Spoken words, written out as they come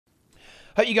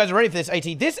Hope you guys are ready for this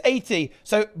AT. This AT,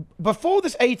 so before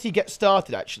this AT gets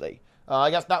started, actually, I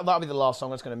guess that'll be the last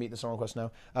song. I'm just going to mute the song request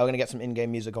now. We're going to get some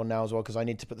in-game music on now as well, because I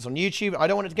need to put this on YouTube. I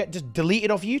don't want it to get just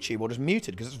deleted off YouTube or just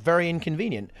muted, because it's very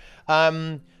inconvenient.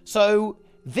 So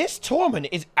this tournament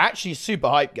is actually super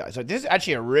hype, guys. So this is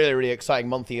actually a really, really exciting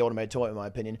monthly automated tournament, in my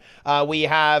opinion. We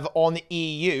have on the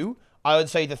EU, I would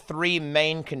say the 3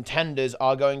 main contenders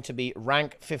are going to be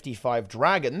rank 55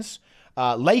 Dragons,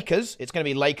 Lakers. It's going to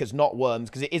be Lakers, not Worms,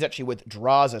 because it is actually with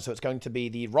Draza. So it's going to be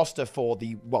the roster for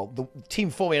the team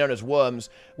formerly known as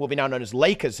Worms will be now known as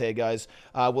Lakers here, guys.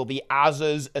 Will be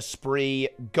Azaz, Esprit,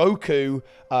 Goku,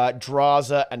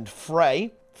 Draza, and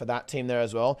Frey for that team there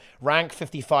as well. Rank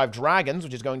 55 Dragons,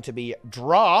 which is going to be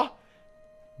Dra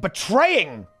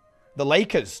betraying the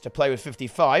Lakers to play with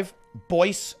 55.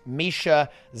 Boyce, Misha,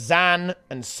 Zan,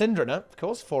 and Syndrana, of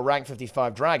course, for rank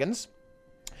 55 Dragons.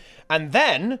 And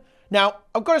then, now,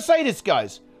 I've got to say this,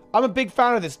 guys. I'm a big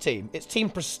fan of this team. It's Team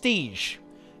Prestige.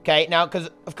 Okay, now, because,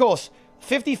 of course,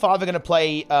 55 are going to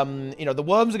play, you know, the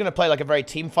Worms are going to play like a very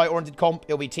team fight-oriented comp.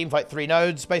 It'll be team fight 3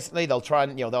 nodes, basically. They'll try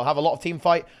and, you know, they'll have a lot of team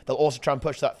fight. They'll also try and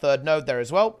push that 3rd node there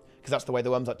as well, because that's the way the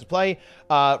Worms like to play.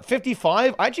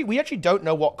 55, we actually don't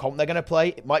know what comp they're going to play.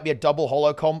 It might be a double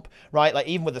holo comp, right? Like,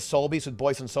 even with the Solbies, with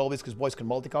Boyce and Solbies, because Boyce can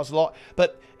multicast a lot.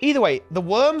 But either way, the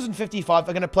Worms and 55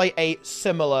 are going to play a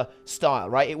similar style,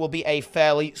 right? It will be a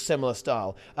fairly similar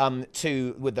style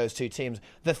with those 2 teams.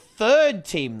 The 3rd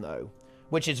team, though,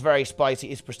 which is very spicy,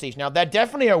 is Prestige. Now, they're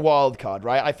definitely a wild card,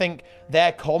 right? I think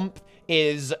their comp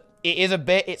is...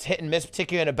 it's hit and miss,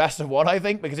 particularly in a best of 1, I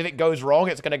think, because if it goes wrong,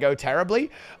 it's going to go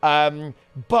terribly.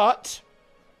 But,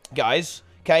 guys,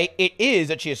 okay, it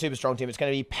is actually a super strong team. It's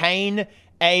going to be Pain,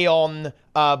 Aeon,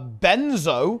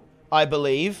 Benzo, I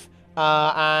believe.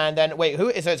 And then, wait, so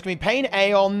it's going to be Pain,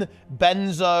 Aeon,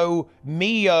 Benzo,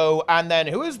 Mio, and then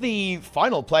who is the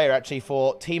final player, actually,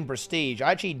 for Team Prestige?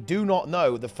 I actually do not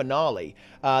know the finale.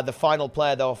 The final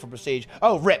player, though, for Prestige.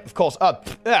 Oh, Rip, of course.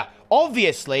 Yeah.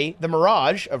 Obviously, the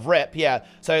Mirage of Rip, yeah.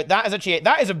 So that is actually,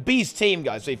 that is a beast team,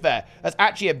 guys, to be fair. That's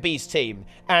actually a beast team.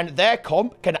 And their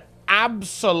comp can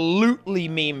absolutely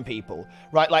meme people,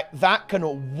 right? Like, that can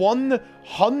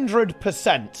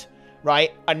 100%,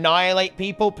 right, annihilate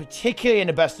people, particularly in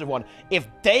the best of 1. If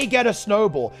they get a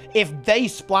snowball, if they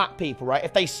splat people, right,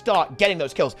 if they start getting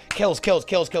those kills.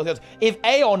 If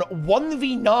Aeon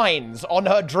 1v9s on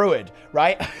her Druid,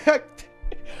 right,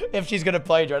 if she's going to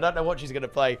play Druid, I don't know what she's going to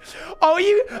play. Oh,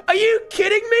 are you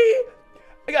kidding me?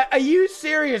 Are you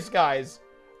serious, guys?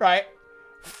 Right,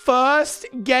 first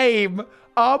game,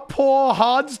 our poor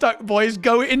Hardstuck boys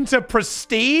go into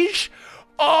Prestige?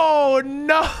 Oh,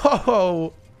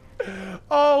 no.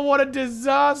 Oh, what a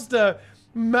disaster.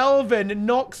 Melvin,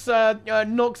 Nox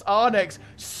Arnex,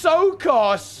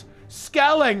 Sokos,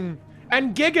 Skelling,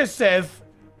 and Gigasiv.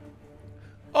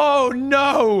 Oh,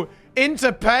 no.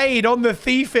 Interpaid on the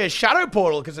Thiefish Shadow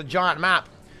Portal, because it's a giant map.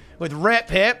 With Rip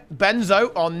here,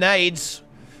 Benzo on nades.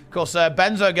 Of course,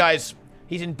 Benzo, guys,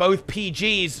 he's in both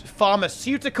PG's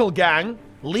Pharmaceutical Gang,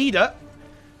 Leader,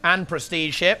 and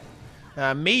Prestige here.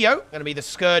 Mio, going to be the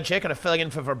Scourge here, kind of filling in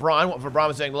for Vibran, what Vibran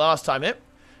was doing last time here.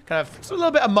 Kind of a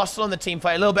little bit of muscle in the team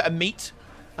fight, a little bit of meat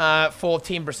for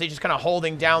Team Prestige, just kind of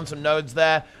holding down some nodes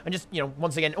there. And just, you know,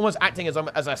 once again, almost acting as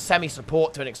a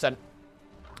semi-support to an extent.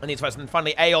 And these first, and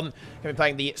finally, Aeon going to be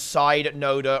playing the side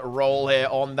noder role here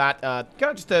on that, kind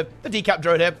of just the decap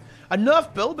drone here. A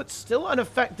nerf build, but still an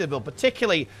effective build,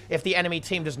 particularly if the enemy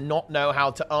team does not know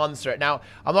how to answer it. Now,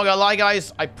 I'm not going to lie,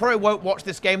 guys. I probably won't watch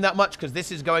this game that much because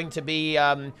this is going to be,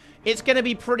 it's going to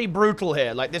be pretty brutal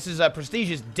here. Like, this is,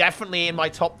 Prestige is definitely in my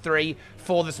top 3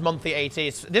 for this monthly AT.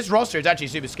 This roster is actually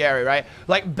super scary, right?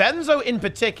 Like, Benzo in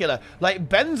particular. Like,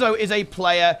 Benzo is a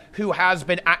player who has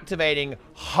been activating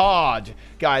hard,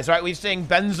 guys, right? We've seen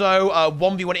Benzo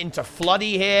 1v1 into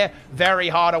Floody here. Very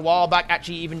hard a while back,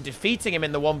 actually even defeating him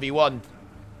in the 1v1.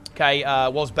 Okay,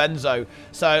 was Benzo.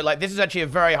 So, like, this is actually a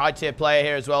very high-tier player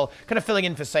here as well. Kind of filling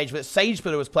in for Sage, but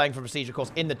SageSplitter was playing for Prestige, of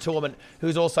course, in the tournament,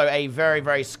 who's also a very,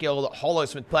 very skilled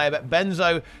Holosmith player. But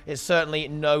Benzo is certainly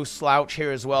no slouch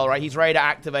here as well, right? He's ready to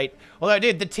activate. Although,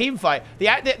 dude, the team fight,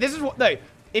 this is what, no,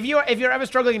 if you're ever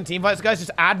struggling in team fights, guys,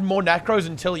 just add more Necros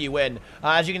until you win.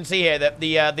 As you can see here, that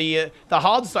the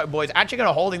Hardstuck boys actually kind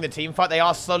of holding the team fight. They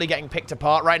are slowly getting picked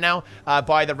apart right now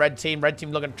by the red team. Red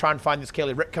team looking to try and find this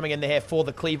kill. Rip coming in here for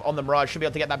the cleave on the Mirage. Should be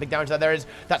able to get that big damage there.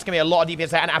 That's going to be a lot of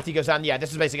DPS there. And after he goes down, yeah,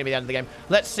 this is basically going to be the end of the game.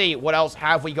 Let's see what else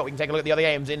have we got. We can take a look at the other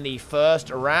games in the first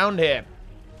round here.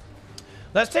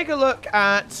 Let's take a look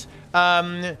at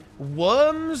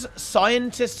Worms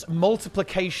Scientists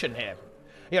Multiplication here.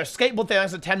 You know, Skateboard thing,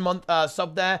 thanks for the 10-month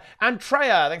sub there. And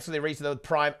Treya, thanks for the recent with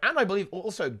Prime. And I believe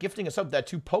also gifting a sub there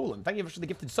to Poland. Thank you for the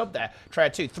gifted sub there,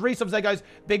 Treya too. 3 subs there, guys.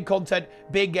 Big content,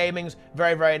 big gamings.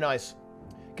 Very, very nice.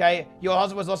 Okay, your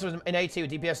husband was lost in AT with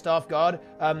DPS staff guard.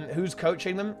 Who's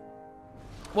coaching them?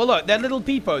 Well, look, they're little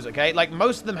peepos, okay? Like,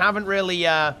 most of them haven't really,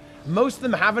 by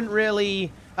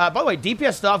the way,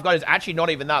 DPS staff guard is actually not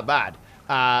even that bad.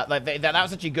 That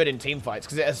was actually good in team fights,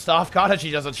 because a staff guard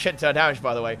actually does a shit ton of damage,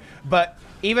 by the way. But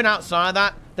even outside of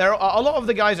that, there are a lot of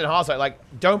the guys in Hardstuck, like,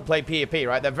 don't play PvP,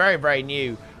 right? They're very, very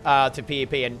new to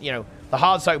PvP, and, you know, the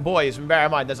Hardstuck boys, and bear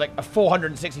in mind, there's like a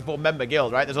 464-member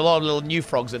guild, right? There's a lot of little new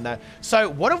frogs in there. So,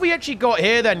 what have we actually got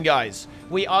here then, guys?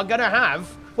 We are going to have...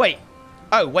 Wait.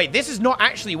 Oh, wait, this is not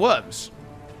actually Worms.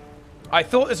 I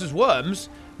thought this was Worms,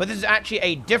 but this is actually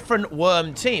a different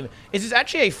Worm team. Is this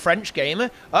actually a French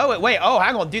gamer? Oh, wait, oh,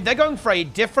 hang on, dude. They're going for a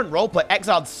different roleplay.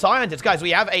 Exiled Scientist. Guys, we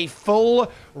have a full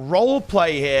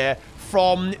roleplay here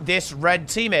from this red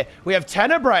team here. We have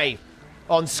Tenebrae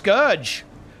on Scourge.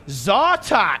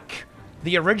 Zartak,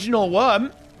 the original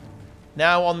Worm,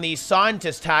 now on the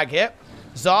Scientist tag here.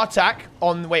 Zartak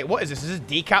on... Wait, what is this? Is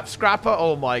this Decap Scrapper?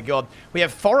 Oh, my God. We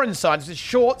have Foreign Scientist. This is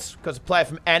Shorts, because a player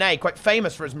from NA, quite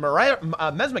famous for his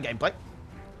Mesmer gameplay.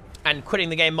 And quitting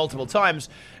the game multiple times,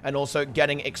 and also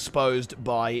getting exposed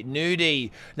by Nudie.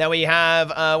 Now we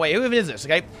have, wait, who is this,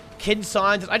 okay? Kid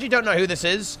Scientist, I actually don't know who this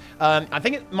is. I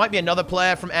think it might be another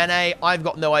player from NA, I've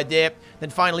got no idea. Then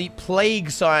finally,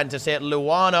 Plague Scientist here,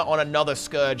 Luana on another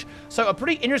Scourge. So a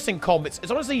pretty interesting comp.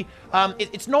 It's honestly,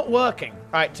 it's not working,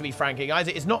 right, to be frank here, guys.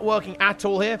 It is not working at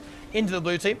all here into the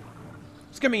blue team.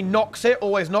 It's going to be Nox here,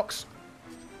 always Nox.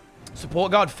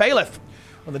 Support guard, Faileth.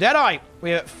 On the Deadeye, we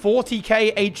have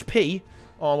 40k HP.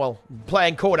 Oh, well,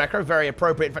 playing Core Necro, very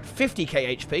appropriate. In fact,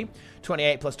 50k HP.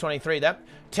 28 plus 23 there.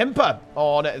 Timper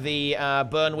on the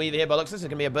Burn Weaver here. But looks, this is going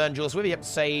to be a Burn Jules Weaver. Yep,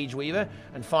 Sage Weaver.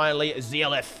 And finally,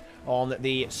 Zealith on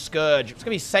the Scourge. It's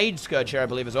going to be Sage Scourge here, I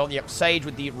believe, as well. Yep, Sage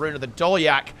with the Rune of the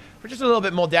Dolyak. For just a little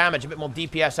bit more damage, a bit more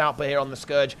DPS output here on the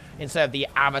Scourge, instead of the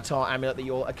Avatar Amulet that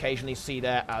you'll occasionally see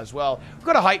there as well. We've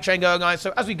got a hype train going, guys,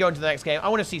 so as we go into the next game, I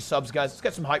want to see subs, guys. Let's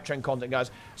get some hype train content, guys.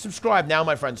 Subscribe now,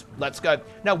 my friends. Let's go.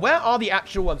 Now, where are the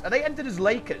actual ones? Are they entered as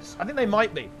Lakers? I think they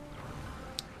might be.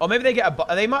 Or maybe they get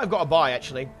a... They might have got a bye,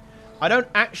 actually. I don't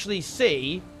actually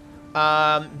see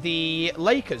the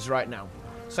Lakers right now.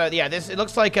 So, yeah, it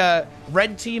looks like a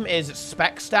red team is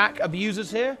Spec Stack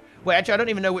abusers here. Wait, actually, I don't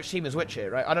even know which team is which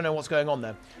here, right? I don't know what's going on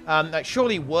there. Like,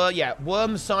 surely,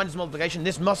 Worms signs multiplication.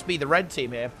 This must be the red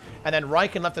team here. And then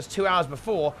Riken left us 2 hours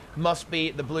before, must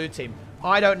be the blue team.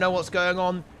 I don't know what's going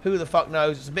on. Who the fuck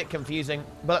knows? It's a bit confusing.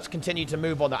 But let's continue to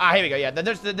move on. Ah, here we go. Yeah,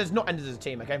 there's not entered as a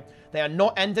team, okay? They are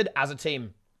not entered as a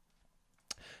team.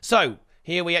 So,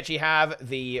 here we actually have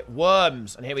the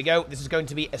Worms. And here we go. This is going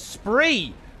to be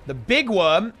Esprit. The big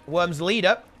Worm, Worm's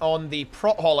leader on the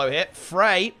Prot Hollow here.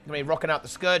 Frey, going to be rocking out the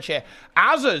Scourge here.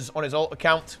 Azaz on his alt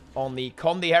account on the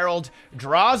Condi Herald.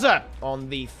 Draza on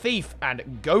the Thief.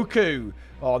 And Goku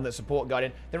on the Support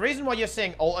Guardian. The reason why you're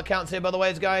seeing alt accounts here, by the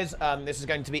way, is, guys, this is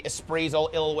going to be Esprit's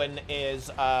alt. Ilwin is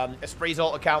Esprit's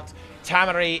alt account.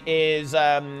 Tamari is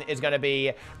going to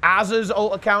be Azaz's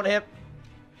alt account here.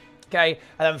 Okay,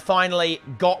 and then finally,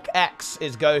 Gok X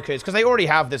is Goku's, because they already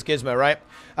have this gizmo, right?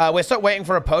 We're still waiting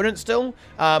for opponents still.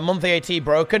 Monthly AT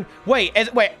broken. Wait,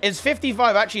 is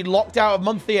 55 actually locked out of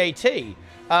monthly AT?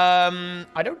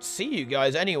 I don't see you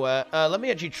guys anywhere. Let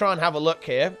me actually try and have a look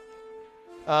here.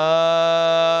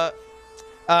 Wait,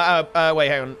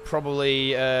 hang on.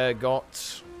 Probably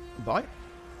got bye.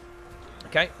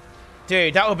 Okay.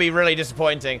 Dude, that would be really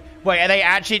disappointing. Wait, do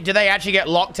they actually get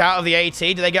locked out of the AT?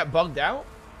 Do they get bugged out?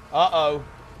 Uh-oh.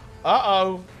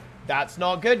 Uh-oh. That's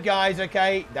not good, guys,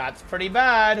 okay? That's pretty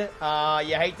bad.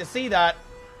 You hate to see that.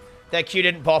 Their queue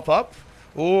didn't pop up.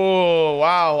 Ooh,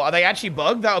 wow. Are they actually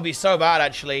bugged? That would be so bad,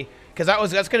 actually.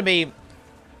 Because that's going to be...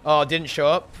 Oh, didn't show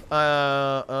up.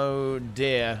 Oh,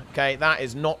 dear. Okay, that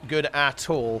is not good at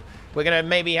all. We're going to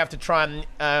maybe have to try and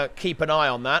keep an eye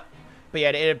on that. But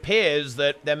yeah, it appears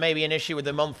that there may be an issue with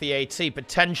the monthly AT,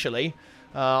 potentially.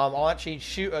 I'll actually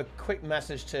shoot a quick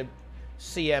message to...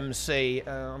 CMC.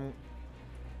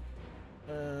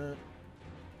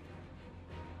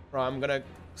 Right, I'm gonna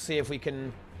see if we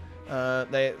can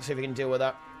see if we can deal with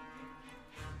that.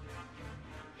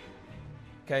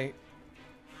 Okay.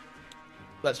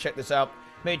 Let's check this out.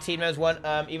 Maybe team members want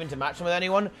even to match them with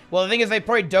anyone. Well, the thing is, they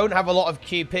probably don't have a lot of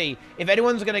QP. If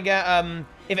anyone's gonna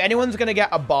get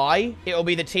a bye, it'll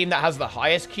be the team that has the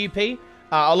highest QP.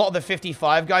 A lot of the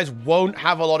 55 guys won't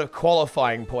have a lot of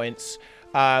qualifying points.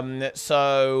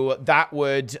 So that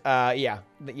would,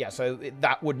 so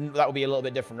that would be a little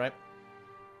bit different, right?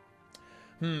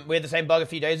 We had the same bug a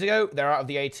few days ago. They're out of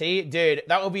the AT. Dude,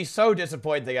 that would be so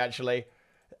disappointing, actually.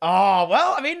 Oh,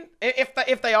 well, I mean,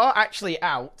 if they are actually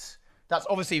out, that's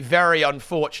obviously very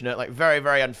unfortunate. Like, very,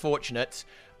 very unfortunate.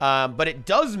 But it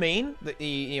does mean that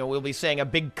we'll be seeing a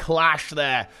big clash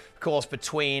there, of course,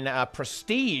 between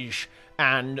Prestige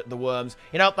and the Worms.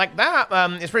 Like that,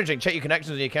 it's pretty interesting. Check your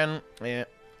connections if you can. Yeah.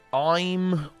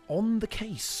 I'm on the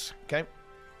case. Okay.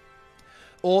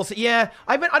 Also, yeah,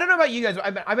 I don't know about you guys,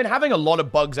 but I've been having a lot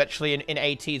of bugs, actually, in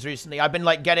ATs recently. I've been,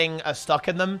 like, getting stuck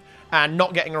in them and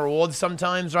not getting rewards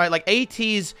sometimes, right? Like,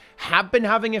 ATs have been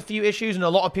having a few issues, and a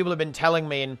lot of people have been telling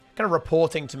me and kind of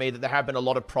reporting to me that there have been a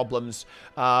lot of problems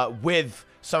with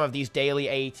some of these daily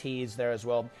ATs there as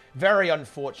well. Very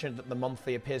unfortunate that the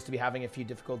monthly appears to be having a few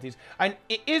difficulties. And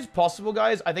it is possible,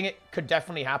 guys, I think it could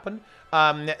definitely happen,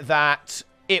 that...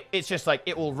 It's just like,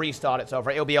 it will restart itself,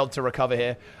 right? It'll be able to recover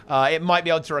here. It might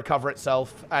be able to recover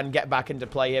itself and get back into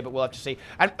play here, but we'll have to see.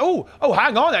 And, oh,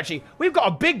 hang on, actually. We've got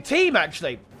a big team,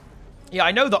 actually. Yeah,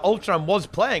 I know that Ultranumb was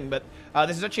playing, but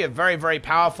this is actually a very, very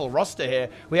powerful roster here.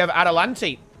 We have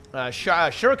Adelanti,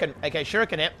 Shuriken, aka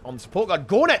Shuriken here, on support guard.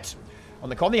 Gornet on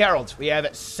the Conde Herald. We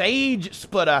have Sage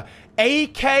Splitter,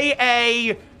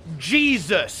 aka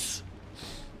Jesus.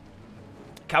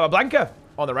 Cabablanca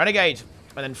on the Renegade.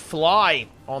 And then Fly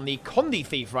on the Conde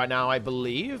Thief right now, I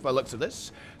believe, by the looks of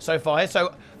this so far here.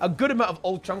 So a good amount of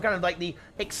Ultranumb, kind of like the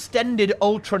extended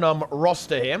Ultranumb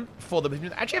roster here for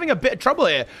the... Actually having a bit of trouble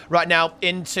here right now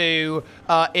into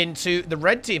the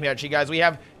red team here, actually, guys. We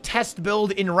have test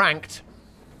build in ranked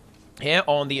here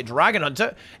on the Dragon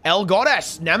Hunter. El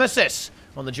Goddess, Nemesis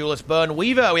on the Duelist Burn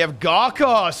Weaver. We have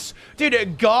Garkos. Dude,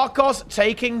 Garkos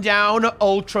taking down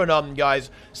Ultranumb, guys.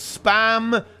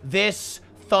 Spam this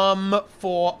thumb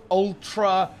for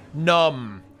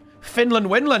Ultranumb. Finland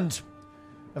Winland,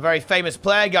 a very famous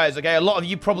player, guys. Okay, a lot of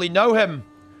you probably know him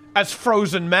as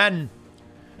Frozen Men.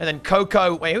 And then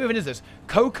Coco. Wait, who even is this?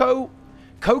 Coco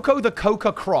the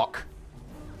Coca Croc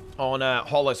on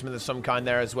Holosmith of some kind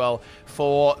there as well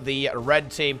for the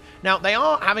red team. Now, they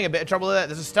are having a bit of trouble there.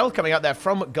 There's a stealth coming out there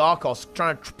from Garkos,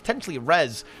 trying to potentially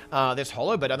res this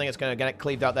holo, but I think it's going to get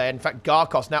cleaved out there. In fact,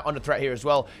 Garkos now under threat here as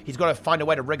well. He's got to find a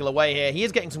way to wriggle away here. He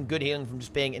is getting some good healing from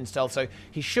just being in stealth, so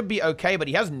he should be okay, but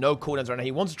he has no cooldowns right now. He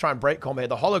wants to try and break combo here.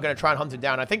 The holo going to try and hunt him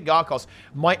down. I think Garkos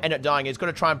might end up dying. He's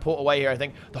going to try and port away here, I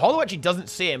think. The holo actually doesn't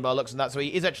see him by the looks of that, so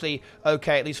he is actually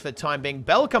okay, at least for the time being.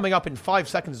 Bell coming up in 5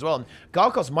 seconds as well, and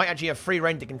Garkos might actually have free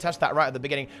reign to contest that right at the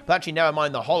beginning, but actually never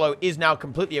mind, the holo is now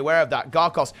completely aware of that.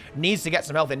 Garkos needs to get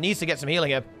some health and needs to get some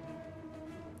healing here.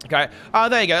 Okay,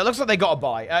 there you go. It looks like they got a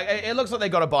buy. It looks like they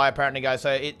got a buy, apparently, guys.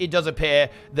 So it does appear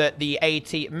that the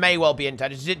AT may well be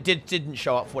intact. It didn't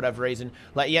show up for whatever reason.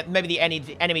 Like, yeah, maybe the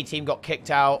enemy team got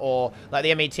kicked out, or like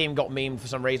the enemy team got memed for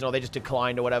some reason, or they just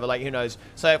declined or whatever. Like, who knows?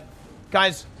 So,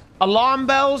 guys, alarm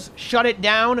bells, shut it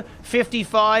down.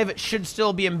 55 should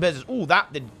still be in business. Ooh,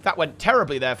 that went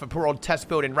terribly there for poor old test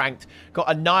build in ranked. Got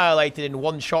annihilated in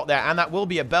one shot there, and that will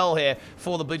be a bell here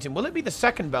for the blue team. Will it be the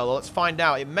second bell? Well, let's find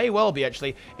out. It may well be,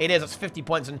 actually. It is. That's 50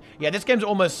 points, and yeah, this game's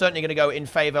almost certainly going to go in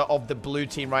favor of the blue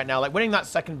team right now. Like, winning that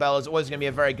second bell is always going to be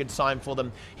a very good sign for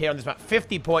them here on this map.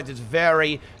 50 points is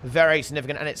very, very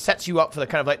significant, and it sets you up for the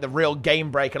kind of like the real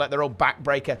game breaker, like the real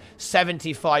backbreaker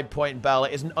 75-point bell.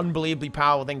 It is an unbelievably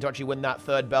powerful thing to actually win that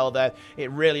third bell there. It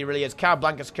really, really is.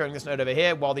 Blanca securing this node over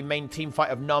here, while the main team fight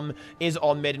of Numb is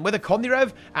on mid. And with a Conde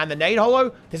Rev and the nade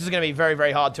holo, this is going to be very,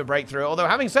 very hard to break through. Although,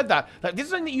 having said that, like, this is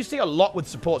something that you see a lot with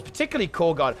supports, particularly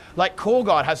Core Guard. Like, Core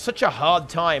Guard has such a hard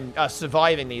time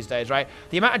surviving these days, right?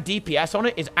 The amount of DPS on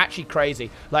it is actually crazy.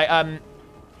 Like,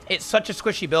 it's such a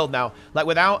squishy build now. Like,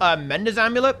 without Mender's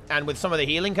Amulet and with some of the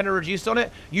healing kind of reduced on it,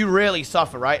 you really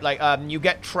suffer, right? Like, you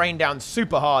get trained down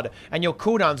super hard, and your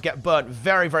cooldowns get burnt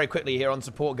very, very quickly here on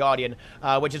Support Guardian,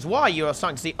 which is why you are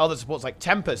starting to see other supports like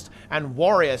Tempest and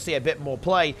Warrior see a bit more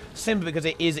play, simply because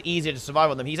it is easier to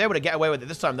survive on them. He's able to get away with it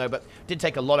this time, though, but did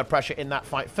take a lot of pressure in that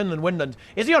fight. Finland Winland.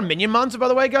 Is he on Minion Mancer, by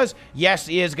the way, guys? Yes,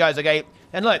 he is, guys, okay?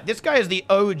 And look, this guy is the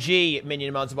OG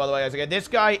Minion Mancer, by the way, guys, okay? This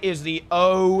guy is the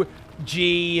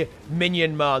OG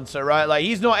Minion Mancer, right? Like,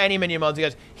 he's not any Minion Mancer,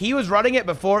 guys. He was running it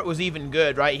before it was even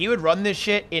good, right? He would run this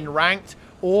shit in ranked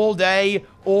all day,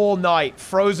 all night.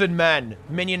 Frozen Men,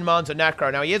 Minion Mancer,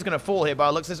 Necro. Now, he is going to fall here by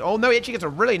the looks of this. Oh, no, he actually gets a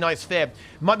really nice fear.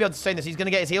 Might be able to sustain this. He's going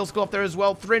to get his heal skill up there as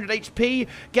well. 300 HP.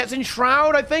 Gets in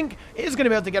Shroud, I think. Is going to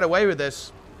be able to get away with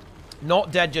this.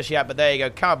 Not dead just yet, but there you go.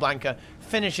 Cabablanca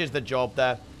finishes the job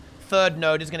there. Third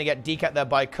node is going to get decapped there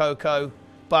by Coco.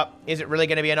 But is it really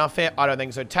going to be enough here? I don't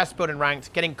think so. Test build and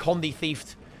ranked. Getting Conde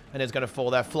thiefed and is going to fall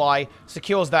there. Fly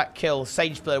secures that kill.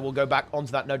 Sage Splitter will go back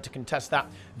onto that node to contest that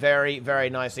very, very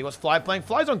nicely. What's Fly playing?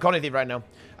 Fly's on Connie Thief right now,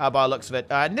 by the looks of it.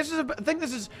 And this is, I think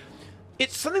this is...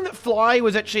 It's something that Fly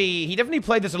was actually... He definitely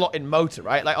played this a lot in Motor,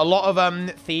 right? Like, a lot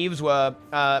of Thieves were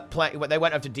playing... They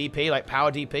went after DP, like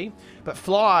power DP. But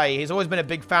Fly, he's always been a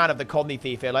big fan of the Connie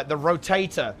Thief here. Like, the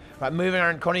Rotator, right? Moving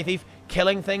around Connie Thief,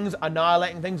 killing things,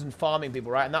 annihilating things, and farming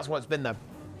people, right? And that's what's been there.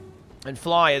 And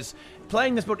Fly is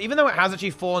playing this build, even though it has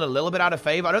actually fallen a little bit out of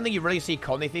favor. I don't think you really see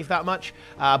Connie Thief that much.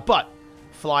 But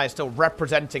Fly is still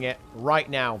representing it right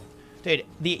now. Dude,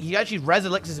 he actually res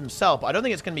elixirs himself, but I don't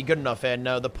think it's going to be good enough here.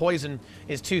 No, the poison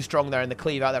is too strong there, and the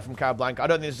cleave out there from Casablanca. I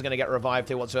don't think this is going to get revived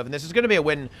here whatsoever. And this is going to be a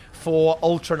win for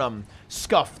Ultranumb.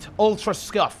 Scuffed. Ultra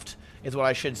scuffed is what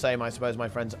I should say, I suppose, my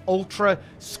friends. Ultra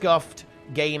scuffed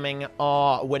gaming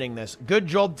are winning this. Good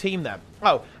job, team, there.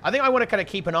 Oh, I think I want to kind of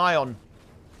keep an eye on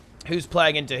who's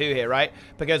playing into who here, right?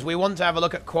 Because we want to have a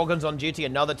look at Quaggan's on duty,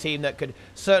 another team that could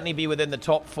certainly be within the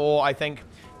top 4, I think.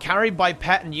 Carried by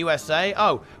Pet and USA.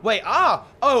 Oh, wait.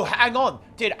 Oh, hang on.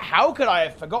 Dude, how could I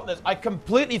have forgotten this? I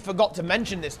completely forgot to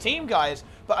mention this team, guys.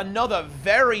 But another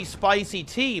very spicy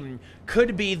team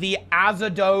could be the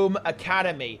Azadome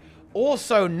Academy.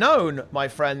 Also known, my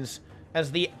friends,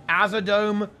 as the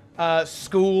Azadome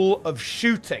School of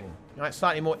Shooting. Right,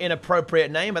 slightly more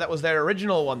inappropriate name, but that was their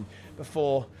original one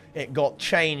before it got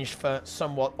changed for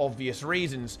somewhat obvious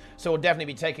reasons. So we'll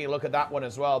definitely be taking a look at that one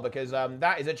as well, because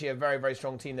that is actually a very, very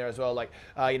strong team there as well. Like,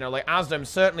 you know, like Asdom,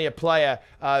 certainly a player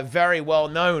very well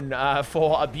known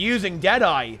for abusing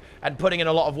Deadeye and putting in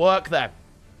a lot of work there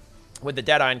with the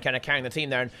Deadeye and kind of carrying the team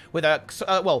there. And with a,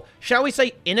 well, shall we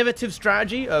say innovative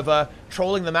strategy of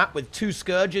trolling the map with 2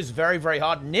 Scourges very, very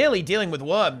hard, nearly dealing with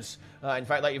worms. In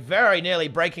fact, like very nearly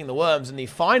breaking the worms in the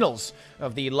finals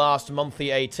of the last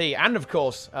monthly AT, and of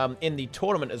course in the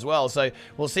tournament as well. So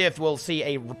we'll see if we'll see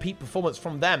a repeat performance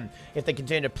from them if they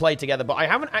continue to play together. But I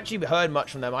haven't actually heard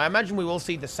much from them. I imagine we will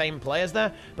see the same players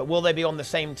there, but will they be on the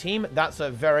same team? That's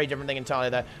a very different thing entirely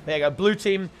there. There you go. Blue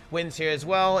team wins here as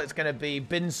well. It's going to be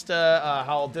Binster,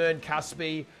 Haldun,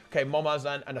 Caspi, okay, Momaz,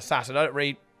 and Assassin. I don't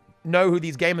really know who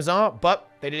these gamers are, but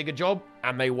they did a good job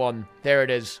and they won. There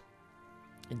it is.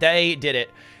 They did it.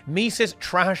 Mises,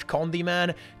 Trash, Condi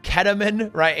Man,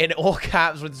 Ketamine, right, in all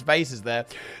caps with spaces there.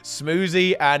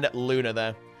 Smoozy and Luna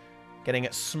there. Getting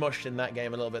it smushed in that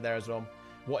game a little bit there as well.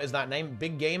 What is that name?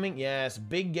 Big Gaming? Yes,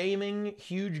 Big Gaming,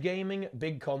 Huge Gaming,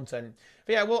 Big Content.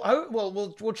 But yeah,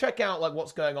 we'll check out like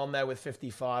what's going on there with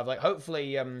 55. Like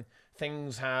hopefully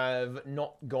things have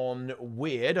not gone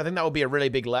weird. I think that would be a really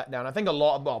big letdown. I think a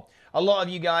lot of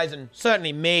you guys, and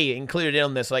certainly me included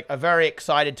in this, like, are very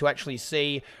excited to actually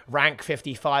see rank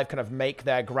 55 kind of make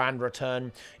their grand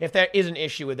return. If there is an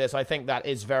issue with this, I think that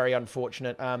is very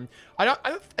unfortunate. I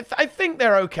think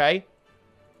they're okay.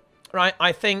 Right,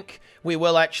 I think we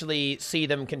will actually see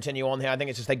them continue on here. I think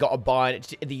it's just they got a buy and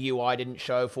the UI didn't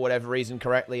show for whatever reason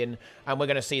correctly, and we're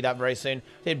going to see that very soon.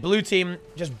 The blue team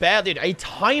just barely did a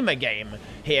timer game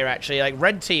here, actually. Like,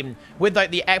 red team with,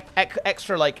 like, the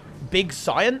extra, like, big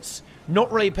science,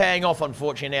 not really paying off,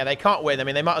 unfortunately. Yeah, they can't win. I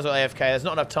mean, they might as well AFK. There's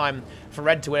not enough time for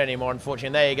red to win anymore,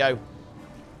 unfortunately. There you go.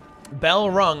 Bell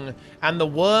rung, and the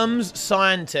Worms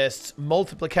Scientists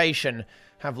multiplication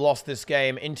have lost this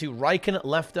game into Riken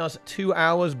left us 2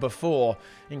 hours before.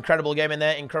 Incredible game in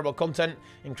there, incredible content,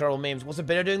 incredible memes. What's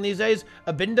Abindo doing these days?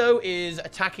 Abindo is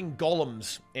attacking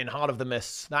golems in Heart of the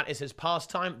Mists. That is his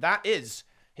pastime. That is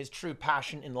his true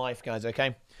passion in life, guys,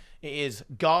 okay? It is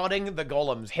guarding the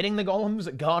golems, hitting the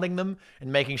golems, guarding them,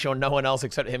 and making sure no one else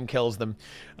except him kills them.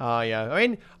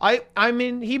 Yeah. I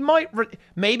mean, he might,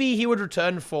 maybe he would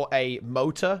return for a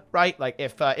motor, right? Like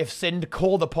if Sind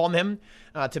called upon him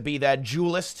to be their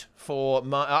duelist for,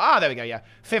 there we go. Yeah,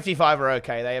 55 are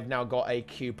okay. They have now got a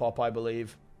Q pop, I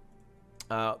believe.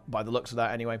 By the looks of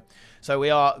that, anyway. So we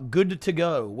are good to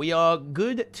go. We are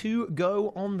good to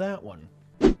go on that one.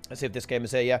 Let's see if this game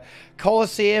is here, yeah.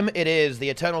 Colosseum, it is. The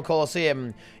Eternal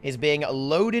Colosseum is being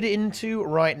loaded into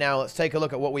right now. Let's take a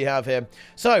look at what we have here.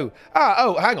 So,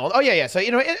 oh, hang on. Oh, yeah. So,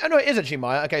 you know, it is actually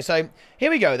Maya. Okay, so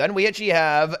here we go then. We actually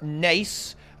have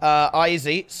Nace,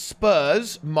 Izzy,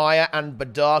 Spurs, Maya, and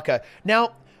Badaka.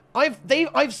 Now,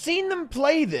 I've seen them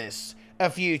play this a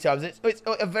few times. It's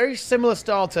a very similar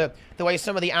style to the way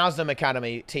some of the Asdom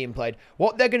Academy team played.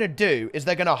 What they're going to do is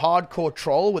they're going to hardcore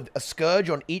troll with a Scourge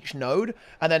on each node,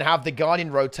 and then have the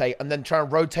Guardian rotate, and then try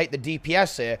and rotate the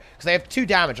DPS here, because they have 2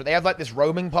 damage. They have, like, this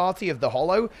roaming party of the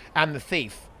Hollow and the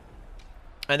Thief.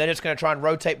 And they're just going to try and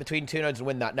rotate between 2 nodes and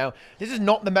win that. Now, this is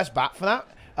not the best bat for that,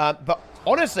 but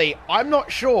honestly, I'm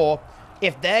not sure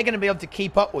if they're going to be able to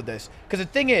keep up with this. Because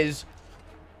the thing is,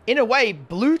 in a way,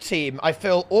 blue team, I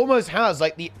feel, almost has,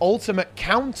 like, the ultimate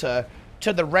counter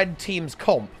to the red team's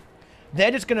comp.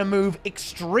 They're just going to move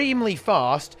extremely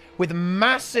fast with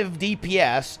massive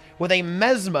DPS, with a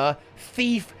Mesmer,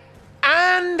 Thief,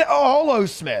 and a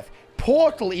Holosmith.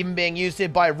 Portal even being used here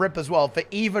by Rip as well for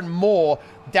even more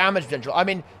damage potential. I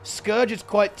mean, Scourge is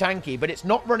quite tanky, but it's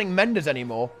not running Menders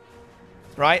anymore,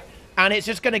 right? And it's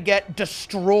just going to get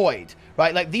destroyed,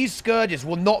 right? Like, these Scourges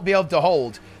will not be able to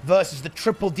hold versus the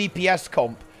triple DPS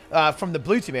comp from the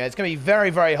blue team here. It's going to be very,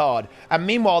 very hard. And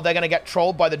meanwhile, they're going to get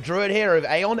trolled by the Druid here of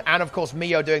Aeon, and of course,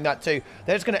 Mio doing that too.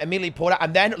 They're just going to immediately pour it out.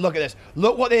 And then, look at this.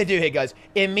 Look what they do here, guys.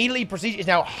 Immediately, Prestige is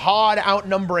now hard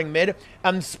outnumbering mid,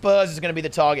 and Spurs is going to be the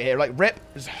target here. Like, Rip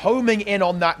is homing in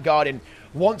on that Guardian.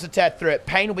 Wants to tear through it.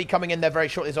 Pain will be coming in there very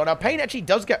shortly as well. Now, Pain actually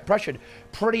does get pressured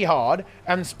pretty hard,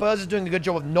 and Spurs is doing a good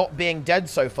job of not being dead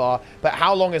so far, but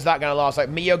how long is that going to last? Like,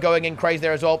 Mio going in crazy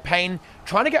there as well. Pain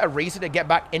trying to get a reset to get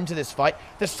back into this fight.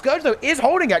 The Scourge, though, is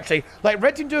holding, actually. Like,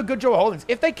 Red Team do a good job of holding.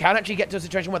 If they can actually get to a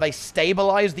situation where they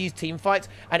stabilize these team fights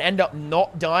and end up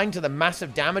not dying to the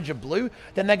massive damage of Blue,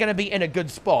 then they're going to be in a good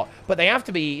spot. But they have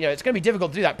to be, you know, it's going to be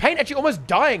difficult to do that. Pain actually almost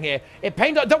dying here. If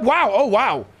Pain... Wow! Oh,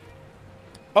 wow!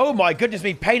 Oh my goodness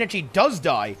me, Pain actually does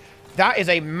die. That is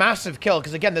a massive kill,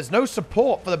 because again, there's no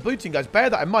support for the blue team, guys. Bear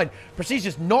that in mind. Prestige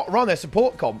does not run their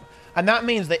support comp. And that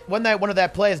means that when one of their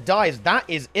players dies, that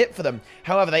is it for them.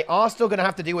 However, they are still going to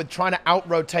have to deal with trying to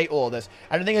out-rotate all of this.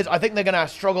 And the thing is, I think they're going to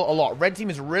struggle a lot. Red team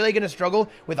is really going to struggle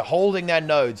with holding their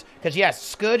nodes. Because yes,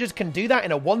 Scourges can do that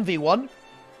in a 1v1.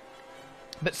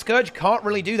 But Scourge can't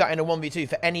really do that in a 1v2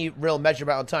 for any real measure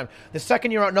amount of time. The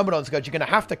second you're outnumbered on Scourge, you're going to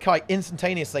have to kite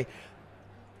instantaneously.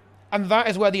 And that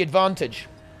is where the advantage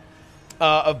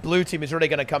of blue team is really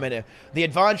going to come in here. The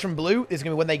advantage from blue is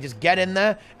going to be when they just get in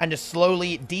there and just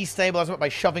slowly destabilize them by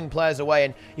shoving players away.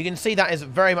 And you can see that is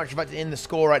very much reflected in the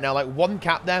score right now. Like, one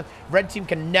cap there. Red team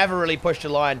can never really push the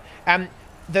line. And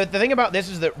the thing about this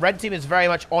is that red team is very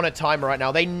much on a timer right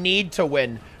now. They need to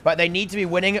win, but they need to be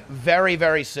winning very,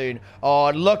 very soon. Oh,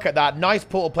 look at that. Nice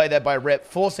portal play there by Rip,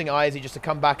 forcing Izzy just to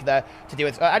come back there to deal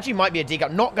with. Actually might be a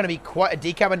decap. Not going to be quite a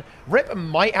decap. And Rip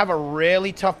might have a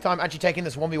really tough time actually taking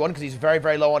this 1v1 because he's very,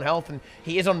 very low on health. And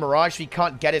he is on Mirage, so he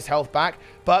can't get his health back.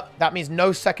 But that means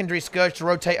no secondary Scourge to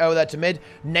rotate over there to mid.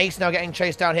 Nace now getting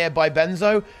chased down here by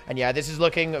Benzo. And yeah, this is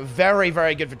looking very,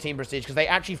 very good for Team Prestige because they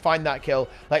actually find that kill.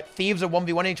 Like, Thieves are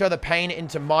 1v1 each other. Pain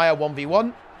into Maya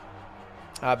 1v1.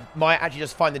 Might actually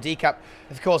just find the decap.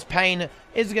 Of course, Pain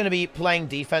is going to be playing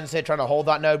defense here, trying to hold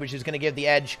that node, which is going to give the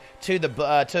edge to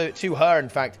the to her, in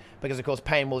fact, because of course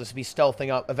Pain will just be stealthing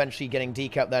up, eventually getting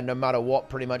decap there no matter what,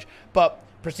 pretty much. But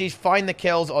Prestige find the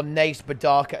kills on Nace,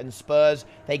 Badaka, and Spurs.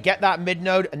 They get that mid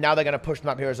node, and now they're going to push them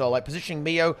up here as well. Like, positioning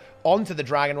Mio onto the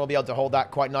Dragon will be able to hold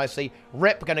that quite nicely.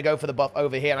 Rip going to go for the buff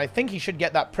over here, and I think he should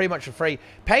get that pretty much for free.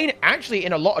 Pain actually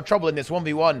in a lot of trouble in this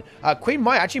 1v1. Queen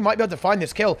Maya actually might be able to find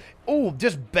this kill. Oh,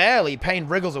 just barely. Pain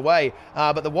wriggles away,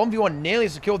 but the 1v1 nearly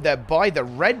secured there by the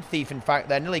Red Thief, in fact.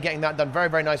 They're nearly getting that done. Very,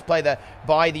 very nice play there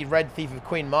by the Red Thief of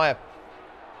Queen Maya.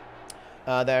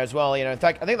 There as well, you know. In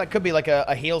fact, I think that could be like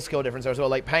a heal skill difference there as well.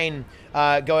 Like, Pain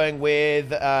going with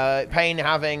Pain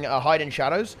having a hide in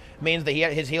shadows means that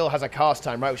his heal has a cast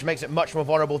time, right, which makes it much more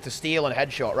vulnerable to steal and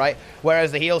headshot, right?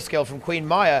 Whereas the heal skill from Queen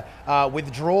Maya,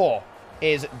 withdraw,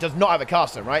 does not have a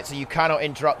cast time, right? So you cannot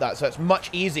interrupt that. So it's much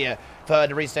easier for her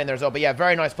to restain there as well. But yeah,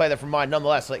 very nice play there from Maya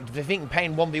nonetheless. Like, defeating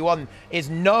Pain 1v1 is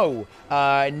no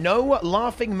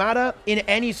laughing matter in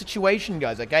any situation,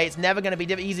 guys, okay? It's never going to be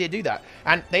easy to do that.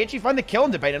 And they actually find the kill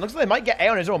into Pain. It looks like they might get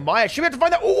Aeon as well. Maya should be able to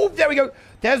find that. Oh, there we go.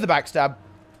 There's the backstab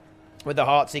with the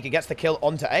Heartseeker. Gets the kill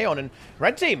onto Aeon. And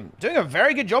Red Team doing a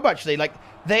very good job, actually. Like,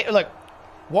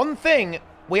 one thing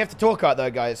we have to talk about,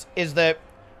 though, guys, is that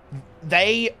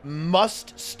they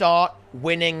must start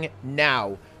winning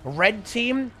now. Red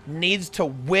Team needs to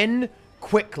win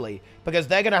quickly because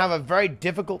they're going to have a very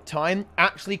difficult time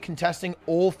actually contesting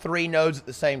all three nodes at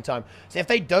the same time. So if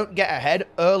they don't get ahead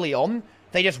early on,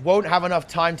 they just won't have enough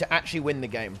time to actually win the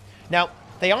game. Now,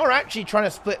 they are actually trying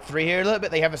to split three here a little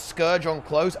bit. They have a Scourge on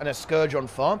close and a Scourge on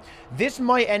far. This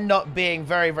might end up being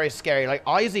very, very scary. Like,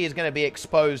 Izzy is going to be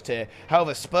exposed here.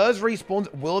 However, Spurs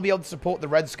respawns will be able to support the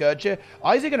Red Scourge here.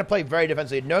 Izzy going to play very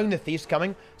defensively, knowing the Thief's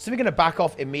coming. So we're going to back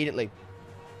off immediately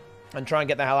and try and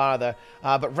get the hell out of there.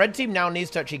 But Red Team now needs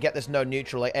to actually get this node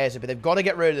neutral, like ASAP. They've got to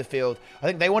get rid of the field. I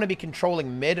think they want to be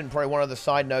controlling mid and probably one of the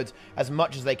side nodes as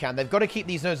much as they can. They've got to keep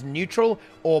these nodes neutral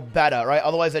or better, right?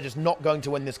 Otherwise, they're just not going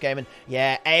to win this game. And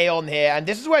yeah, Aeon here. And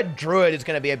this is where Druid is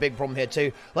going to be a big problem here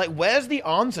too. Like, where's the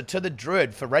answer to the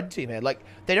Druid for Red Team here? Like,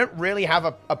 they don't really have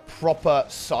a proper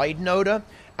side noder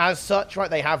as such, right?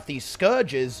 They have these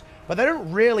Scourges, but they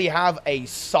don't really have a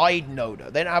side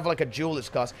noder. They don't have like a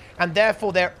duelist class, and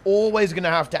therefore they're always going to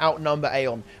have to outnumber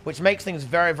Aeon, which makes things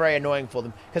very, very annoying for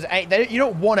them. Because you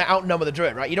don't want to outnumber the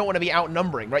Druid, right? You don't want to be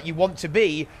outnumbering, right? You want to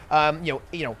be, you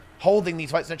know, holding these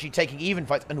fights and actually taking even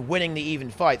fights and winning the even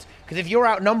fights. Because if you're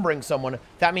outnumbering someone,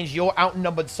 that means you're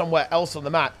outnumbered somewhere else on the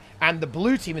map. And the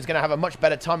blue team is going to have a much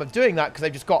better time of doing that because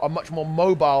they've just got a much more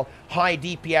mobile, high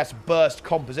DPS burst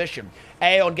composition.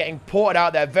 Aeon getting ported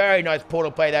out there. Very nice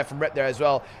portal play there from Rip there as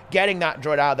well. Getting that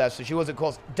Druid out there. So she was, of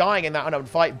course, dying in that unknown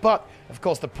fight. But, of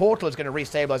course, the portal is going to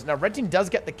restabilize. Now, red team does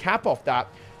get the cap off that.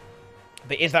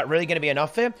 But is that really going to be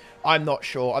enough here? I'm not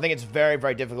sure. I think it's very,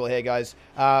 very difficult here, guys,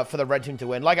 for the red team to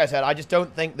win. Like I said, I just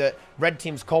don't think that red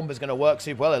team's comp is going to work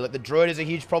super well. Like, the Druid is a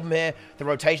huge problem here. The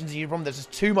rotation's a huge problem. There's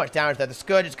just too much damage there. The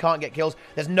Scourges can't get kills.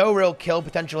 There's no real kill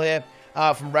potential here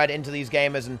from red into these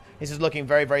gamers. And this is looking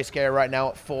very, very scary right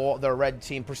now for the red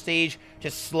team. Prestige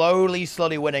just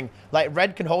slowly winning. Like,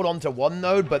 red can hold on to one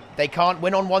node, but they can't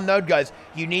win on one node, guys.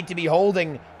 You need to be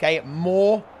holding, okay,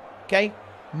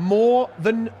 more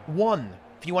than one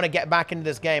if you want to get back into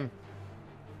this game,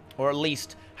 or at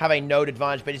least have a node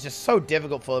advantage. But it's just so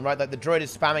difficult for them, right? Like, the Druid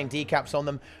is spamming decaps on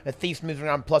them, the Thief's moving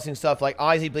around plussing stuff, like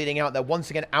Izzy bleeding out. They're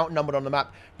once again outnumbered on the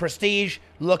map. Prestige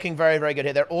looking very, very good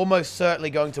here. They're almost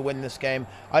certainly going to win this game.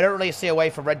 I don't really see a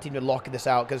way for red team to lock this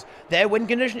out, because their win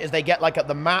condition is they get like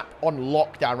the map on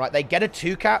lockdown, right? They get a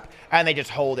 2-cap and they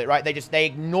just hold it, right? They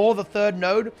ignore the third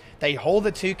node, they hold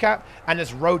the 2-cap and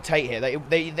just rotate here.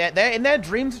 They're in their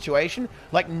dream situation,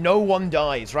 like no one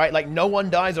dies, right? Like no one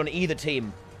dies on either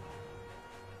team.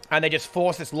 And they just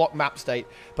force this lock map state,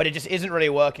 but it just isn't really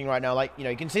working right now. Like, you know,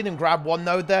 you can see them grab one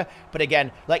node there, but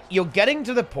again, like, you're getting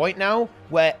to the point now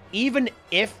where even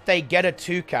if they get a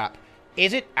 2-cap,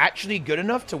 is it actually good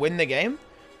enough to win the game?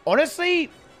 Honestly,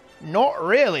 not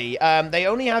really. They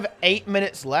only have 8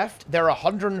 minutes left. They're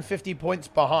 150 points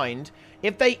behind.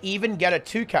 If they even get a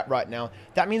 2-cap right now,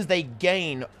 that means they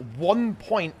gain 1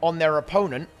 point on their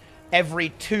opponent every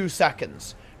 2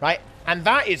 seconds, right? And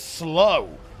that is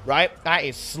slow. Right? That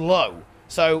is slow.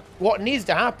 So what needs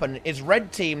to happen is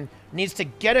red team needs to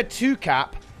get a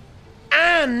 2-cap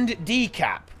and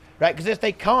decap, right? Because if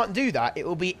they can't do that, it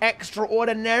will be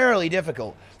extraordinarily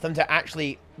difficult for them to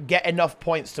actually get enough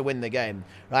points to win the game,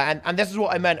 right? And this is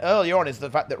what I meant earlier on, is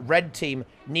the fact that red team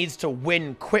needs to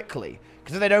win quickly.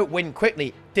 Because if they don't win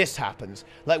quickly, this happens.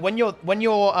 Like, when you're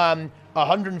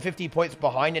 150 points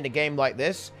behind in a game like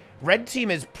this, red team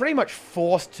is pretty much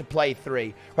forced to play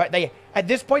 3, right? At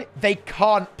this point, they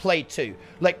can't play 2.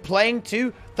 Like, playing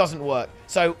 2 doesn't work.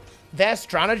 So their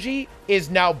strategy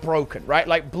is now broken, right?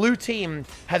 Like, blue team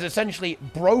has essentially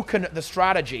broken the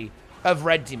strategy of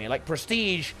red team. Like,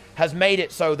 Prestige has made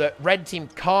it so that red team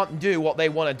can't do what they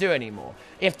want to do anymore.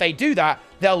 If they do that,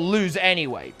 they'll lose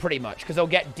anyway, pretty much, because they'll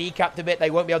get decapped a bit.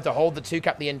 They won't be able to hold the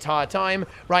 2-cap the entire time,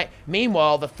 right?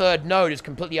 Meanwhile, the third node is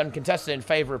completely uncontested in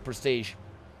favor of Prestige.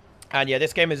 And yeah,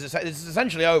 this game is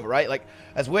essentially over, right? Like,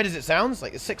 as weird as it sounds,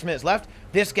 like, there's 6 minutes left.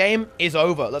 This game is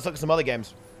over. Let's look at some other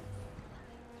games.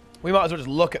 We might as well just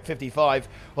look at 55.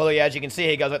 Although, yeah, as you can see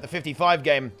here, guys, like, the 55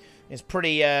 game is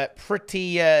pretty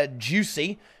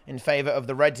juicy in favor of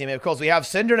the red team. Of course, we have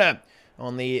Syndrome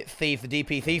on the Thief, the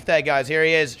DP Thief there, guys. Here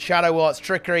he is. Shadow Arts,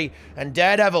 Trickery, and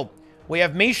Daredevil. We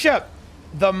have Misha,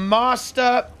 the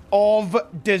Master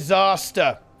of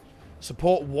Disaster.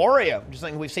 Support Warrior, which is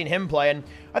something we've seen him play, and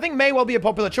I think may well be a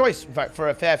popular choice, in fact, for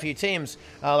a fair few teams.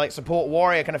 Like, Support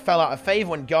Warrior kind of fell out of favor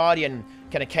when Guardian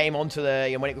kind of came onto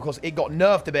the, when it, of course, it got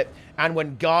nerfed a bit, and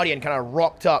when Guardian kind of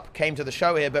rocked up, came to the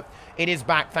show here, but it is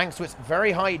back thanks to its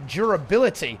very high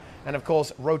durability, and of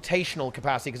course, rotational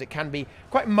capacity, because it can be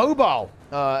quite mobile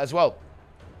as well.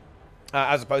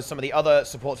 As opposed to some of the other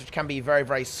supports, which can be very,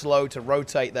 very slow to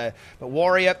rotate there. But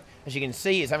Warrior, as you can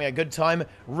see, is having a good time,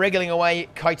 wriggling away,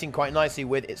 kiting quite nicely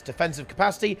with its defensive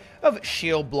capacity of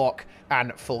shield block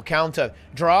and full counter.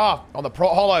 Dra on the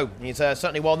Prot Hollow. He's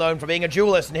certainly well known for being a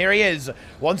duelist, and here he is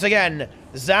once again.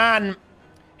 Zan,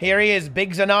 here he is,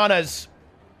 Big Zananas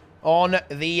on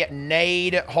the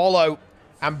Nade Hollow,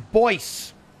 and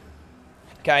Boyce,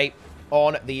 okay,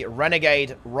 on the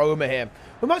Renegade Roamer here.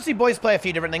 We might see Boyce play a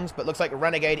few different things, but looks like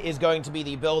Renegade is going to be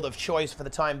the build of choice for the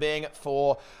time being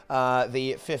for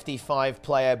the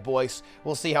 55-player Boyce.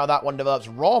 We'll see how that one develops.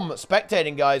 Rom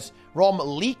spectating, guys. Rom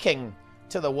leaking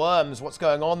to the worms. What's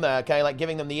going on there? Okay, like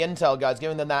giving them the intel, guys,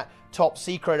 giving them that top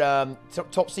secret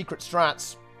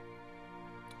strats.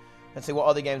 Let's see what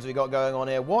other games we got going on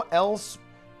here. What else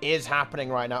is happening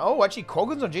right now? Oh, actually,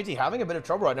 Krogan's on GT having a bit of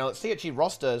trouble right now. Let's see actually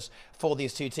rosters for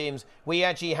these two teams. We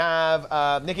actually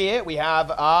have Nikki here. We have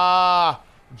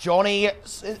Johnny.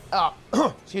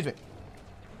 Excuse me.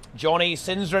 Johnny,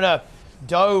 Sinzrunner,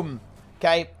 Dome.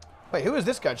 Okay. Wait, who is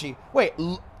this guy? Gee, wait,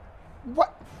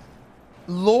 what?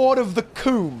 Lord of the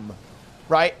Coombe,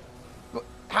 right?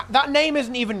 That name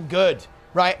isn't even good,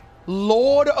 right?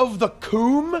 Lord of the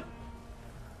Coombe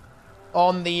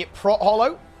on the Prot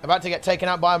Hollow. About to get taken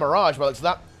out by a Mirage, by the looks of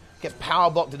that. Gets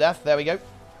power blocked to death. There we go.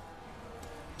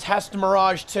 Test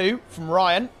Mirage 2 from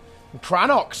Ryan. And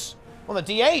Cranox on the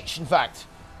DH, in fact.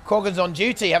 Quaggan's on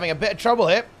duty, having a bit of trouble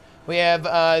here. We have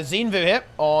Zinvu here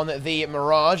on the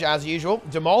Mirage, as usual.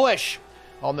 Demolish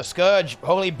on the Scourge.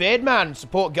 Holy Beardman,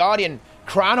 Support Guardian.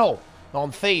 Cranel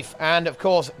on Thief. And, of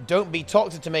course, Don't Be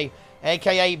Talked to Me,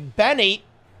 a.k.a. Benny,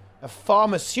 a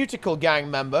pharmaceutical gang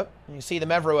member. You see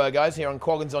them everywhere, guys, here on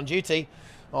Quaggan's on duty.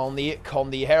 On the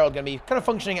Herald, going to be kind of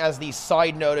functioning as the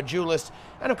side node, a duelist.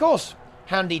 And, of course,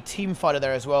 handy team fighter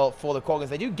there as well for the Quaggans.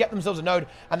 They do get themselves a node,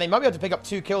 and they might be able to pick up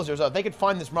 2 kills here as well. If they could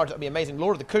find this Mirage, that would be amazing.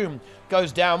 Lord of the Coombe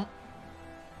goes down.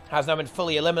 Has now been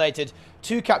fully eliminated.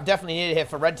 2-cap definitely needed here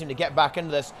for Red Team to get back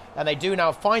into this, and they do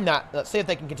now find that. Let's see if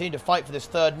they can continue to fight for this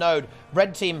 3rd node.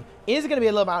 Red Team is going to be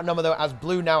a little bit outnumbered, though, as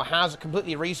Blue now has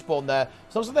completely respawned there.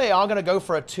 So also they are going to go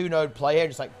for a 2-node play here,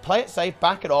 just like play it safe,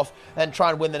 back it off, and try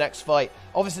and win the next fight.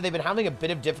 Obviously, they've been having a bit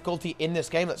of difficulty in this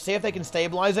game. Let's see if they can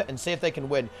stabilize it and see if they can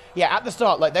win. Yeah, at the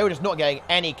start, like, they were just not getting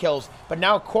any kills, but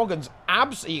now Quaggan's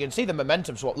absolutely, you can see the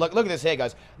momentum swap. Look at this here,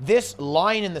 guys. This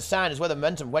line in the sand is where the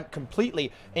momentum went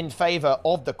completely in favor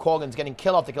of the Quaggans, getting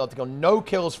kill after kill after kill. No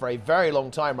kills for a very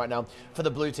long time right now for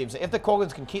the blue team. So if the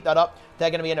Quaggans can keep that up, they're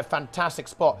going to be in a fantastic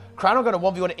spot. Crown are going to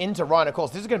 1v1 into Ryan, of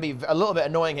course. This is going to be a little bit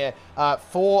annoying here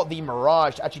for the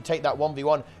Mirage to actually take that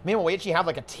 1v1. Meanwhile, we actually have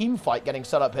like a team fight getting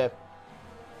set up here.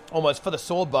 Almost for the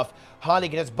sword buff. Highly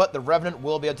contested, but the Revenant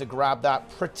will be able to grab that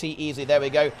pretty easily. There we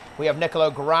go. We have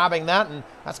Niccolo grabbing that, and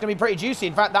that's going to be pretty juicy.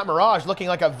 In fact, that Mirage looking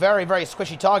like a very, very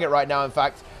squishy target right now, in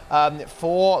fact,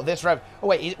 for this Rev. Oh,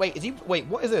 wait,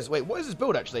 what is this? Wait, what is this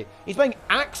build, actually? He's playing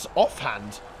Axe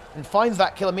offhand and finds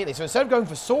that kill immediately. So instead of going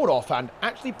for sword offhand,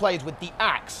 actually plays with the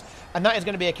Axe, and that is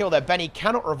going to be a kill there. Benny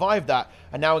cannot revive that,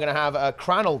 and now we're going to have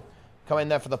Cranel come in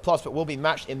there for the plus, but will be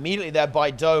matched immediately there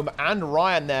by Dome and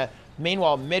Ryan there.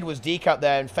 Meanwhile, mid was decapped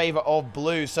there in favor of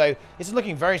blue. So this is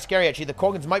looking very scary, actually. The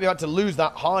Quaggans might be about to lose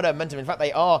that harder momentum. In fact,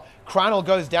 they are. Cranel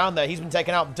goes down there. He's been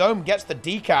taken out. Dome gets the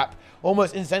decap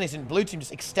almost instantaneously. Blue team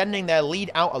just extending their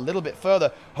lead out a little bit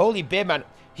further. Holy Beardman,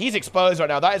 he's exposed right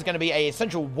now. That is going to be a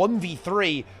essential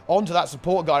 1v3 onto that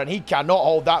support guard, and he cannot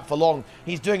hold that for long.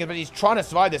 He's doing it, but he's trying to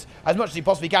survive this as much as he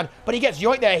possibly can. But he gets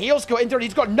yoinked there. He'll score into it.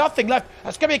 He's got nothing left.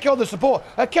 That's going to be a kill to the support.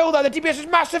 A kill there. The DPS is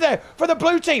massive there for the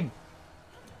blue team.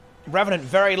 Revenant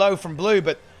very low from blue,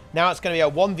 but now it's going to be a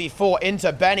 1v4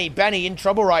 into Benny. Benny in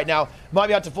trouble right now. Might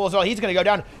be able to fall as well. He's going to go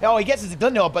down. Oh, he gets his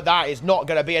Glinhill, but that is not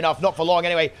going to be enough. Not for long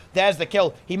anyway. There's the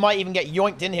kill. He might even get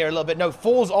yoinked in here a little bit. No,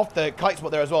 falls off the kite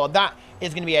spot there as well. And that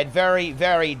is going to be a very,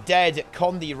 very dead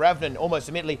Condi Revenant almost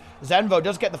immediately. Zenvo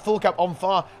does get the full cap on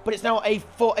far, but it's now a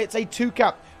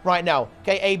 2-cap right now.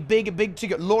 Okay, a big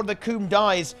 2-cap. Lord of the Coombe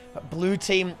dies, but blue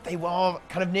team, they are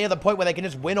kind of near the point where they can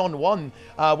just win on one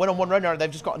right now.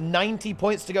 They've just got 90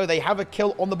 points to go. They have a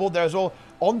kill on the board there as well.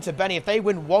 On to Benny. If they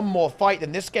win one more fight,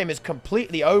 then this game is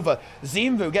completely over.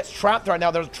 Zinvu gets trapped right now.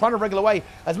 They're trying to wriggle away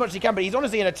as much as he can, but he's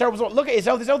honestly in a terrible spot. Look at his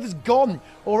health. His health is gone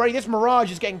already. This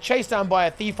Mirage is getting chased down by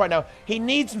a thief right now. He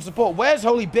needs some support. Where's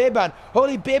Holy Beardman?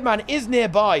 Holy Beardman is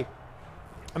nearby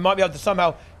and might be able to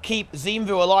somehow keep Zinvu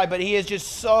alive, but he is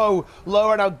just so low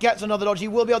right now. Gets another dodge. He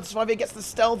will be able to survive. He gets the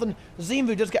stealth, and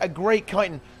Zinvu does get a great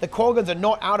chitin. The Quaggans are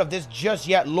not out of this just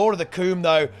yet. Lord of the Coombe,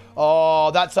 though.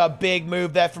 Oh, that's a big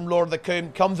move there from Lord of the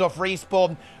Coombe. Comes off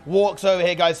respawn. Walks over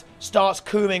here, guys. Starts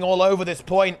cooming all over this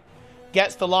point.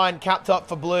 Gets the line capped up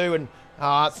for blue, and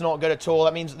that's not good at all.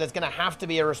 That means there's going to have to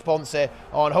be a response here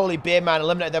on Holy Beardman.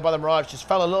 Eliminated there by the Mirage. Just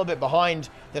fell a little bit behind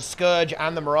the Scourge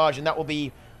and the Mirage, and that will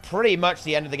be pretty much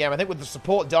the end of the game. I think with the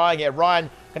support dying here,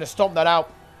 Ryan going to stomp that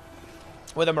out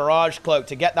with a Mirage Cloak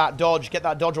to get that dodge. Get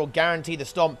that dodge will guarantee the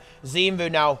stomp.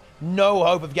 Zinvu now, no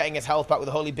hope of getting his health back with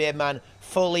the Holy Beardman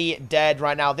fully dead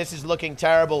right now. This is looking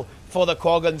terrible for the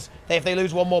Quaggans. If they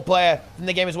lose one more player, then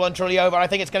the game is well and truly over. I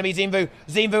think it's going to be Zinvu.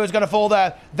 Zinvu is going to fall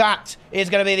there. That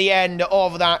is going to be the end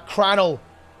of that. Cranel.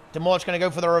 Demolish going to go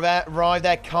for the revive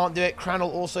there. Can't do it. Cranel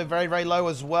also very, very low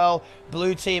as well.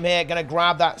 Blue team here going to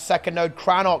grab that second node.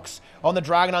 Cranox on the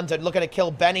Dragon Hunter. Looking to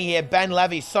kill Benny here. Ben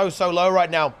Levy so low right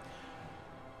now.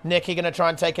 Nicky going to try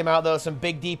and take him out, though. Some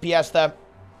big DPS there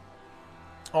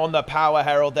on the Power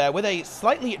Herald there with a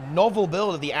slightly novel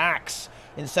build of the Axe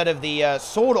instead of the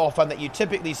sword offhand that you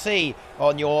typically see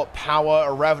on your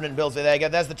Power Revenant builds. There you go.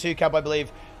 There's the 2-cap, I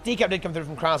believe. D-cap did come through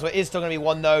from Crown, so it is still going to be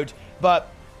one node, but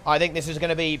I think this is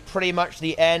going to be pretty much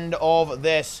the end of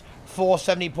this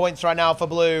 470 points right now for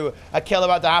blue. A kill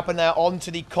about to happen there onto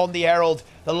the Condi Herald.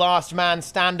 The last man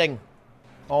standing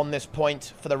on this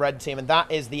point for the red team. And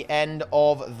that is the end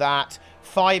of that.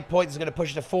 5 points is going to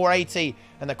push it to 480.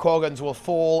 And the Quagons will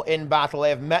fall in battle. They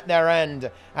have met their end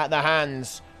at the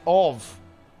hands of...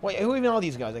 Wait, who even are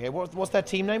these guys? Okay, what's their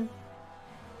team name?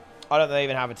 I don't think they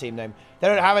even have a team name. They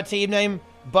don't have a team name,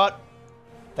 but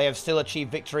they have still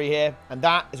achieved victory here. And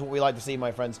that is what we like to see,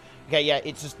 my friends. Okay, yeah,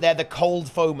 it's just, they're the Cold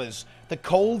Foamers. The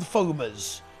Cold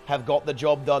Foamers have got the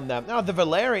job done there. Now, the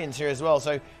Valerians here as well,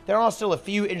 so there are still a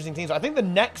few interesting teams. I think the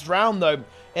next round, though,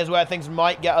 is where things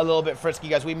might get a little bit frisky,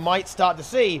 guys. We might start to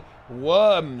see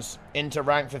Worms into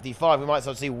rank 55. We might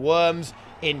start to see Worms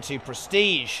into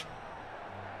Prestige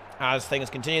as things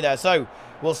continue there. So,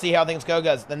 we'll see how things go,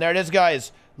 guys. Then there it is,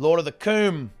 guys. Lord of the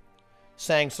Coombe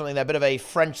saying something there. A bit of a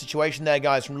French situation there,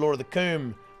 guys, from Lord of the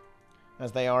Coombe,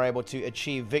 as they are able to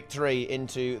achieve victory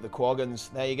into the Quagons.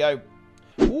 There you go.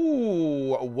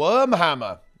 Ooh,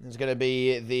 Wormhammer is going to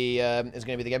be the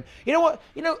game. You know what?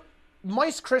 You know,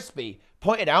 Mice Crispy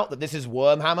pointed out that this is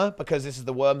Wormhammer because this is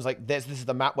the worms like this. This is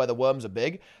the map where the worms are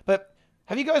big. But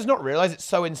have you guys not realized it's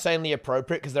so insanely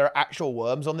appropriate because there are actual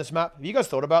worms on this map? Have you guys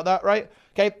thought about that? Right?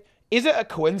 Okay. Is it a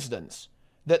coincidence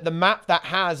that the map that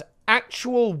has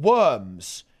actual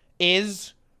worms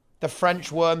is the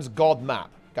French Worms God map?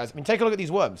 Guys, I mean, take a look at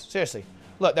these worms. Seriously.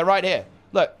 Look, they're right here.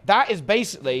 Look, that is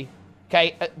basically,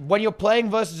 okay, when you're playing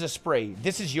versus a spree,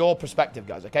 this is your perspective,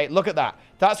 guys, okay? Look at that.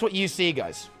 That's what you see,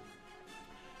 guys.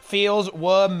 Feels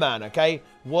Worm Man, okay?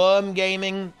 Worm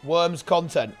gaming, Worms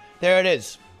content. There it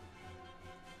is.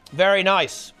 Very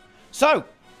nice. So,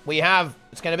 we have,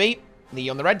 it's going to be the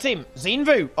on the red team.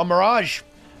 Zinvu on Mirage.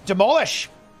 Demolish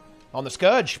on the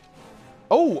Scourge.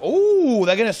 Oh,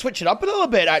 they're going to switch it up a little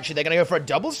bit, actually. They're going to go for a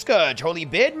double Scourge. Holy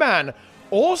Beardman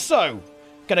also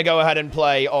going to go ahead and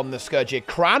play on the Scourge here.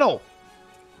 Cranel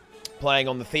playing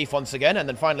on the Thief once again. And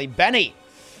then finally, Benny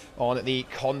on the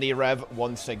Condi Rev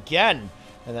once again.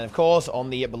 And then, of course, on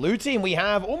the blue team, we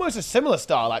have almost a similar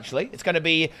style, actually. It's going to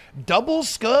be double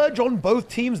Scourge on both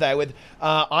teams there with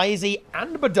Izzy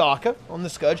and Badaka on the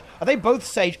Scourge. Are they both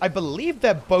Sage? I believe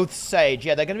they're both Sage.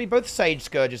 Yeah, they're going to be both Sage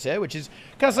Scourges here, which is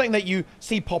kind of something that you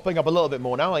see popping up a little bit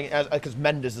more now, because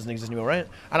Mendes doesn't exist anymore, right?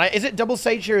 And is it double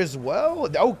Sage here as well?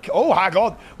 Oh, hang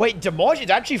on. Wait, Demoj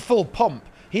is actually full pump.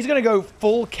 He's going to go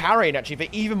full carrying, actually, for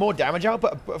even more damage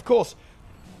output. But of course,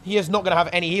 he is not going to have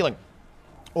any healing.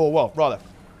 Or, well, rather,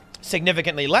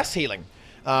 significantly less healing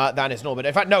than his normal.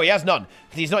 In fact, no, he has none.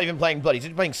 Because he's not even playing Blood. He's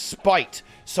just playing Spite.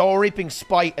 Soul Reaping,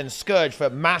 Spite, and Scourge for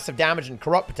massive damage and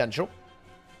corrupt potential.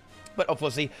 But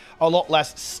obviously, a lot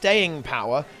less staying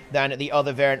power than the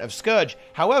other variant of Scourge.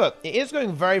 However, it is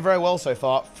going very, very well so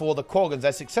far for the Quagons.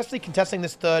 They're successfully contesting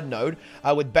this third node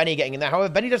with Benny getting in there.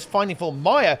 However, Benny does finally fall.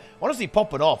 Maya, honestly,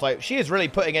 popping off. Like, she is really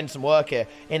putting in some work here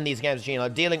in these games. You know,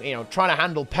 dealing, trying to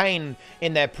handle pain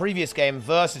in their previous game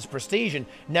versus Prestige. And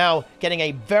now getting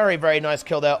a very, very nice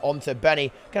kill there onto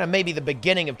Benny. Kind of maybe the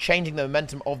beginning of changing the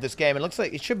momentum of this game. It looks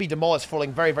like it should be Demolished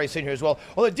falling very, very soon here as well.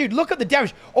 Although, dude, look at the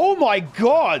damage. Oh my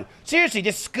god! Seriously,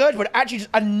 this Scourge would actually just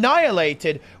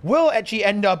annihilated. Will actually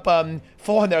end up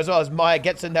falling there as well as Maya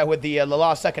gets in there with the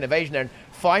last second evasion there and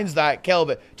finds that kill.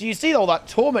 But do you see all that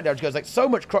torment there? It goes like so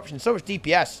much corruption, so much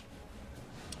DPS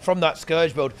from that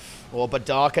Scourge build. Oh,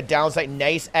 Badaka downside,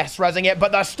 Nace S-resing it,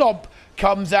 but the stomp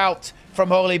comes out from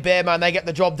Holy Bear Man. They get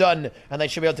the job done, and they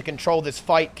should be able to control this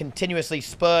fight continuously.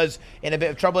 Spurs in a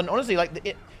bit of trouble, and honestly,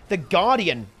 like the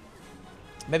Guardian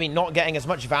maybe not getting as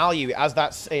much value as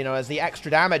that's, as the extra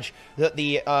damage that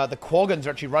the Quagons are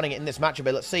actually running in this matchup.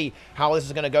 But let's see how this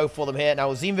is going to go for them here. Now,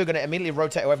 Zinvu going to immediately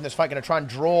rotate away from this fight, going to try and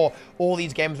draw all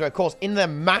these games where, of course, in the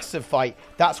massive fight,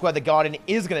 that's where the Guardian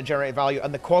is going to generate value,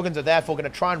 and the Quagons are therefore going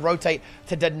to try and rotate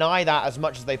to deny that as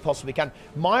much as they possibly can.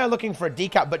 Maya looking for a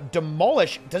decap, but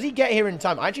Demolish, does he get here in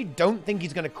time? I actually don't think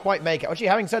he's going to quite make it. Actually,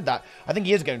 having said that, I think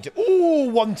he is going to. Ooh,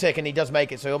 one tick, and he does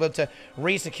make it, so he'll be able to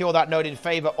re-secure that node in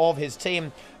favor of his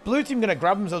team. Blue team going to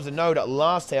grab themselves a node at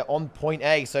last here on point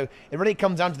A. So it really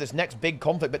comes down to this next big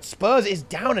conflict. But Spurs is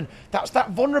down, and that's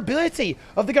that vulnerability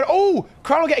of the... Oh,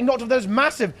 Crowell getting knocked off. That is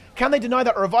massive. Can they deny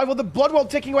that revival? The Bloodwell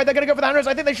ticking away. They're going to go for the hand.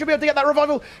 I think they should be able to get that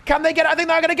revival. Can they get it? I think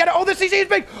they're going to get it. Oh, the CC is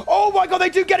big. Oh my god, they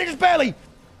do get it just barely.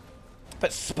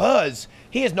 But Spurs,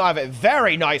 he is not having a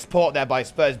very nice port there by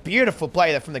Spurs. Beautiful play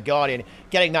there from the Guardian,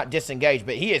 getting that disengaged.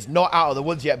 But he is not out of the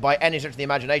woods yet by any stretch of the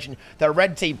imagination. The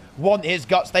red team want his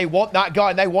guts. They want that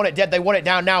guy, and they want it dead. They want it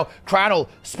down now. Cranel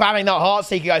spamming that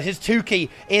Heartseeker, guys. His 2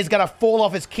 key is going to fall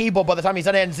off his keyboard by the time he's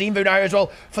done it. And Zinvu now as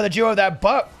well for the duo there.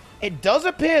 But it does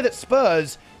appear that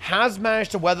Spurs has managed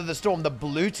to weather the storm. The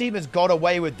blue team has got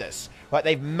away with this. Right?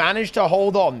 They've managed to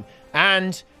hold on.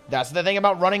 And That's the thing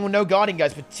about running with no guardian,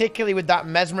 guys, particularly with that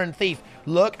Mesmer and Thief.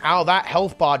 Look how that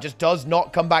health bar just does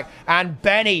not come back. And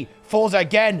Benny falls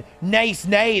again. Nace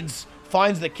nades,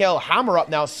 finds the kill. Hammer up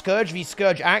now. Scourge v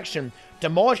Scourge action.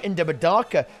 Demolish into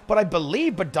Badaka. But I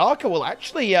believe Badaka will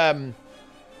actually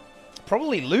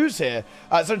probably lose here.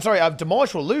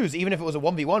 Demolish will lose even if it was a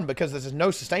 1v1 because there's no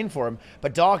sustain for him.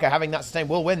 But Darker having that sustain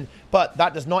will win. But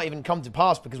that does not even come to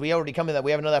pass because we already come in there.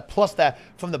 We have another plus there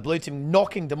from the blue team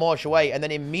knocking Demolish away and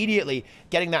then immediately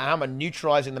getting that hammer,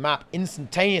 neutralizing the map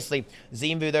instantaneously.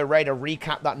 Zimbu though ready to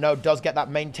recap that node, does get that,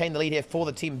 maintain the lead here for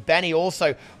the team. Benny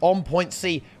also on point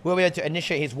C will be able to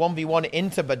initiate his 1v1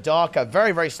 into Badaka.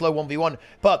 Very, very slow 1v1.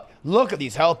 But look at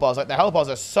these health bars. Like the health bars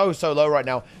are so low right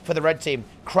now for the red team.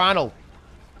 Crannel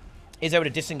is able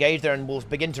to disengage there and will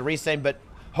begin to restain, but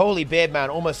holy beard man,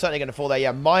 almost certainly going to fall there.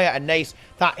 Yeah, Maya and Nace,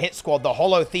 that hit squad, the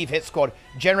Hollow Thief hit squad,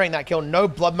 generating that kill. No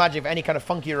blood magic of any kind of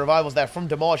funky revivals there from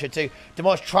Demolisher too.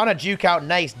 Demolish trying to juke out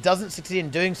Nace, doesn't succeed in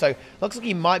doing so. Looks like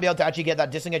he might be able to actually get that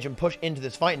disengage and push into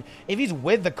this fight. And if he's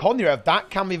with the Kondirev,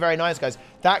 that can be very nice, guys.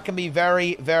 That can be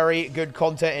very, very good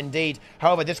content indeed.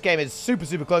 However, this game is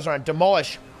super close around.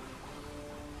 Demolish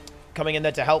coming in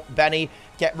there to help Benny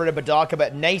get rid of Badaka,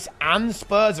 but Nace and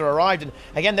Spurs are arrived, and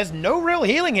again, there's no real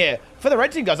healing here for the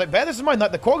red team, guys. Like, bear this in mind,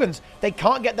 like the Quaggons, they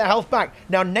can't get their health back.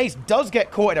 Now, Nace does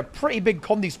get caught in a pretty big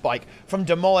Condi spike from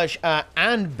Demolish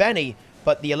and Benny,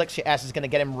 but the Elixir S is going to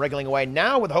get him wriggling away.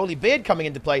 Now, with Holy Beard coming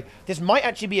into play, this might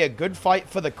actually be a good fight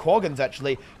for the Quaggons,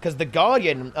 actually, because the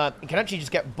Guardian can actually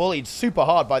just get bullied super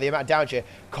hard by the amount of damage here.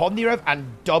 Kondirev and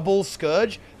double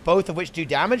Scourge, both of which do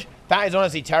damage. That is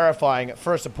honestly terrifying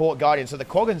for a support Guardian. So the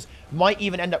Quaggons might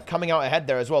even end up coming out ahead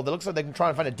there as well. It looks like they can try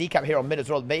and find a decap here on mid as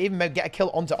well. They even may get a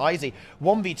kill onto Izzy.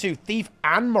 1v2, Thief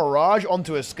and Mirage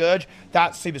onto a Scourge.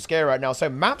 That's super scary right now. So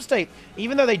map state,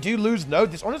 even though they do lose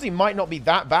node, this honestly might not be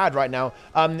that bad right now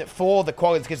for the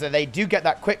Quaggons because they do get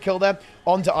that quick kill there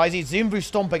onto Izzy. Zumbu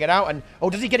stomping it out. And,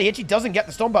 oh, does he get it? He actually doesn't get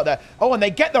the stomp out there. Oh, and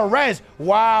they get the res.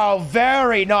 Wow,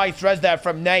 very nice res there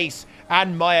from Nace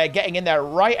and Maya getting in there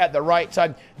right at the right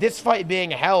time. This fight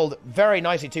being held very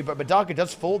nicely too, but Badaka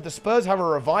does fall. The Spurs have a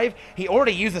revive. He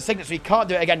already used the signet, so he can't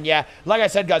do it again. Yeah, like I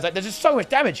said, guys, like, there's just so much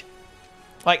damage.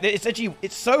 Like,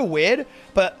 it's so weird,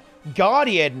 but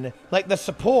Guardian, like the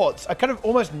supports are kind of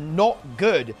almost not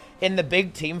good in the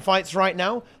big team fights right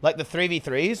now, like the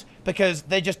 3v3s, because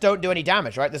they just don't do any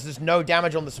damage, right? There's just no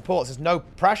damage on the supports. There's no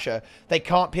pressure. They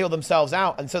can't peel themselves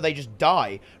out, and so they just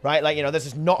die, right? Like, you know, there's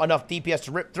just not enough DPS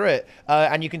to rip through it,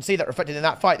 and you can see that reflected in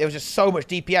that fight. There was just so much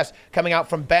DPS coming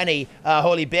out from Benny,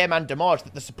 Holy Bearman, Demarge,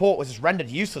 that the support was just rendered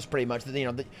useless pretty much. That, you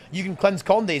know, that you can cleanse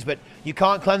Condis, but you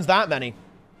can't cleanse that many.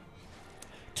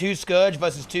 2 Scourge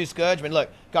versus 2 Scourge. I mean, look,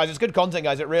 guys, it's good content,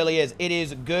 guys. It really is. It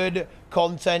is good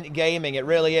content gaming. It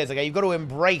really is. Okay, you've got to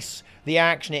embrace the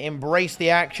action. Embrace the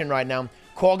action right now.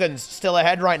 Quaggons still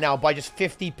ahead right now by just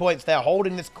 50 points. They're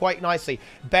holding this quite nicely.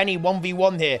 Benny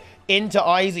 1v1 here into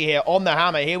Izzy here on the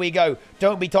hammer. Here we go.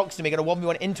 Don't be toxic to me. Got a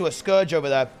 1v1 into a Scourge over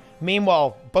there.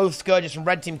 Meanwhile, both Scourges from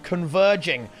red team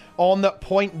converging on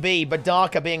point B.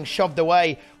 Badaka being shoved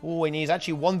away. Oh, and he's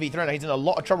actually 1v3. Now he's in a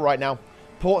lot of trouble right now.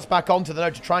 Ports back onto the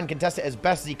node to try and contest it as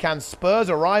best as he can. Spurs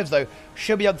arrives, though.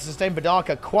 Should be able to sustain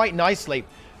Badaka quite nicely.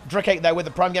 Dricake there with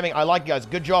the Prime Gaming. I like it, guys.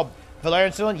 Good job.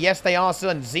 Valerian still in? Yes, they are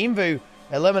still in. Zimvu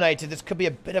eliminated. This could be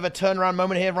a bit of a turnaround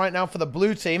moment here right now for the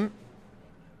blue team.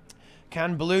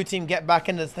 Can blue team get back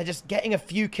into this? They're just getting a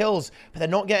few kills, but they're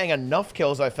not getting enough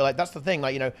kills, I feel like. That's the thing.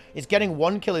 Like, you know, it's getting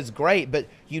 1 kill is great, but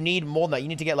you need more than that. You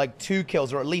need to get, like, 2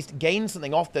 kills or at least gain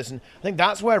something off this. And I think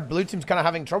that's where blue team's kind of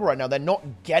having trouble right now. They're not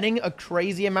getting a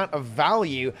crazy amount of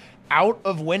value out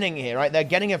of winning here, right? They're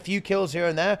getting a few kills here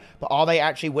and there, but are they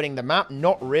actually winning the map?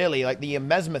 Not really. Like, the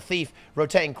Mesmer Thief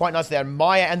rotating quite nicely there.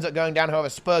 Maya ends up going down, however,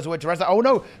 Spurs away to res that. Oh,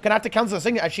 no. Gonna have to cancel the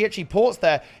signet as she actually ports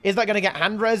there. Is that gonna get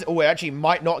hand res? Oh, it actually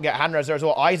might not get hand res there as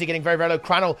well. Izzy getting very, very low.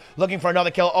 Crannel looking for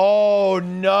another kill. Oh,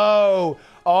 no.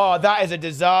 Oh, that is a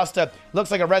disaster.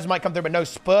 Looks like a res might come through, but no.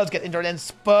 Spurs get into it, and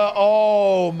Spur.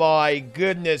 Oh, my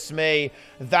goodness me.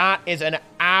 That is an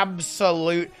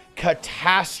absolute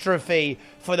catastrophe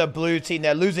for the blue team.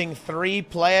 They're losing 3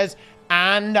 players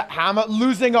and Hammer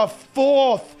losing a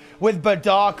 4th with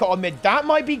Badaka on mid. That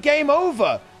might be game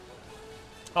over.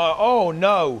 Oh,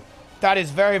 no. That is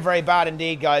very, very bad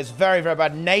indeed, guys. Very, very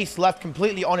bad. Nace left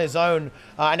completely on his own.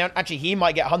 And actually, he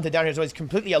might get hunted down here as well. He's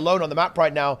completely alone on the map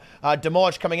right now.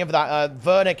 Demorge coming in for that.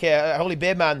 Vernick here, Holy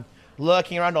Beardman,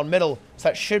 lurking around on middle. So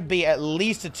that should be at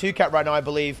least a 2-cap right now, I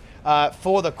believe.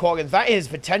 for the Quaggins. That is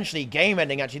potentially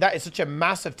game-ending, actually. That is such a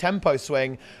massive tempo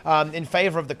swing in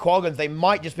favor of the Quaggins. They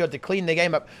might just be able to clean the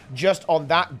game up just on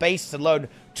that basis alone.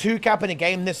 2 cap in a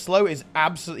game this slow is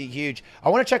absolutely huge. I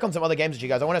want to check on some other games with you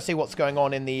guys. I want to see what's going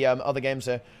on in the other games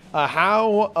here.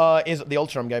 How is the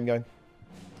Ultranumb game going?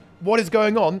 What is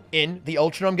going on in the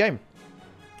Ultranumb game?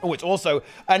 Oh, it's also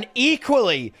an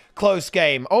equally close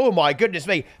game. Oh my goodness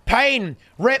me. Pain,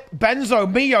 Rip,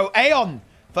 Benzo, Mio, Aeon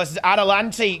versus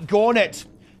Adelante, Gornet,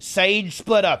 Sage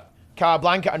Splitter,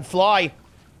 Carablanca, and Fly.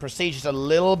 Prestige is a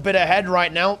little bit ahead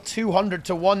right now. 200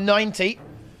 to 190.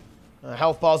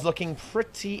 Health bar's looking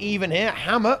pretty even here.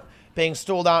 Hammer being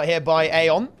stalled out here by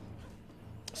Aeon.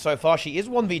 So far, she is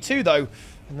 1v2 though.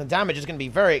 And the damage is going to be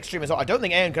very extreme as well. I don't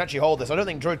think Aeon can actually hold this. I don't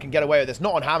think Druid can get away with this.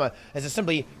 Not on Hammer. There's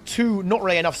simply not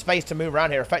really enough space to move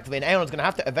around here effectively. And Aeon's going to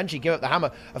have to eventually give up the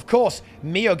Hammer. Of course,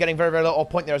 Mio getting very, very low off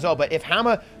point there as well. But if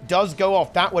Hammer does go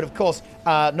off, that would, of course,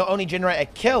 not only generate a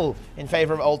kill in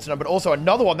favor of Ultranumb, but also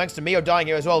another one thanks to Mio dying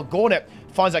here as well. Gornet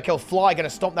finds that kill. Fly going to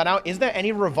stomp that out. Is there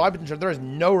any revive potential? There is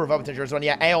no revive potential as well.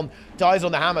 Yeah, Aeon dies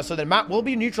on the Hammer, so the map will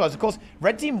be neutralized. Of course,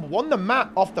 Red Team won the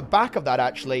map off the back of that,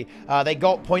 actually. They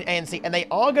got point A and C, and they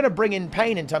are going to bring in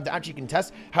Pain in time to actually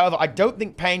contest. However, I don't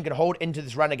think Pain can hold into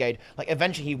this Renegade. Like,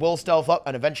 eventually he will stealth up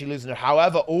and eventually lose it.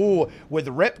 However, with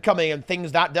Rip coming in,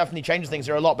 that definitely changes things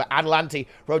here a lot. But Adelante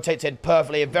rotates in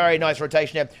perfectly. A very nice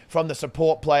rotation here from the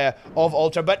support player of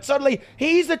Ultra. But suddenly,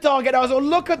 he's the target now. So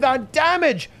look at that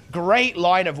damage. Great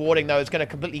line of warding, though. It's going to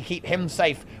completely keep him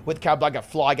safe with Carablanca.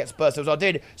 Fly gets bursted as well.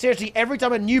 Dude, seriously, every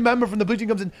time a new member from the blue team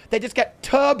comes in, they just get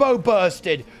turbo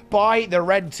bursted by the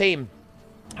red team.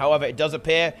 However, it does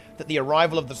appear that the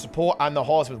arrival of the support and the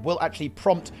horsemen will actually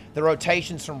prompt the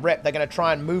rotations from Rip. They're going to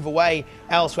try and move away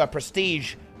elsewhere.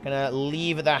 Prestige going to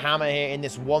leave the Hammer here in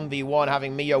this 1v1,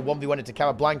 having Mio 1v1 into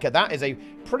Carablanca. That is a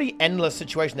pretty endless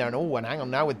situation there. And hang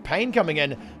on now, with Pain coming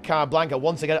in, Carablanca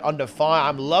once again under fire.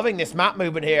 I'm loving this map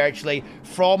movement here, actually,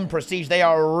 from Prestige. They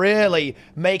are really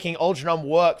making Ultranumb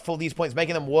work for these points,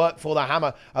 making them work for the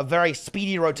Hammer. A very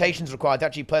speedy rotations required to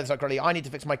actually play this out correctly. I need to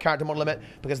fix my character model limit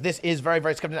because this is very,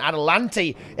 very scripted. Adelante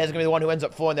is going to be the one who ends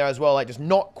up falling there as well. Like, just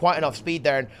not quite enough speed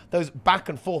there. And those back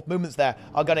and forth movements there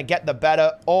are going to get the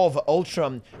better of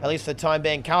Ultranumb, at least for the time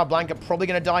being. Carablanca probably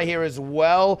going to die here as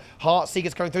well.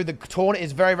 Heartseeker's coming through. The taunt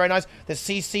is very, very nice. The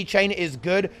CC chain is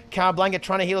good. Carablanca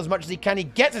trying to heal as much as he can. He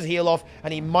gets his heal off,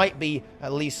 and he might be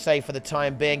at least safe for the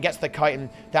time being. Gets the kite, and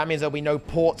that means there'll be no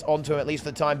ports onto him, at least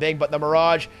for the time being. But the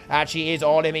Mirage actually is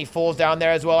on him. He falls down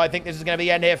there as well. I think this is going to be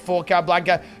the end here for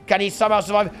Carablanca. Can he somehow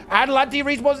survive? Adelante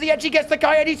respawns the edge. He gets the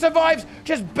kite, and he survives.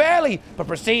 Just barely. But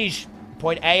Prestige,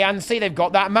 point A and C, they've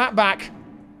got that map back.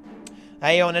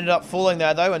 Aeon ended up falling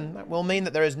there, though, and that will mean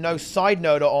that there is no side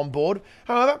noder on board.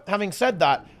 However, having said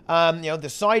that, you know, the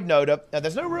side noder,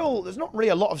 there's not really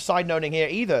a lot of side noding here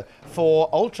either for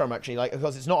Ultranumb, actually, like,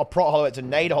 because it's not a prot hollow, it's a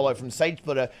nade hollow from Sage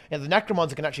Splitter. You know, the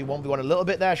Necromancer can actually 1v1 a little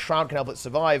bit there. Shroud can help it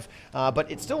survive,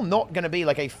 but it's still not going to be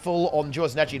like a full-on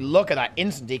duelist. And actually, look at that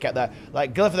instant decat there.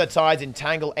 Like, Glyph of the Tides,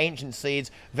 Entangle, Ancient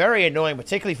Seeds. Very annoying,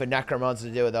 particularly for Necromancer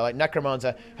to deal with that. Like,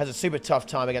 Necromancer has a super tough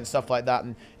time against stuff like that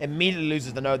and immediately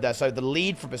loses the node there. So the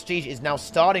lead for Prestige is now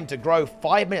starting to grow.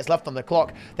 5 minutes left on the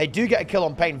clock. They do get a kill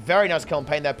on Pain. Very nice kill on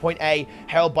Pain there. Point A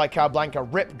held by Carablanca.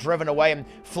 Rip driven away, and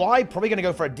Fly probably going to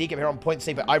go for a decap here on point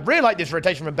C. But I really like this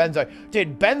rotation from Benzo.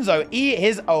 Dude, Benzo, he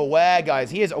is aware,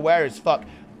 guys. He is aware as fuck.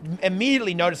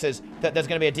 Immediately notices that there's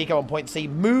going to be a decap on point C,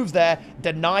 moves there,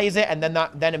 denies it, and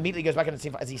then immediately goes back into the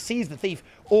team fight as he sees the Thief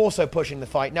also pushing the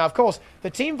fight. Now, of course,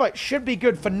 the team fight should be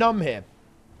good for Numb here.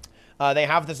 They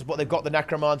have the support. They've got the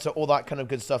Necromancer, all that kind of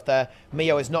good stuff there.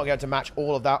 Mio is not going to match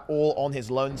all of that, all on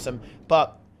his lonesome.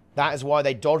 But that is why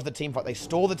they dodge the team fight. They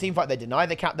stall the team fight. They deny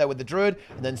the cap there with the Druid,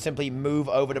 and then simply move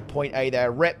over to point A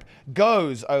there. Rip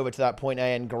goes over to that point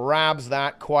A and grabs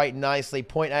that quite nicely.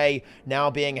 Point A now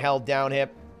being held down here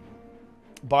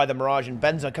by the Mirage, and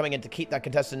Benzo coming in to keep that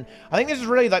contestant. I think this is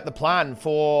really like the plan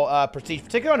for Prestige,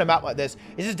 particularly on a map like this.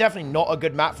 This is definitely not a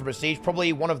good map for Prestige.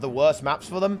 Probably one of the worst maps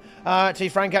for them, to be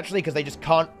frank, actually, because they just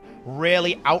can't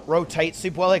really out-rotate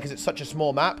super well here because it's such a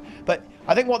small map. But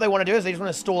I think what they want to do is they just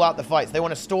want to stall out the fights. They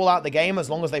want to stall out the game as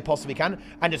long as they possibly can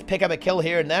and just pick up a kill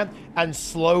here and there and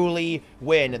slowly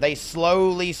win. They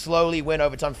slowly win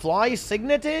over time. Fly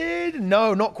signated?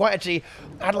 No, not quite, actually.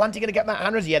 Adelante going to get that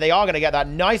hand res? Yeah, they are going to get that.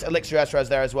 Nice Elixir S-res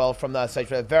there as well from the Sage.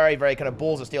 Very, very kind of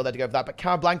balls of steel there to go for that. But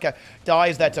Carablanca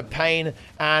dies there to Pain,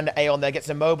 and Aeon there gets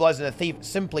immobilized, and the Thief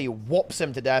simply whops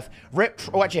him to death. Rip,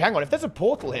 oh, actually, hang on. If there's a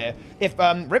portal here, if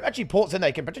Rip actually ports in there,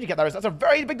 he can potentially get that res. That's a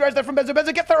very big res there from Benzo.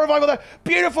 Benzo gets that revival there.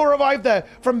 Beautiful revive there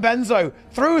from Benzo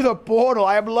through the portal.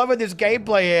 I am loving this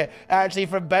gameplay here, actually,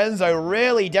 from Benzo.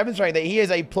 Really demonstrating that he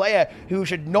is a player who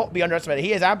should not be underestimated.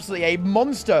 He is absolutely a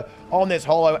monster on this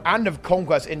holo and of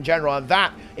Conquest in general, and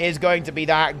that is going to be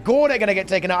that. Gorda going to get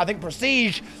taken out. I think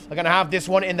Prestige are going to have this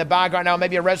one in the bag right now.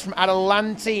 Maybe a res from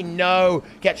Atalante. No.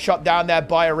 Gets shot down there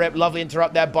by a rip. Lovely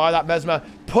interrupt there by that Mesmer,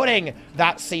 putting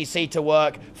that CC to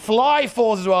work. Fly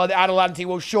falls as well. The Atalante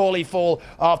will surely fall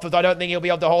afterwards. I don't think he'll be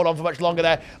able to hold on for much longer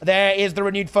there. There is the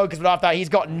renewed focus, but after that, he's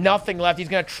got nothing left. He's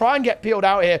going to try and get peeled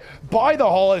out here by the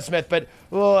Holosmith, but,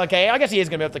 oh, okay, I guess he is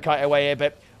going to be able to kite away here,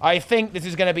 but I think this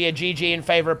is going to be a GG in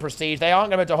favor of Prestige. They aren't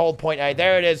going to be able to hold point A.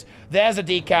 There it is. There's a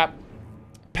decap.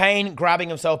 Payne grabbing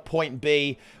himself point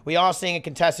B. We are seeing a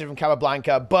contested from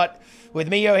Capablanca, but with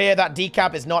Mio here, that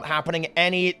decap is not happening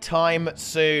anytime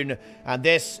soon. And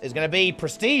this is going to be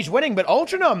Prestige winning, but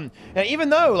Ultranumb, even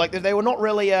though like they were not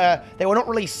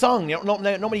really sung, not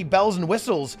many bells and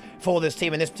whistles for this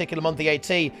team in this particular monthly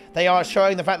AT, they are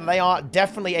showing the fact that they are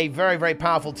definitely a very, very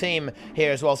powerful team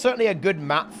here as well. Certainly a good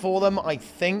map for them, I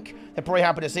think. They're probably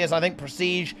happy to see us. I think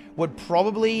Prestige would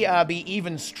probably be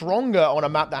even stronger on a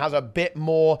map that has a bit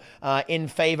more in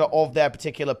favor of their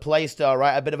particular playstyle,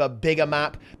 right? A bit of a bigger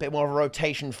map, a bit more of a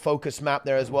rotation-focused map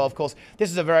there as well. Of course,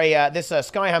 this is a very,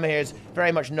 Skyhammer here is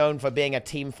very much known for being a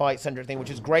team fight-centric thing, which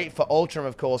is great for Ultranumb,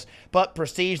 of course. But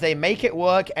Prestige, they make it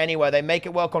work anywhere. They make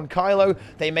it work on Kylo.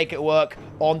 They make it work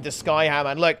on the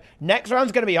Skyhammer. And look, next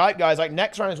round's going to be hype, guys. Like,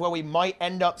 next round is where we might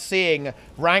end up seeing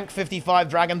rank 55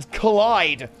 Dragons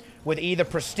collide with either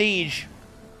Prestige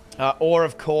or,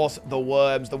 of course, the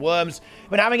Worms. The Worms have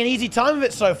been having an easy time of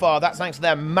it so far. That's thanks to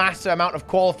their massive amount of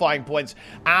qualifying points.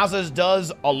 Azaz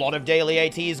does a lot of daily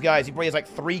ATs, guys. He probably has like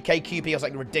 3k QP or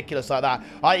something ridiculous like that.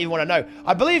 I don't even want to know.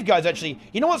 I believe, guys, actually,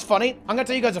 you know what's funny? I'm going to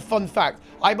tell you guys a fun fact.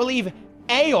 I believe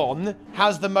Aeon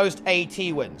has the most AT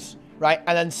wins, right?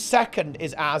 And then second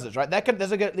is Azaz, right?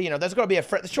 There's got to be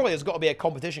surely there's got to be a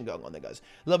competition going on there, guys.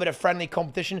 A little bit of friendly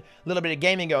competition, a little bit of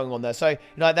gaming going on there. So,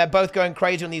 they're both going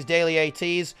crazy on these daily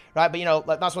ATs, right? But,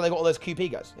 like, that's why they got all those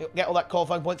QP, guys. You get all that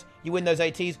qualifying points, you win those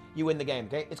ATs, you win the game,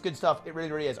 okay? It's good stuff. It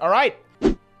really, really is. All right.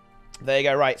 There you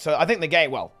go, right. So, I think the game,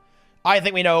 well, I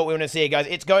think we know what we want to see, guys.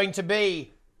 It's going to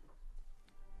be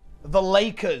the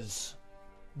Lakers,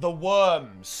 the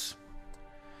Worms,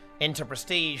 into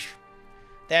Prestige.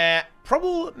 They're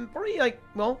probably like,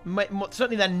 well,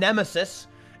 certainly their nemesis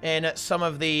in some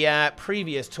of the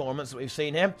previous tournaments that we've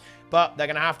seen here. But they're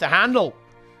going to have to handle,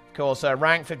 of course,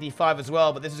 rank 55 as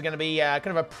well. But this is going to be kind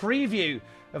of a preview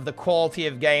of the quality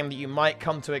of game that you might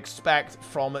come to expect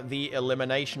from the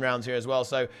elimination rounds here as well.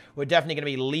 So we're definitely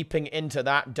going to be leaping into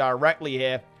that directly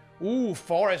here. Ooh,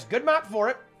 Forest. Good map for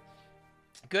it.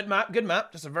 Good map, good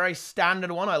map. Just a very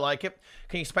standard one. I like it.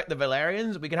 Can you expect the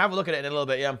Valerians? We can have a look at it in a little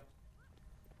bit, yeah.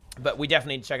 But we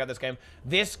definitely need to check out this game.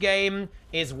 This game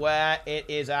is where it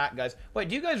is at, guys. Wait,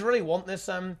 do you guys really want this,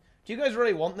 this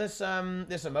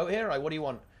emote here? Like, what do you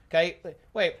want? Okay,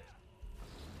 wait.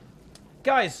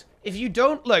 Guys, if you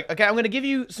don't, look, okay, I'm going to give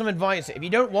you some advice. If you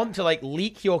don't want to, like,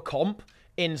 leak your comp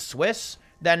in Swiss,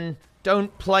 then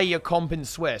don't play your comp in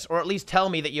Swiss. Or at least tell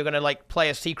me that you're going to, like, play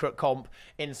a secret comp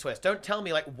in Swiss. Don't tell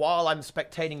me, like, while I'm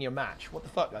spectating your match. What the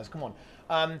fuck, guys? Come on.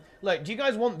 Look, do you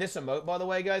guys want this emote, by the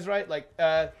way, guys, right? Like,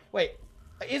 wait,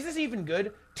 is this even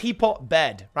good? Teapot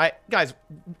bed, right? Guys,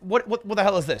 what the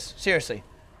hell is this? Seriously.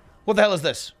 What the hell is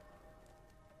this?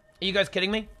 Are you guys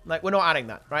kidding me? Like, we're not adding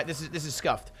that, right? This is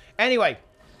scuffed. Anyway,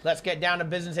 let's get down to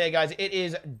business here, guys. It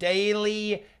is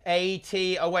daily AT.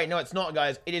 Oh, wait, no, it's not,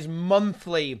 guys. It is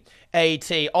monthly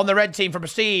AT. On the red team for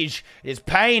Prestige, it is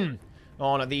Payne.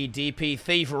 On the DP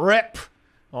Thief, Rip.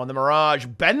 On the Mirage,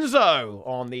 Benzo.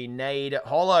 On the Nade,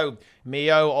 Hollow.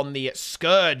 Mio on the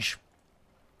Scourge.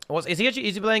 Is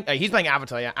he playing? He's playing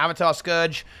Avatar, yeah. Avatar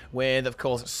Scourge with, of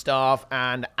course, Staff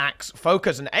and Axe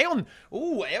Focus. And Aeon,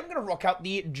 ooh, Aeon going to rock out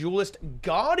the Duelist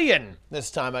Guardian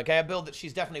this time, okay? A build that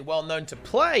she's definitely well known to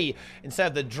play instead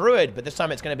of the Druid. But this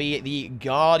time it's going to be the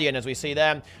Guardian, as we see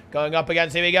them going up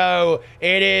against, here we go.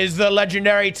 It is the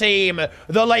legendary team,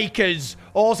 the Lakers,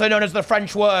 also known as the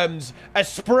French Worms.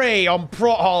 Esprit on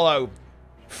Prot Hollow.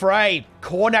 Frey,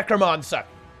 Core Necromancer.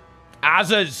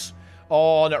 Azaz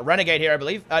on Renegade here, I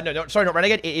believe. No, sorry, not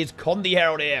Renegade. It is Condi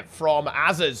Herald here from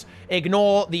Azaz.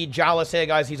 Ignore the Jalis here,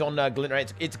 guys. He's on Glint,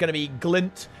 right? It's going to be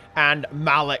Glint and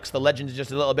Malix. The legend is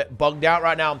just a little bit bugged out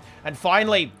right now. And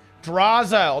finally,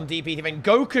 Draza on DP Thief and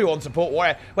Goku on Support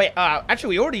Warrior. Wait,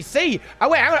 actually, we already see. Oh,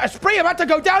 wait, hang on. Esprit about to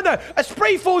go down there.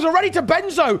 Esprit falls already to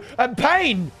Benzo and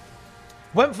Payne.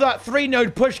 Went for that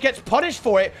 3-node push, gets punished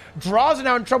for it. Draza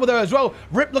now in trouble there as well.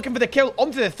 Rip looking for the kill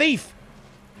onto the Thief.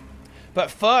 But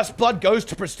first blood goes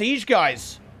to Prestige,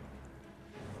 guys.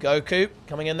 Goku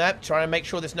coming in there, trying to make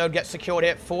sure this node gets secured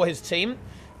here for his team.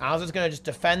 Az's going to just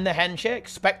defend the henge here,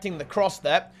 expecting the cross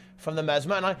there from the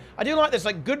Mesmer. And I do like this,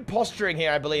 like, good posturing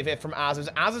here, I believe, here from Az.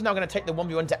 Az is now going to take the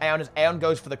 1v1 to Aeon as Aeon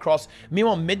goes for the cross.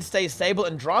 Meanwhile, mid stays stable,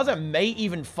 and Draza may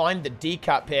even find the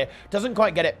decap here. Doesn't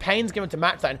quite get it. Pain's given to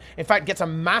match that, and in fact, gets a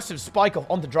massive spike off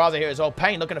onto Draza here as well.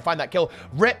 Pain looking to find that kill.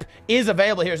 Rip is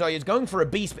available here as well. He's going for a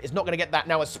beast, but is not going to get that.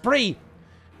 Now, a Spree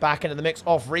back into the mix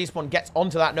off Respawn, gets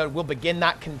onto that node, will begin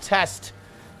that contest.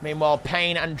 Meanwhile,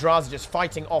 Pain and Draza just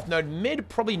fighting off node. Mid,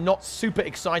 probably not super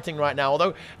exciting right now,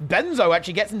 although Benzo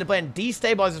actually gets into play and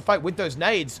destabilizes the fight with those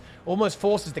nades. Almost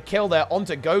forces the kill there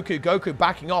onto Goku. Goku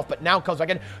backing off, but now comes back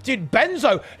in. Dude,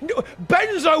 Benzo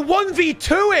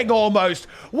 1v2ing almost.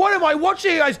 What am I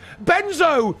watching, guys? Benzo!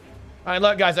 All right,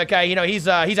 look, guys, okay, you know, he's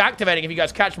activating, if you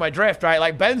guys catch my drift, right?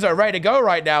 Like, Benzo ready to go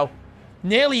right now.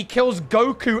 Nearly kills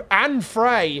Goku and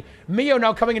Frey. Mio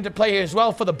now coming into play here as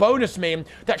well for the bonus meme.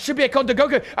 That should be a con to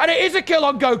Goku. And it is a kill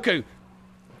on Goku.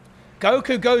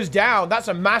 Goku goes down. That's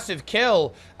a massive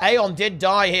kill. Aeon did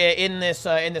die here in this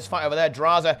fight over there.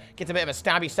 Draza gets a bit of a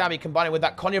stabby combining with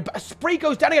that Konya. But Spree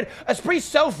goes down again. Spree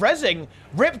self-rezzing.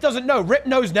 Rip doesn't know. Rip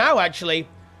knows now, actually.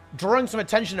 Drawing some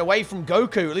attention away from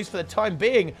Goku, at least for the time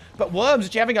being. But Worms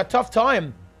is having a tough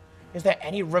time. Is there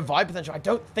any revive potential? I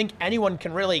don't think anyone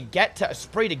can really get to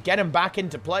Spree to get him back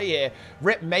into play here.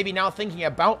 Rip maybe now thinking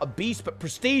about a beast, but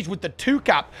Prestige with the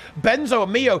 2-cap. Benzo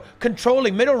and Mio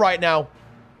controlling middle right now.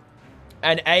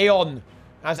 And Aeon,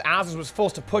 as Az was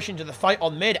forced to push into the fight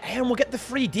on mid, Aeon will get the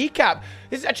free decap.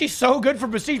 This is actually so good for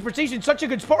Prestige. Prestige in such a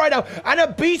good spot right now. And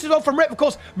a beast as well from Rip. Of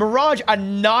course, Mirage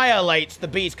annihilates the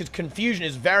beast because Confusion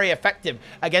is very effective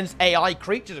against AI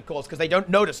creatures, of course, because they don't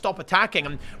know to stop attacking.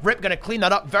 And Rip going to clean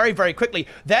that up very, very quickly.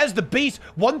 There's the beast.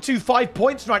 125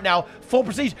 points right now for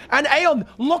Prestige. And Aeon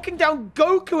locking down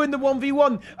Goku in the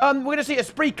 1v1. We're going to see a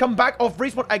Spree come back off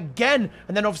Respawn again.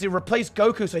 And then obviously replace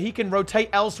Goku so he can rotate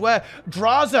elsewhere.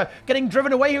 Draza getting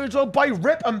driven away here as well by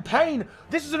Rip and Pain.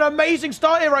 This is an amazing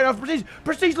start here right now for Prestige.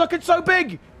 Prestige looking so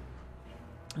big.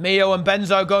 Mio and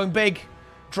Benzo going big.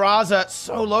 Draza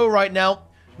so low right now.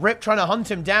 Rip trying to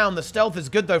hunt him down. The stealth is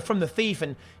good though from the Thief,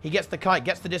 and he gets the kite,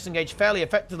 gets the disengage fairly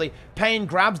effectively. Pain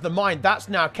grabs the mine. That's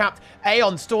now capped.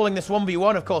 Aeon stalling this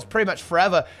 1v1, of course, pretty much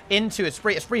forever into a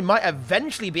Spree. A Spree might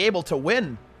eventually be able to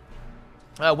win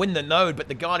the node, but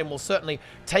the Guardian will certainly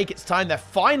take its time there.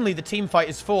 Finally, the team fight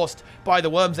is forced by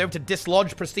the Worms. They're able to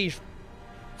dislodge Prestige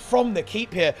from the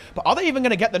keep here. But are they even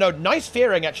going to get the node? Nice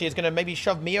fearing, actually, is going to maybe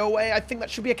shove Mio away. I think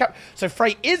that should be a cap. So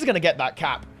Frey is going to get that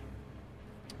cap.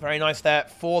 Very nice there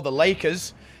for the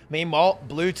Lakers. Meanwhile,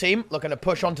 blue team looking to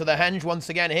push onto the henge once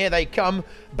again. Here they come.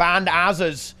 Banned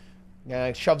Azers.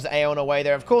 Shoves Aeon away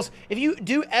there. Of course, if you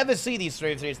do ever see these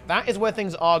 3v3s, that is where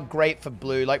things are great for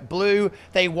blue. Like, blue,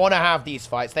 they want to have these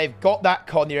fights. They've got that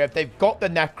Konya, they've got the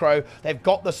Necro, they've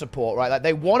got the support, right? Like,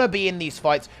 they want to be in these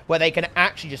fights where they can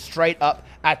actually just straight up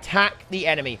attack the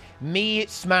enemy. Me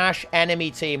smash enemy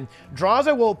team.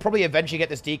 Draza will probably eventually get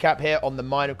this decap here on the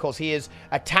mine. Of course, he is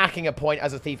attacking a point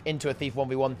as a Thief into a Thief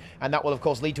 1v1, and that will, of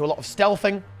course, lead to a lot of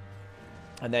stealthing.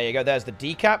 And there you go, there's the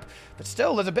decap. But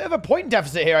still, there's a bit of a point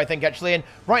deficit here, I think, actually. And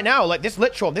right now, like, this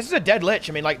Lich Form, this is a dead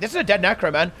Lich. I mean, like, this is a dead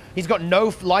Necro, man. He's got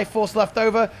no life force left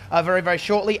over very, very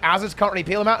shortly. Azers can't really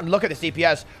peel him out. And look at this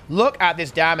DPS. Look at this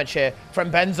damage here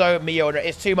from Benzo, Mio.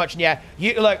 It's too much. And yeah,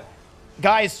 look,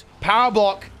 guys, power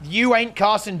block. You ain't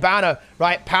casting banner,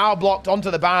 right? Power blocked onto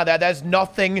the banner there. There's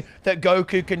nothing that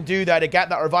Goku can do there to get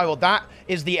that revival. That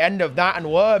is the end of that.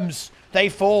 And Worms, they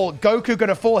fall. Goku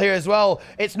gonna fall here as well.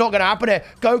 It's not gonna happen here.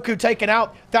 Goku taken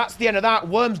out. That's the end of that.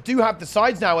 Worms do have the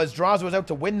sides now as Draza was able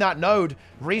to win that node.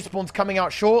 Respawn's coming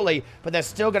out shortly, but they're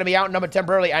still gonna be outnumbered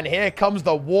temporarily. And here comes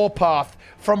the Warpath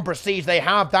from Prestige. They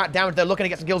have that damage. They're looking to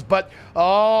get some kills, but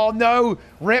oh no.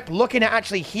 Rip looking to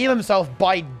actually heal himself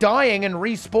by dying and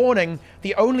respawning.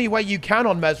 The only way you can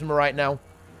on Mesmer right now.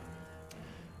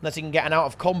 Unless he can get an out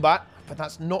of combat. But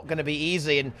that's not going to be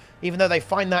easy, and even though they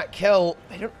find that kill,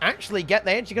 they don't actually get,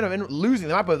 they're actually going to end up losing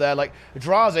the map over there. Like,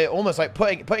 Draza almost like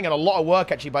putting in a lot of work,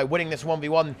 actually, by winning this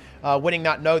 1v1, winning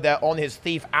that node there on his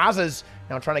Thief. Azers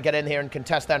now trying to get in here and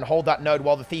contest that and hold that node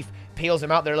while the Thief peels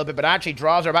him out there a little bit, but actually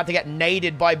Draza are about to get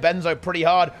naded by Benzo pretty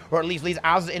hard, or at least leaves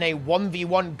Az in a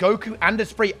 1v1. Goku and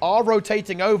Spree are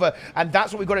rotating over, and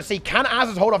that's what we've got to see. Can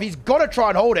Azers hold off? He's got to try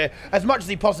and hold it as much as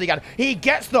he possibly can. He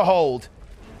gets the hold.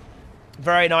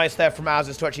 Very nice there from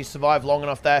Azaz to actually survive long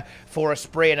enough there for a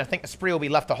spree, and I think a spree will be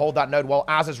left to hold that node while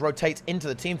Azaz rotates into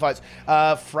the team fights.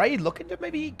 Frey looking to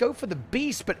maybe go for the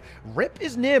beast, but Rip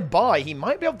is nearby. He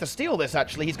might be able to steal this,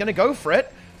 actually. He's going to go for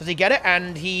it. Does he get it?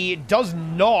 And he does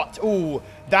not. Ooh,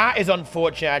 that is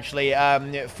unfortunate, actually,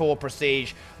 for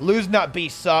Prestige. Losing that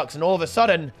beast sucks, and all of a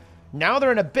sudden, now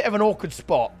they're in a bit of an awkward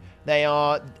spot. They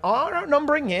are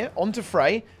outnumbering here onto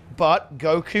Frey, but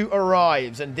Goku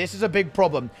arrives, and this is a big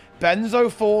problem.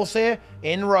 Benzo falls here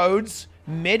in Rhodes.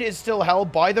 Mid is still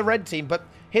held by the red team, but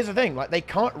here's the thing, like, they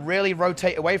can't really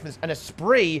rotate away from this, and a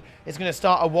spree is going to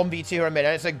start a 1v2 here in mid,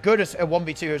 and it's a good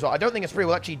 1v2 here as well. I don't think a spree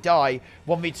will actually die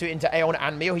 1v2 into Aeon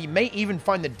and Mio. He may even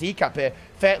find the decap here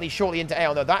fairly shortly into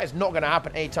Aeon, though that is not going to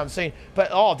happen anytime soon. But,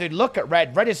 oh, dude, look at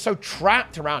Red. Red is so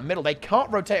trapped around middle. They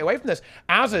can't rotate away from this.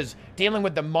 Azaz dealing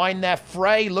with the mine there.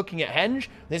 Frey looking at Henge.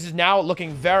 This is now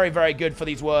looking very, very good for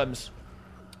these Worms.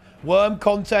 Worm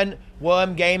content,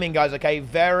 Worm gaming, guys, okay?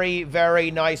 Very,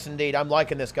 very nice indeed. I'm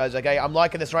liking this, guys, okay? I'm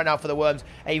liking this right now for the Worms.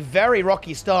 A very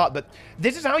rocky start, but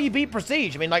this is how you beat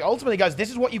Prestige. I mean, like, ultimately, guys, this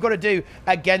is what you've got to do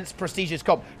against Prestige's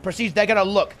comp. Prestige, they're going to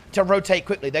look to rotate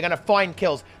quickly. They're going to find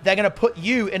kills. They're going to put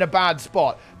you in a bad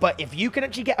spot. But if you can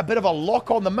actually get a bit of a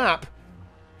lock on the map,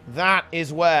 that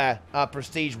is where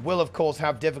Prestige will, of course,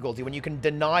 have difficulty, when you can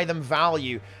deny them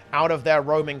value out of their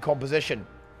roaming composition.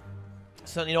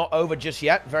 Certainly not over just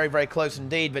yet. Very, very close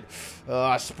indeed.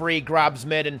 But Spree grabs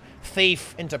mid, and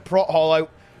Thief into Prot Hollow.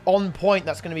 On point.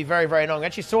 That's going to be very, very annoying. I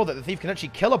actually saw that the Thief can actually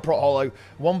kill a Prot Hollow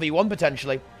 1v1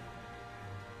 potentially.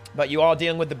 But you are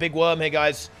dealing with the big worm here,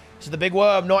 guys. So the big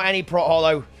worm, not any Prot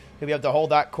Hollow. He'll be able to hold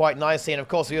that quite nicely. And, of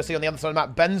course, you'll see on the other side of the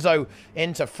map, Benzo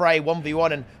into Frey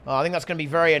 1v1. And I think that's going to be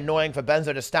very annoying for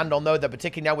Benzo to stand on node there,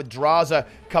 particularly now with Draza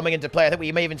coming into play. I think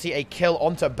we may even see a kill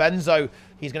onto Benzo.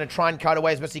 He's going to try and cut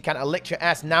away as best he can. Elixir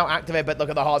S now activated, but look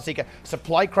at the Hard Seeker.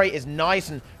 Supply Crate is nice,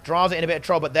 and Draza in a bit of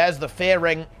trouble. But there's the Fear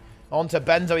Ring onto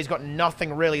Benzo. He's got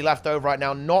nothing really left over right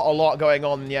now. Not a lot going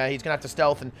on. Yeah, he's going to have to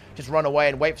stealth and just run away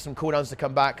and wait for some cooldowns to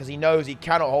come back, because he knows he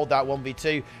cannot hold that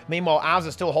 1v2. Meanwhile, Az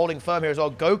is still holding firm here as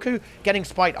well. Goku getting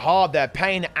spiked hard there.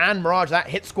 Pain and Mirage, that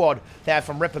hit squad there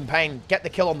from Rip and Pain, get the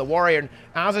kill on the Warrior, and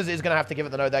Az is going to have to give it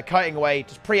the node. They're kiting away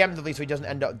just preemptively so he doesn't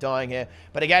end up dying here.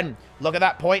 But again, look at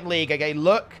that point league. Okay,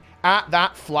 look at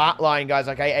that flat line, guys.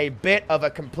 Okay, a bit of a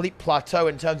complete plateau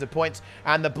in terms of points,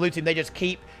 and the blue team, they just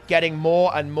keep getting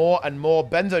more and more and more.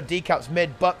 Benzo decaps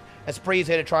mid, but Espree's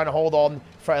here to try and hold on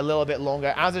for a little bit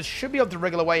longer. Azaz should be able to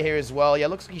wriggle away here as well. Yeah,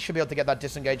 looks like he should be able to get that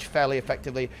disengage fairly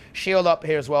effectively. Shield up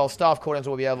here as well. Staff cooldowns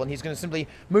will be able, and he's going to simply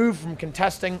move from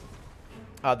contesting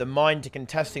the mine to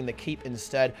contesting the keep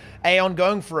instead. Aeon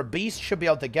going for a beast, should be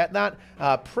able to get that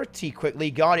pretty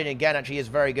quickly. Guardian, again, actually is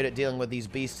very good at dealing with these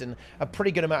beasts in a pretty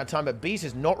good amount of time, but beast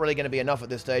is not really going to be enough at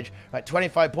this stage. Right,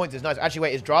 25 points is nice. Actually,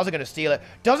 wait, is Draza going to steal it?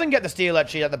 Doesn't get the steal,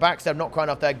 actually, at the backstab, not quite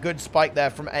enough there. Good spike there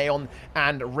from Aeon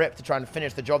and Rip to try and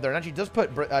finish the job there, and actually does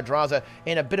put Draza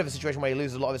in a bit of a situation where he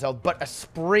loses a lot of his health, but a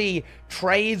Spree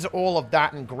trades all of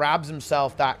that and grabs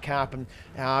himself that cap, and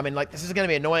I mean, like, this is going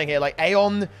to be annoying here. Like,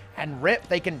 Aeon and Rip,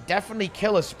 they can definitely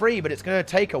kill a Spree, but it's going to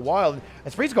take a while. And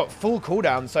Spree's got full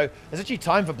cooldown, so there's actually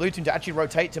time for blue team to actually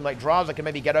rotate to him. Like, Draza can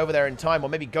maybe get over there in time, or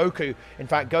maybe Goku. In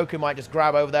fact, Goku might just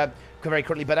grab over there very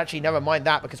quickly, but actually never mind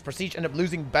that, because Prestige end up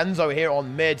losing Benzo here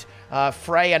on mid.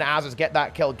 Frey and Azaz get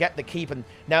that kill, get the keep, and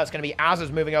now it's going to be Azaz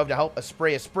moving over to help a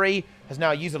Spree. A Spree has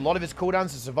now used a lot of his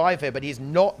cooldowns to survive here, but he's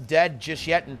not dead just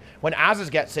yet, and when Azaz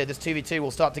gets here, this 2v2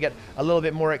 will start to get a little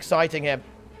bit more exciting here.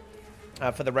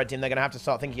 For the red team, they're going to have to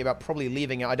start thinking about probably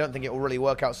leaving it. I don't think it will really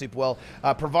work out super well.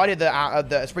 Provided that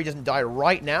the Spree doesn't die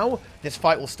right now, this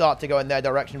fight will start to go in their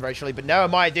direction very surely. But never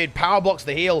mind, dude. Power blocks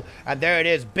the heal, and there it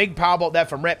is. Big power block there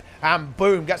from Rip, and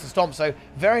boom, gets the stomp. So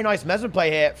very nice mesmer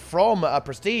play here from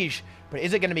Prestige. But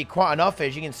is it going to be quite enough?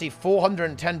 As you can see,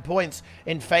 410 points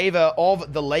in favor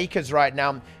of the Lakers right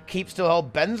now. Keep still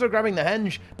held. Benzo grabbing the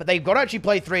henge, but they've got to actually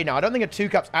play 3 now. I don't think a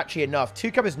 2-cap's actually enough.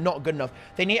 2-cap is not good enough.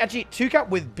 They need actually 2-cap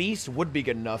with Beast would be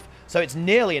good enough. So it's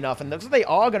nearly enough, and looks like they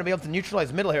are going to be able to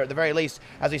neutralize middle here at the very least.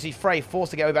 As we see Frey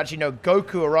forced to get over. Actually, no,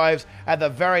 Goku arrives at the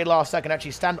very last second,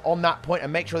 actually stand on that point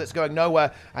and make sure that's going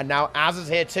nowhere. And now Az is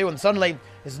here too, and suddenly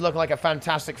this is looking like a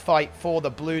fantastic fight for the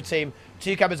blue team.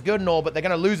 2-cap is good and all, but they're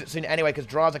going to lose it soon anyway, because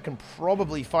Draza can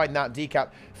probably find that decap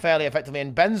fairly effectively.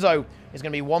 And Benzo is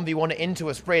going to be 1v1 into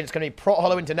a Spree, and it's going to be Prot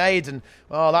Hollow into nades, and,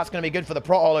 well, that's going to be good for the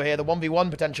Prot Hollow here. The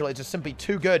 1v1 potential is just simply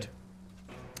too good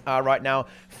right now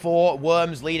for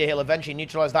Worm's leader. He'll eventually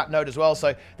neutralize that node as well.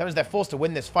 So that means they're forced to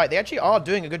win this fight. They actually are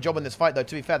doing a good job in this fight, though,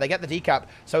 to be fair. They get the decap,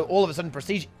 so all of a sudden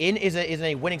Prestige is in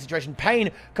a winning situation.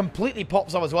 Pain completely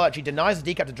pops off as well. Actually denies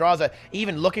the decap to Draza,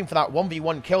 even looking for that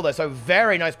 1v1 kill there. So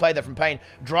very nice play there from Pain.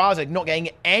 Draza not getting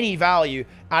any value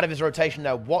out of his rotation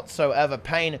there whatsoever.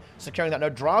 Pain securing that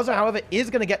node. Draza, however, is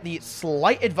going to get the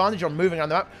slight advantage on moving around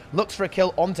the map. Looks for a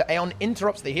kill onto Aeon.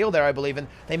 Interrupts the heal there, I believe, and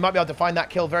they might be able to find that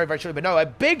kill very, very shortly. But no, a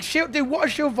big shield, dude, what a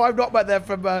shield 5 knockback there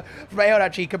from Aeon,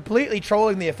 actually completely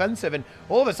trolling the offensive, and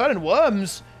all of a sudden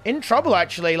Worms in trouble,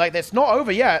 actually. Like, it's not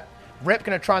over yet. Rip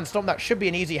gonna try and stomp. That should be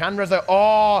an easy hand res though.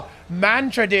 Oh,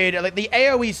 Mantra, dude. Like, the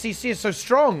AoE CC is so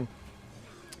strong,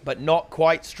 but not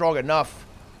quite strong enough.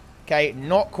 Okay,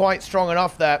 not quite strong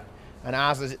enough there. And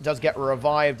as it does get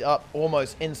revived up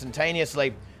almost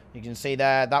instantaneously. You can see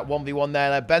there, that 1v1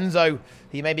 there. Benzo,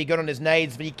 he may be good on his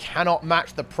nades, but he cannot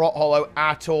match the Prot Holo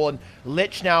at all. And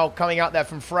Lich now coming out there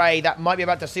from Frey. That might be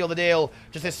about to seal the deal.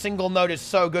 Just this single node is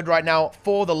so good right now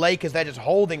for the Lakers. They're just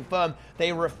holding firm.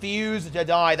 They refuse to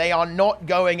die. They are not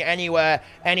going anywhere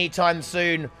anytime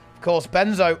soon. Of course,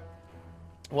 Benzo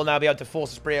will now be able to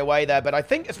force Esprit away there, but I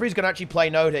think Esprit's going to actually play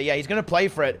node here. Yeah, he's going to play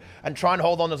for it and try and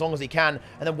hold on as long as he can,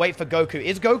 and then wait for Goku.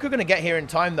 Is Goku going to get here in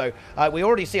time, though? We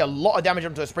already see a lot of damage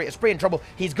onto Esprit. Esprit in trouble.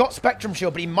 He's got Spectrum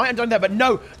Shield, but he might have done that, but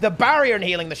no, the barrier and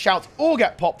healing, the shouts all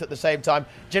get popped at the same time,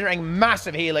 generating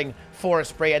massive healing for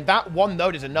Esprit, and that one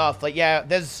node is enough. Like, yeah,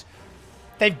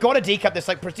 they've got to decap this.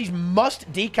 Like, Prestige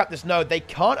must decap this node. They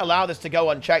can't allow this to go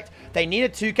unchecked. They need a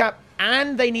 2-cap,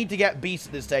 and they need to get Beast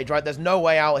at this stage, right? There's no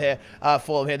way out here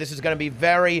for them here. This is going to be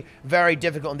very, very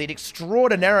difficult indeed.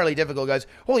 Extraordinarily difficult, guys.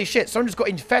 Holy shit, someone just got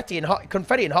confetti and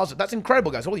Hardstuck. That's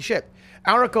incredible, guys. Holy shit.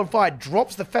 Auric on fire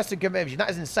drops the Festive Convention. That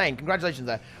is insane. Congratulations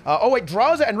there. Oh, wait,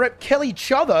 Draza and Rip kill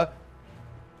each other.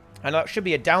 And that should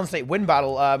be a downstate win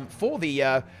battle for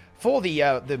the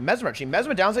Mesmer, actually.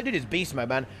 Mesmer downstate, dude, is beast mode,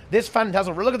 man. This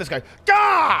Phantasm, look at this guy.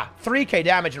 Gah! 3k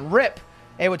damage, and Rip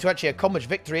able to actually accomplish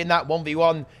victory in that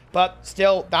 1v1. But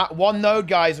still, that one node,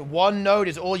 guys, one node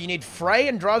is all you need. Frey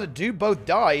and Draza do both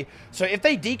die. So if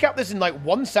they decap this in like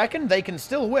 1 second, they can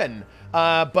still win.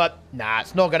 But nah,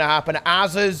 it's not going to happen.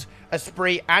 Azaz,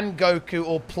 Esprit, and Goku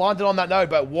all planted on that node.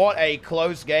 But what a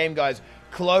close game, guys.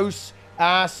 Close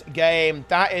ass game.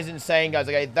 That is insane, guys.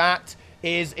 Okay, that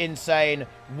is insane.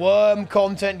 Worm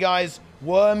content, guys.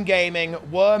 Worm gaming.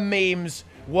 Worm memes.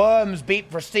 Worms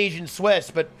beat Prestige in Swiss,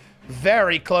 but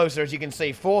very closer, as you can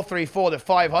see. 434 to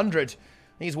 500.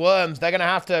 These Worms, they're going to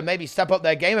have to maybe step up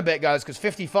their game a bit, guys, because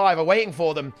 55 are waiting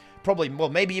for them. Probably, well,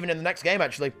 maybe even in the next game,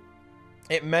 actually.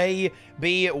 It may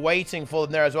be waiting for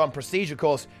them there as well. And Prestige, of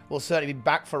course, will certainly be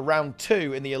back for round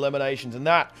 2 in the eliminations. And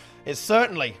that is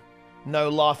certainly no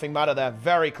laughing matter there.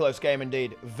 Very close game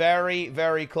indeed. Very,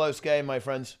 very close game, my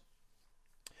friends.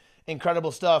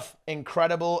 Incredible stuff.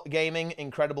 Incredible gaming.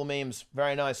 Incredible memes.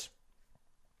 Very nice.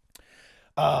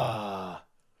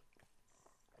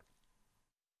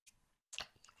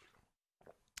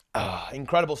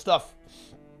 Incredible stuff.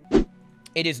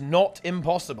 It is not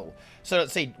impossible. So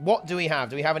let's see. What do we have?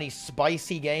 Do we have any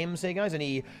spicy games here, guys?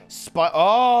 Any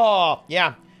Oh,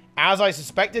 yeah. As I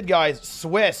suspected, guys,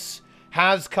 Swiss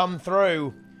has come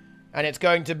through. And it's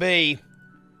going to be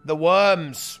the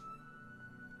Worms.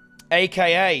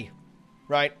 AKA,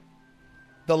 right?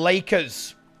 The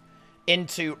Lakers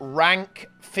into rank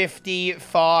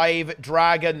 55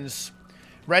 Dragons.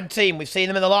 Red team, we've seen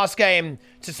them in the last game.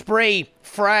 T'Sprit,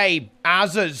 Frey,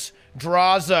 Azaz,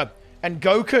 Draza, and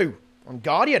Goku on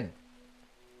Guardian.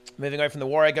 Moving away from the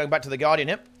Warrior, going back to the Guardian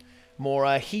here.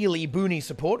 More Healy Boony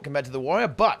support compared to the Warrior,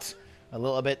 but a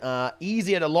little bit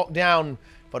easier to lock down.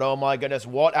 But oh my goodness,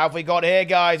 what have we got here,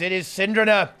 guys? It is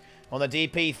Syndrana on the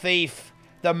DP Thief,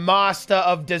 the Master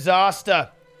of Disaster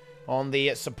on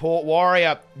the Support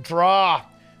Warrior, Dra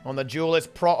on the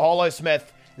Duelist Prot Holosmith,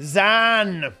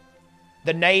 Zan,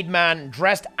 the Nade Man,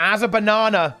 dressed as a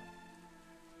banana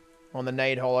on the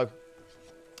Nade Holo,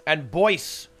 and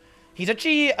Boyce. He's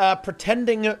actually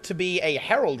pretending to be a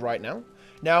Herald right now.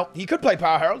 Now, he could play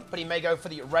Power Herald, but he may go for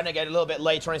the Renegade a little bit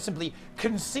later on. He's simply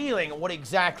concealing what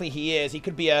exactly he is. He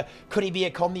could be a, could he be a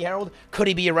Combi Herald? Could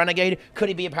he be a Renegade? Could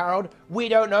he be a Power Herald? We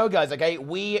don't know, guys, okay?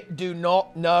 We do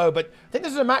not know, but I think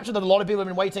this is a match that a lot of people have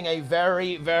been waiting a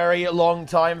very, very long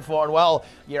time for. And well,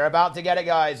 you're about to get it,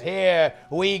 guys. Here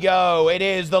we go. It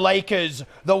is the Lakers,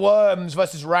 the Worms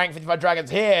versus Rank 55 Dragons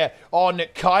here on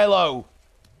Kylo.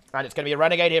 And it's going to be a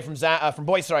Renegade here from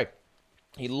Boyce, sorry.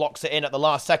 He locks it in at the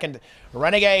last second.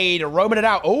 Renegade roaming it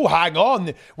out. Oh, hang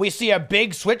on. We see a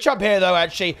big switch up here, though,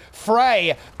 actually.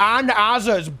 Frey and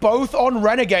Azaz both on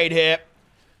Renegade here.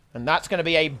 And that's going to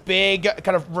be a big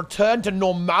kind of return to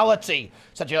normality.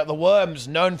 Such like the Worms,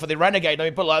 known for the Renegade. Let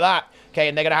me put it like that. Okay,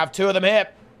 and they're going to have two of them here.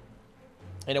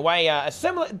 In a way,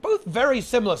 both very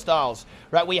similar styles,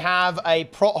 right? We have a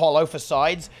Prot Hollow for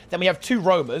sides, then we have two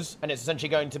Roamers, and it's essentially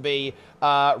going to be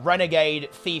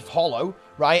Renegade, Thief, Hollow,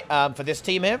 right, for this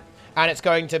team here, and it's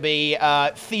going to be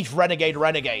Thief, Renegade,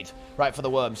 Renegade, right, for the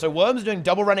Worms. So Worms doing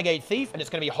double Renegade, Thief, and it's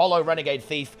going to be Hollow, Renegade,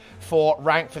 Thief for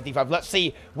rank 55. Let's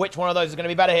see which one of those is going to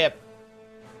be better here.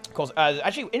 Of course,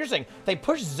 actually, interesting. They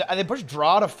push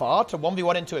Dra far to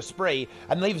 1v1 into a spree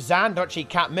and leave Zan to actually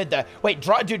cap mid there. Wait,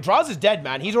 dude, Draz is dead,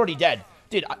 man. He's already dead.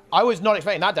 Dude, I was not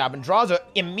expecting that to happen. Draza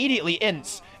immediately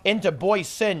ints into Boy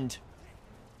Sind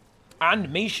and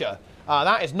Misha.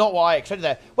 That is not what I expected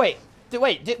there. Wait, did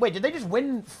they just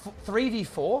win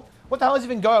 3v4? What the hell has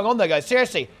even going on there, guys?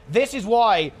 Seriously, this is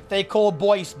why they call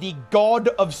Boyce the God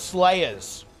of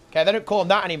Slayers. Okay, they don't call him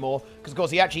that anymore, because of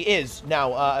course he actually is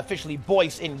now officially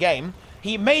Boyce in-game.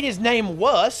 He made his name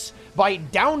worse by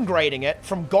downgrading it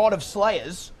from God of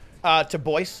Slayers to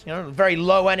Boyce. You know, very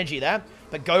low energy there.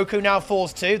 But Goku now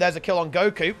falls too. There's a kill on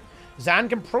Goku. Zan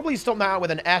can probably stop that out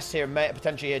with an S here,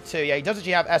 potentially here too. Yeah, he does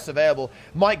actually have S available.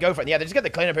 Might go for it. Yeah, they just get the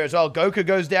cleanup here as well. Goku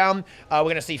goes down. We're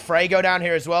going to see Frey go down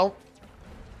here as well.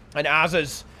 And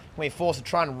Azaz we forced to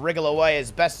try and wriggle away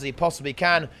as best as he possibly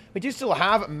can. We do still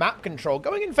have map control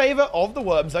going in favor of the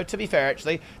Worms, though, to be fair,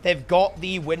 actually. They've got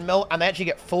the windmill, and they actually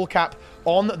get full cap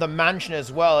on the mansion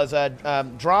as well, as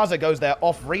Draza goes there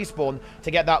off respawn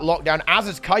to get that lockdown. Az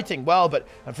is kiting well, but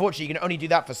unfortunately, you can only do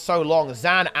that for so long.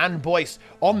 Zan and Boyce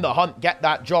on the hunt get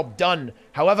that job done.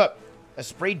 However,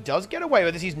 Esprit does get away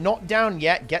with this. He's not down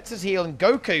yet, gets his heal, and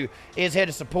Goku is here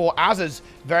to support. Azaz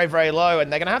very, very low,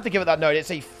 and they're going to have to give it that note.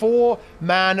 It's a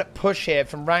 4-man push here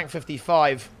from rank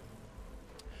 55.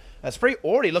 Esprit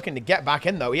already looking to get back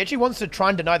in, though. He actually wants to try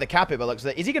and deny the cap, it looks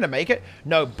like. Is he going to make it?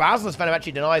 No, Basilisk Venom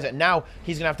actually denies it. Now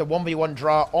he's going to have to 1v1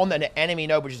 draw on an enemy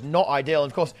node, which is not ideal.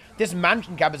 And of course, this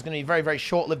mansion cap is going to be very, very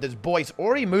short-lived. As Boyce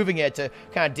already moving here to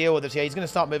kind of deal with this here. He's going to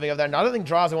start moving over there. And I don't think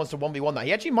Draza wants to 1v1 that.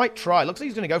 He actually might try. Looks like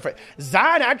he's going to go for it.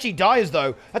 Zan actually dies,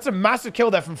 though. That's a massive kill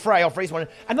there from Frey off respawn.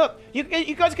 And look, you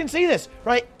guys can see this,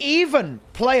 right? Even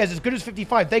players as good as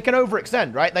 55, they can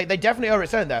overextend, right? They definitely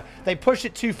overextend there. They pushed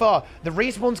it too far. The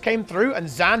respawns came through, and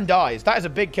Zan dies. That is a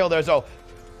big kill there as well.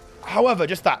 However,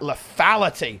 just that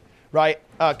lethality, right,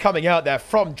 coming out there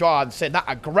from Dra and Sin, that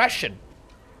aggression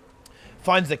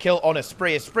finds the kill on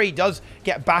Esprit. Esprit does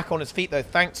get back on his feet, though,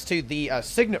 thanks to the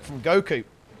signet from Goku.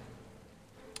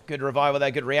 Good revival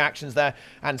there, good reactions there,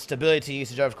 and stability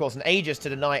usage, of course, and Aegis to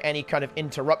deny any kind of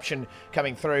interruption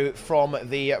coming through from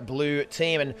the blue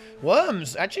team. And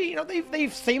Worms, actually, you know,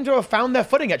 they've seemed to have found their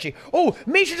footing, actually. Oh,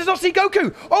 Misha does not see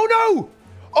Goku! Oh, no!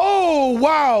 Oh,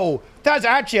 wow! That's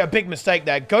actually a big mistake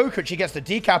there. Goku actually gets the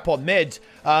decap on mid.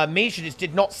 Misha just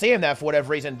did not see him there for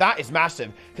whatever reason. That is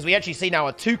massive, because we actually see now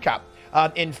a 2-cap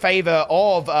in favor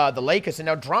of the Lakers. And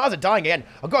now Draza dying again.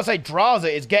 I've got to say,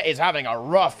 Draza is having a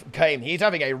rough game. He's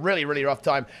having a really, really rough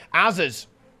time. Azaz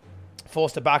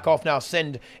forced to back off now.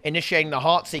 Sind initiating the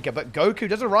Heartseeker, but Goku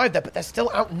does arrive there, but they're still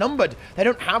outnumbered. They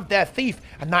don't have their Thief,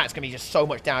 and that's going to be just so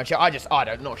much damage. I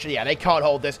don't know. Yeah, they can't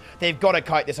hold this. They've got to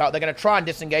kite this out. They're going to try and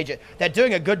disengage it. They're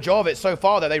doing a good job of it so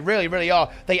far, though. They really, really are.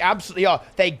 They absolutely are.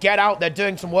 They get out. They're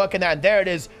doing some work in there, and there it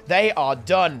is. They are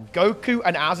done. Goku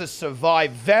and Azaz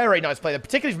survive. Very nice play there,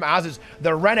 particularly from Azaz,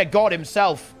 the Renegade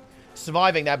himself,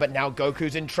 surviving there, but now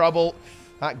Goku's in trouble.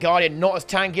 That Guardian, not as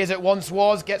tanky as it once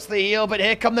was, gets the heal, but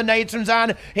here come the nades from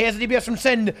Zan. Here's the DPS from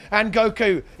Sind, and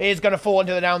Goku is going to fall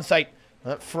into the downstate.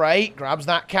 Frey grabs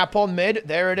that cap on mid.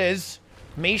 There it is.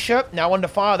 Misha now under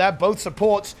fire there. Both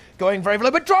supports going very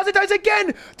low, but Draza dies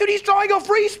again! Dude, he's drawing off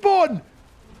respawn!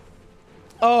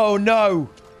 Oh, no.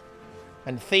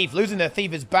 And Thief, losing their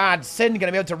Thief is bad. Sind going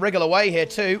to be able to wriggle away here,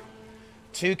 too.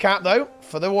 2-cap, though,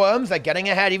 for the Worms. They're getting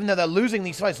ahead, even though they're losing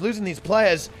these fights, losing these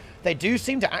players. They do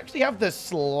seem to actually have the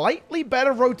slightly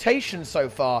better rotation so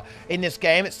far in this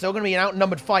game. It's still going to be an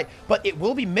outnumbered fight, but it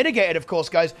will be mitigated, of course,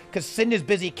 guys, because Sind is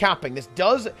busy capping. This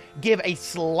does give a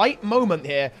slight moment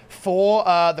here for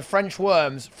the French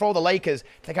Worms, for the Lakers,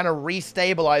 to kind of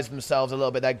restabilize themselves a little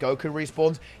bit there. Goku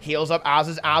respawns, heals up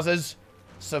Azaz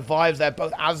survives there.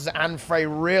 Both Azaz and Frey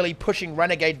really pushing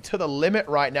Renegade to the limit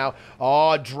right now.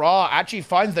 Oh, Dra actually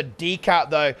finds the decap,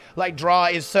 though. Like,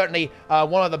 Dra is certainly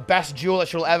one of the best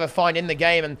duelists you'll ever find in the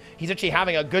game, and he's actually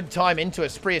having a good time into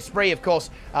Esprit. Esprit, of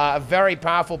course, a very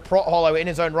powerful Prot Hollow in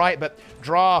his own right, but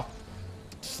Dra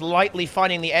slightly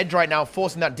finding the edge right now,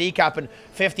 forcing that decap, and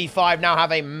 55 now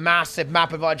have a massive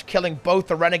map advantage, killing both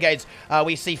the Renegades.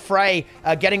 We see Frey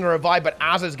getting a revive, but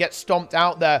Azaz gets stomped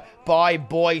out there by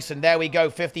Boyce, and there we go,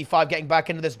 55 getting back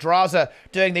into this. Draza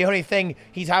doing the only thing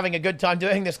he's having a good time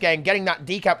doing this game, getting that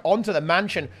decap onto the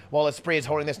mansion, while Esprit is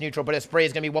holding this neutral, but Esprit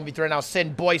is going to be 1v3 now.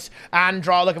 Sin, Boyce, and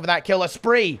Dra looking for that kill.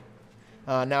 Esprit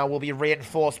now will be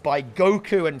reinforced by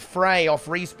Goku and Frey off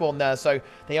respawn there, so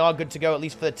they are good to go, at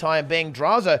least for the time being.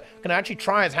 Draza going to actually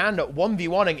try his hand at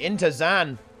 1v1ing into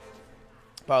Zan.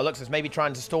 But it looks like he's maybe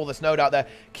trying to stall this node out there,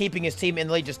 keeping his team in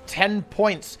the lead, just 10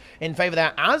 points in favor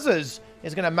there. Azaz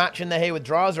is going to match in there here with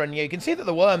Draza, and you can see that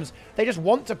the Worms, they just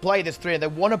want to play this 3, and they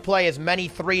want to play as many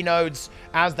 3 nodes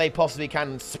as they possibly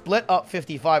can, and split up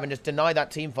 55 and just deny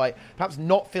that team fight. Perhaps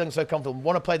not feeling so comfortable,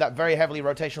 want to play that very heavily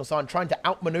rotational style, trying to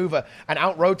outmaneuver and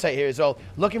out-rotate here as well.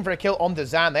 Looking for a kill on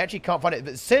Zan. They actually can't find it,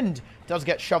 but Sind does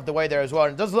get shoved away there as well,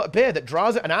 and it does appear that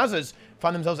Draza and Azaz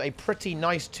find themselves a pretty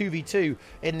nice 2v2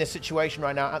 in this situation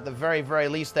right now, at the very, very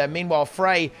least there. Meanwhile,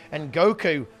 Frey and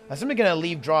Goku are simply going to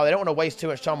leave Dra. They don't want to waste too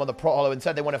much time on the Prot Hollow.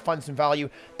 Instead, they want to find some value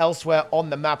elsewhere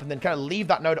on the map, and then kind of leave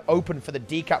that node open for the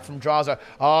decap from Draza.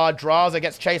 Draza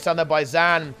gets chased down there by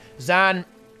Zan. Zan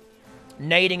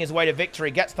nading his way to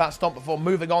victory, gets that stomp before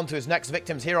moving on to his next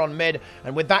victims here on mid,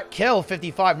 and with that kill,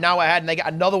 55 now ahead, and they get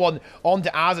another one onto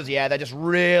Azaz. Yeah, they're just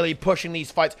really pushing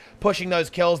these fights, pushing those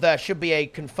kills there. Should be a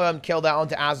confirmed kill there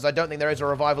onto Azaz. I don't think there is a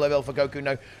revival available for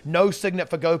Goku. No signet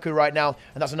for Goku right now,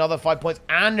 and that's another 5 points,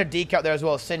 and a decap there as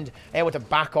well. Sind able to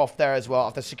back off there as well.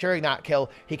 After securing that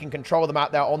kill, he can control them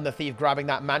out there on the Thief, grabbing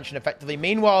that mansion effectively.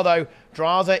 Meanwhile, though,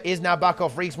 Draza is now back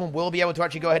off respawn, will be able to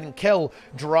actually go ahead and kill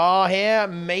Dra here.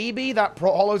 Maybe that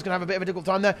Prot Hollow is going to have a bit of a difficult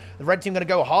time there. The red team going to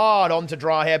go hard onto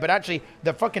Dra here, but actually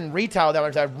the fucking retail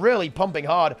damage there really pumping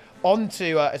hard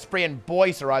onto Esprit, and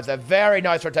Boyce arrives there. Very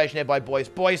nice rotation here by Boyce.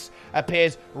 Boyce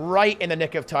appears right in the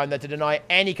nick of time there to deny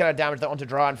any kind of damage there onto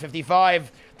Dra, and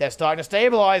 55. They're starting to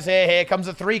stabilize here. Here comes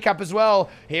the 3-cap as well.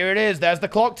 Here it is. There's the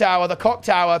clock tower. The clock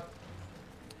tower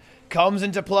comes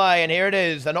into play, and here it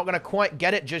is. They're not going to quite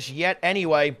get it just yet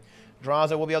anyway.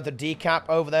 Draza will be able to decap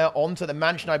over there onto the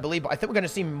mansion, I believe, but I think we're going to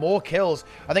see more kills.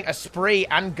 I think Esprit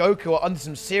and Goku are under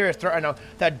some serious threat right now.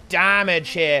 The damage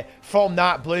here from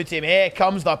that blue team. Here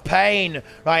comes the pain,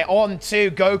 right, on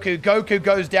to Goku. Goku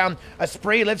goes down.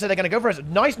 Esprit lives, so they're going to go for a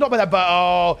nice knock by that, but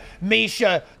oh,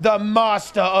 Misha, the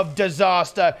master of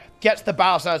disaster, gets the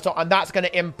battle side stop, and that's going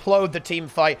to implode the team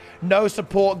fight. No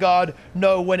support guard,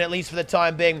 no win, at least for the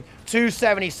time being.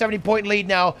 270, 70-point lead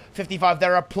now. 55,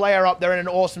 they're a player up. They're in an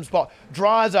awesome spot.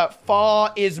 Draza,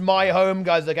 far is my home,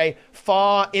 guys, okay?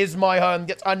 Far is my home.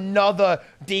 Gets another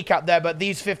decap there, but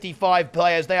these 55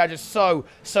 players, they are just so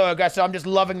aggressive. I'm just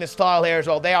loving the style here as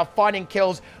well. They are finding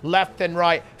kills left and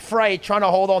right. Frey trying to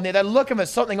hold on there. They're looking for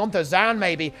something onto Zan,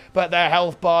 maybe, but their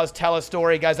health bars tell a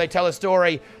story, guys. They tell a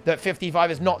story that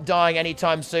 55 is not dying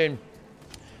anytime soon.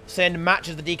 Sin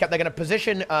matches the decap. They're going to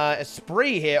position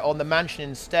Esprit here on the mansion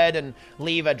instead and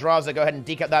leave Draza go ahead and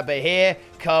decap that. But here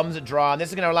comes Dra, and this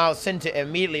is going to allow Sin to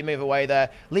immediately move away there,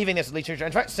 leaving this leech.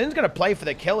 In fact, Sin's going to play for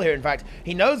the kill here. In fact,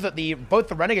 he knows that both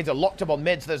the Renegades are locked up on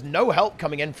mid, so there's no help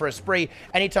coming in for Esprit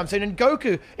anytime soon. And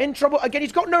Goku in trouble again.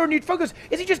 He's got no renewed focus.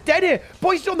 Is he just dead here?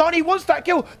 Boy's still not. He wants that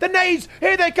kill. The nades,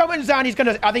 here they come, and Zan. He's going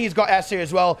to. I think he's got S here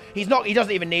as well. He's not. He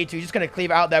doesn't even need to. He's just going to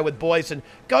cleave out there with Boyce, and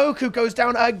Goku goes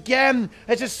down again.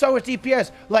 It's just so much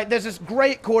DPS. Like, there's this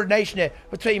great coordination here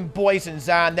between Boyce and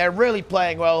Zan. They're really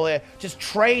playing well here, just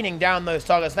training down those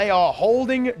targets. They are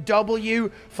holding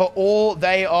W for all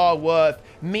they are worth.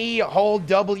 Me hold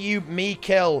W, me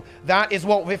kill. That is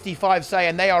what 55 say,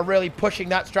 and they are really pushing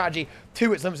that strategy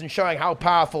to its limits and showing how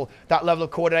powerful that level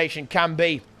of coordination can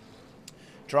be.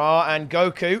 Dra and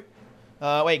Goku.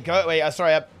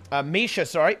 Misha,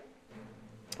 sorry.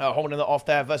 Holding it off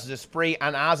there versus Esprit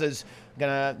and Azaz.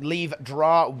 Gonna leave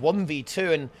Dra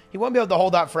 1v2, and he won't be able to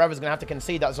hold that forever. He's gonna have to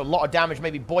concede that. There's a lot of damage.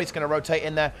 Maybe Boyce gonna rotate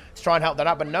in there to try and help that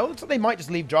out, but no, looks like they might just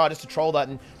leave Dra just to troll that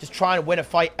and just try and win a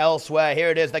fight elsewhere. Here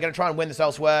it is. They're gonna try and win this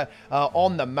elsewhere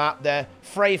on the map there.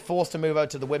 Frey forced to move over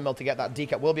to the windmill to get that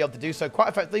decap. Will be able to do so quite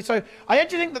effectively. So I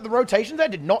actually think that the rotations there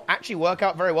did not actually work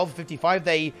out very well for 55.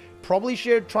 They probably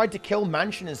should have tried to kill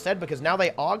Mansion instead, because now they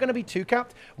are going to be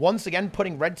 2-capped. Once again,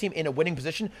 putting red team in a winning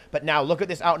position. But now, look at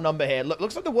this outnumber here.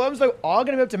 Looks like the Worms, though, are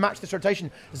going to be able to match this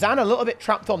rotation. Zan, a little bit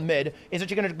trapped on mid, is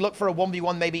actually going to look for a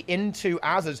 1v1 maybe into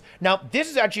Azaz. Now, this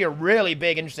is actually a really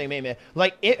big, interesting meme here.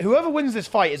 Like, whoever wins this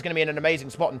fight is going to be in an amazing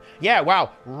spot. And yeah,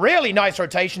 wow, really nice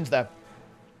rotations there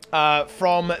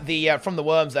from the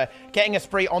Worms there. Getting a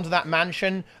spree onto that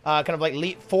mansion, kind of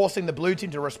like forcing the blue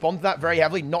team to respond to that very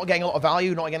heavily, not getting a lot of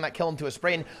value, not getting that kill into a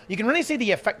spree. And you can really see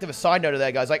the effect of a side note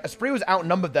there, guys. Like, a spree was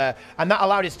outnumbered there, and that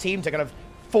allowed his team to kind of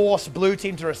force blue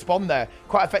team to respond there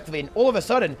quite effectively. And all of a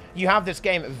sudden, you have this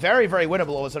game very, very winnable.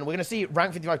 All of a sudden, we're going to see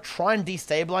rank 55 try and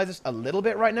destabilize this a little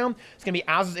bit right now. It's going to be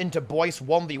Az's into Boyce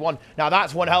 1v1. Now,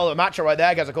 that's one hell of a matchup right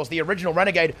there, guys. Of course, the original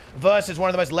Renegade versus one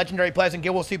of the most legendary players in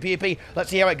Guild Wars 2 PvP. Let's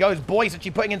see how it goes. Boyce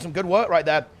actually putting in some good work right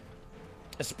there.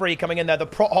 A spree coming in there. The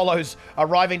Prot Hollows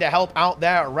arriving to help out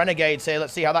their Renegades here.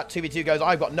 Let's see how that 2v2 goes.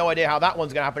 I've got no idea how that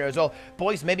one's going to happen here as well.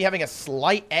 Boyce maybe having a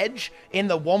slight edge in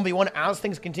the 1v1 as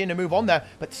things continue to move on there.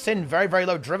 But Sin very, very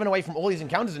low, driven away from all these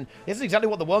encounters. And this is exactly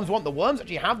what the Worms want. The Worms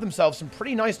actually have themselves some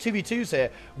pretty nice 2v2s here.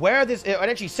 Where this...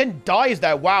 And actually, Sin dies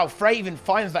there. Wow. Frey even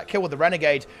finds that kill with the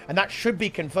Renegade. And that should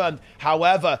be confirmed.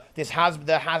 However, this has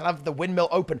the windmill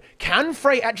open. Can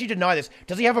Frey actually deny this?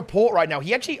 Does he have a port right now?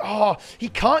 He actually... Oh, he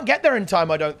can't get there in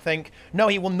time, I don't think. No,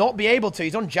 he will not be able to.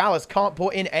 He's on Jalis, can't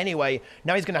put in anyway.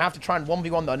 Now he's going to have to try and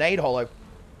 1v1 the nade hollow.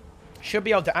 Should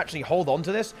be able to actually hold on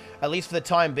to this, at least for the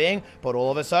time being. But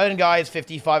all of a sudden, guys,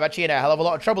 55 actually in a hell of a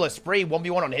lot of trouble. A spree,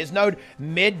 1v1 on his node.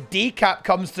 Mid decap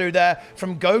comes through there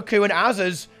from Goku and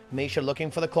Azaz. Misha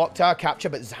looking for the clock tower capture,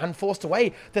 but Zan forced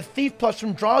away. The Thief Plus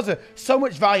from Draza, so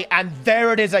much value. And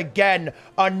there it is again.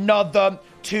 Another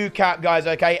 2-cap, guys,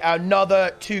 okay?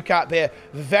 Another 2-cap here.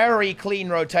 Very clean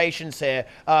rotations here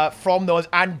from those.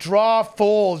 And Dra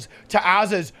falls to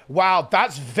Azaz. Wow,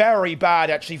 that's very bad,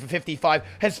 actually, for 55.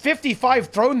 Has 55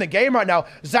 thrown the game right now?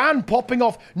 Zan popping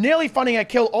off, nearly finding a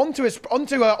kill onto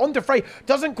Frey.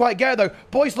 Doesn't quite get it, though.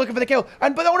 Boyce looking for the kill.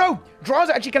 But oh, no. Draza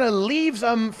actually kind of leaves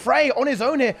Frey on his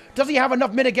own here. Does he have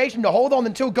enough mitigation to hold on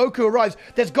until Goku arrives?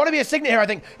 There's got to be a signet here, I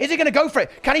think. Is he going to go for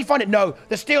it? Can he find it? No.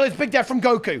 The steal is big death from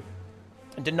Goku.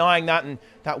 And denying that, and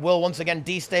that will once again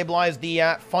destabilize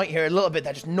the fight here a little bit.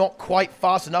 They're just not quite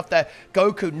fast enough there.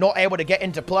 Goku not able to get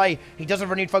into play. He doesn't have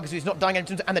renewed focus, so he's not dying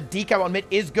anytime soon. And the decap on mid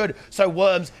is good. So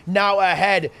Worms now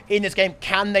ahead in this game.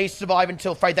 Can they survive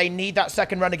until Frey? They need that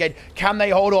second Renegade. Can they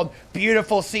hold on?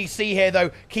 Beautiful CC here, though,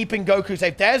 keeping Goku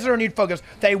safe. There's a renewed focus.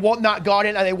 They want that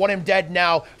Guardian, and they want him dead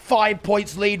now. 5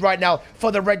 points lead right now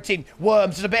for the red team.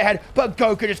 Worms is a bit ahead, but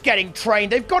Goku just getting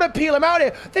trained. They've got to peel him out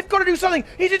here. They've got to do something.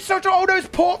 He's in such a... Oh, no, his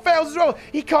port fails as well.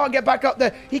 He can't get back up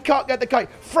there. He can't get the kite.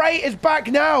 Frey is back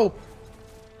now.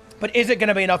 But is it going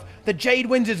to be enough? The Jade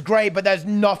Winds is great, but there's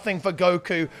nothing for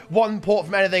Goku. 1 port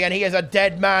from anything, and he is a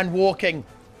dead man walking.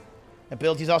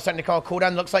 Abilities are starting to call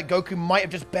cooldown. Looks like Goku might have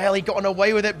just barely gotten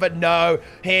away with it, but no.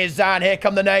 Here's Zan. Here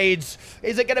come the nades.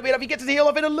 Is it going to be enough? He gets his heal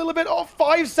off in a little bit. Oh,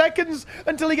 5 seconds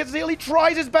until he gets his heal. He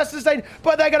tries his best to sustain,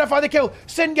 but they're going to find the kill.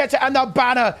 Sin gets it, and the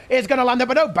banner is going to land there,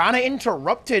 but no, banner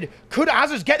interrupted. Could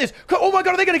Azaz get this? Oh my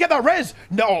god, are they going to get that res?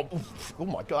 No. Oh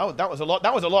my god, that was a lot.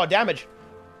 That was a lot of damage.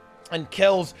 And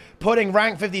kills, putting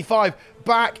rank 55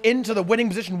 back into the winning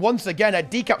position once again. A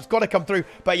decap's got to come through.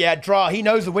 But yeah, Dra, he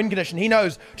knows the win condition. He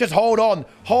knows. Just hold on.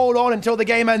 Hold on until the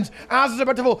game ends. As is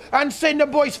about to fall. And Cinder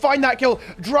Boys find that kill.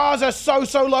 Dra's are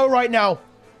so low right now.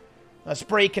 A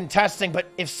spree contesting, but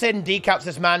if Sin decaps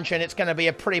this mansion, it's going to be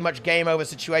a pretty much game over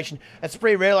situation. As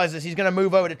Spree realizes he's going to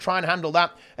move over to try and handle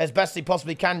that as best he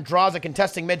possibly can. Draza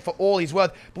contesting mid for all he's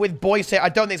worth, but with Boyce here, I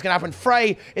don't think it's going to happen.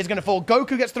 Frey is going to fall.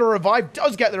 Goku gets the revive,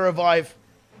 does get the revive.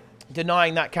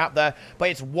 Denying that cap there, but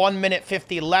it's 1 minute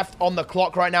 50 left on the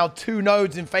clock right now. 2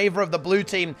 nodes in favor of the blue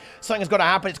team. Something's got to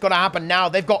happen. It's got to happen now.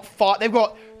 They've got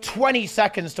 20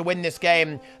 seconds to win this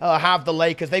game. Have the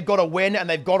Lakers. They've got to win, and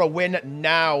they've got to win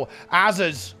now.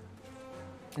 Azaz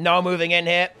now moving in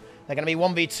here. They're going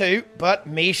to be 1v2, but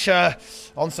Misha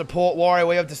on support warrior.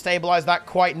 We have to stabilize that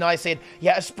quite nicely. And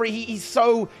yeah, Spree,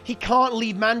 he can't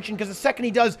leave mansion, because the second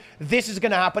he does, this is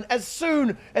going to happen. As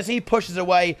soon as he pushes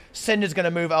away, Cinder's going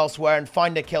to move elsewhere and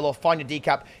find a kill or find a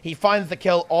decap. He finds the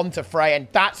kill onto Frey, and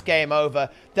that's game over.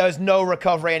 There's no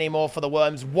recovery anymore for the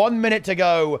Worms. 1 minute to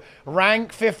go.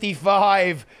 Rank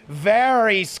 55.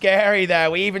 Very scary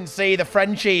there. We even see the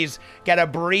Frenchies get a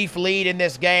brief lead in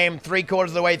this game 3/4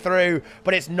 of the way through,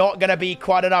 but it's not going to be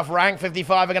quite enough. Rank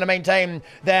 55 are going to maintain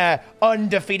their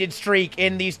undefeated streak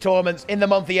in these tournaments in the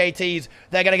monthly ATs.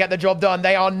 They're going to get the job done.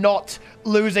 They are not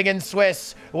losing in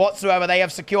Swiss whatsoever. They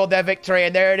have secured their victory,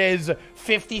 and there it is.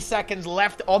 50 seconds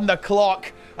left on the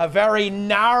clock. A very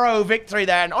narrow victory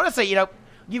there. And honestly, you know,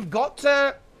 you've got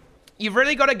to you've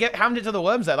really got to get hammed it to the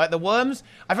Worms there. Like, the Worms,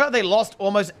 I feel like they lost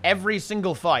almost every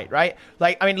single fight, right?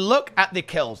 Like, I mean, look at the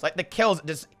kills. Like, the kills,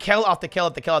 just kill after kill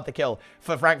after kill after kill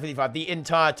for Frank 55 the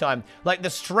entire time. Like, the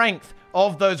strength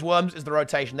of those Worms is the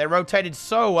rotation. They rotated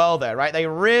so well there, right? They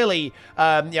really,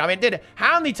 I mean,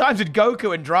 how many times did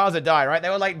Goku and Draza die, right? They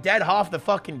were, like, dead half the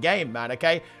fucking game, man,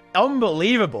 okay?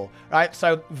 Unbelievable, right?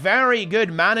 So very good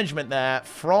management there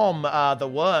from the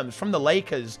Worms, from the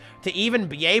Lakers, to even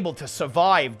be able to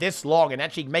survive this long and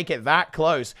actually make it that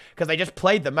close, because they just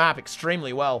played the map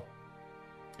extremely well.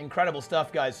 Incredible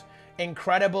stuff, guys.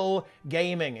 Incredible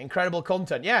gaming, incredible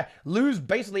content. Yeah, lose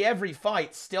basically every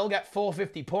fight, still get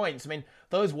 450 points. I mean,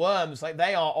 those Worms, like,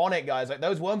 they are on it, guys. Like,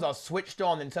 those Worms are switched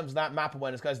on in terms of that map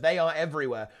awareness, guys. They are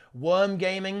everywhere. Worm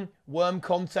gaming, Worm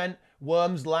content,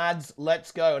 Worms, lads,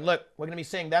 let's go. And look, we're going to be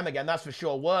seeing them again, that's for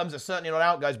sure. Worms are certainly not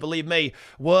out, guys. Believe me,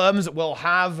 Worms will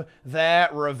have their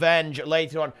revenge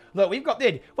later on. Look, we've got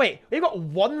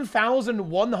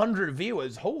 1,100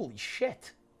 viewers. Holy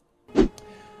shit.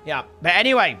 Yeah, but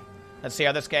anyway, let's see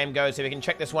how this game goes. See if we can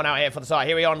check this one out here for the start.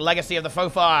 Here we are on Legacy of the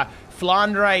Fofar.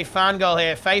 Flandre, Fangirl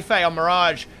here. Feifei on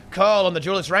Mirage. Curl on the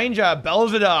Duelist Ranger.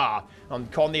 Belzadar on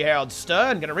Con the Herald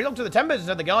Stern. Going to relook to the Timbers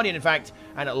instead of the Guardian, in fact.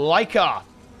 And Leica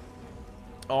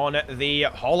on the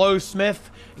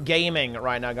Hollowsmith Gaming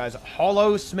right now, guys.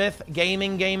 Hollowsmith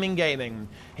Gaming.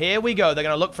 Here we go. They're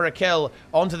going to look for a kill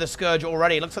onto the Scourge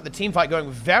already. Looks like the team fight going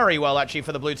very well, actually,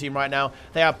 for the blue team right now.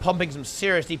 They are pumping some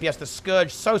serious DPS. The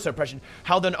Scourge, so pressured.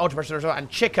 Halden, ultra pressure as well. And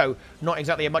Chico, not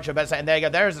exactly much of a better set. And there you go.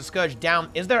 There is the Scourge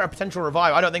down. Is there a potential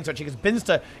revive? I don't think so, actually, because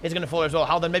Binster is going to fall as well.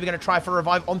 Halden maybe going to try for a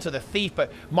revive onto the Thief,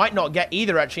 but might not get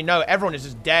either, actually. No, everyone is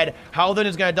just dead. Halden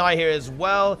is going to die here as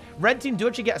well. Red team do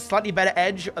actually get a slightly better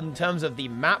edge in terms of the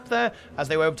map there, as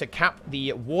they were able to cap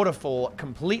the waterfall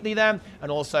completely there,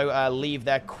 and also leave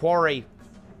their quarry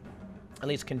at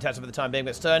least contested for the time being.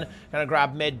 But Stern going to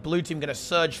grab mid. Blue team going to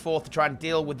surge forth to try and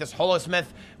deal with this Hollowsmith.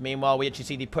 Meanwhile, we actually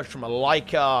see the push from a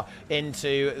Leica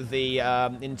into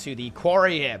the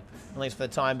quarry here, at least for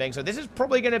the time being. So this is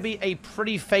probably going to be a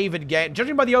pretty favored game,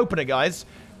 judging by the opener, guys.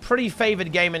 Pretty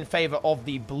favored game in favor of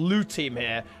the blue team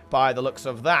here, by the looks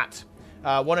of that.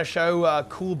 Want to show a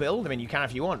cool build? I mean, you can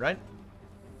if you want, right?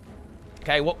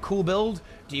 Okay, what cool build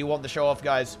do you want to show off,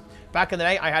 guys? Back in the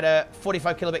day, I had a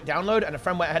 45 kilobit download, and a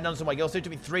friend went ahead and done some of my guild, so it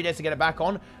took me 3 days to get it back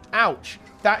on. Ouch.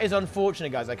 That is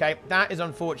unfortunate, guys, okay? That is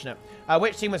unfortunate.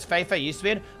 Which team was Feifei used to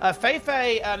be in?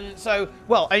 Feifei, I mean,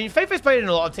 Feifei's played in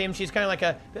a lot of teams. She's kind of like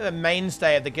a bit of a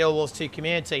mainstay of the Guild Wars 2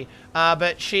 community.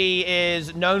 But she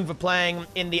is known for playing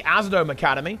in the Azadome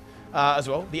Academy as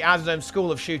well, the Azadome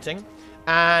School of Shooting.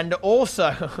 And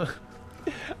also,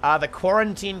 the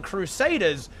Quarantine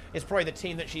Crusaders is probably the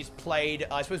team that she's played,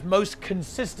 I suppose, most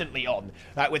consistently on,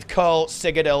 with Curl,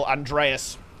 Sigadil,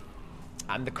 Andreas,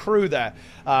 and the crew there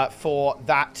for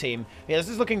that team. Yeah, this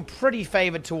is looking pretty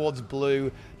favored towards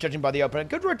blue, judging by the opener.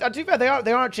 Good, to be fair, they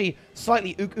are actually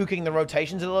slightly ooking the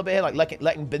rotations a little bit here, like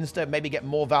letting Binster maybe get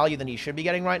more value than he should be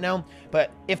getting right now.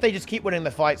 But if they just keep winning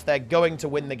the fights, they're going to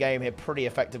win the game here pretty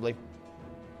effectively.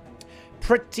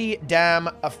 Pretty damn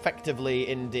effectively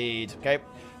indeed. Okay,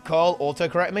 Cole,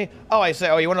 auto-correct me. Oh, I say,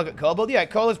 oh, you want to look at Cole build? Yeah,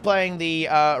 Cole is playing the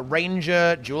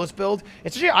Ranger Duelist build.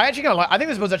 It's actually, I think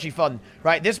this build's actually fun,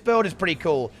 right? This build is pretty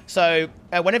cool. So,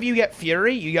 whenever you get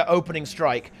Fury, you get Opening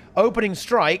Strike. Opening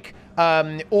Strike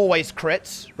always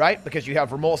crits, right? Because you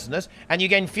have remorselessness. And you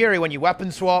gain Fury when you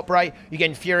weapon swap, right? You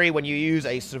gain Fury when you use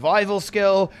a survival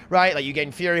skill, right? Like, you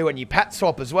gain Fury when you pet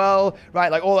swap as well,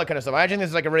 right? Like, all that kind of stuff. I think this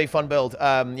is like a really fun build.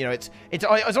 You know, it's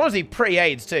honestly pretty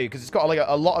AIDS too, because it's got like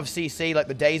a lot of CC, like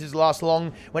the dazes last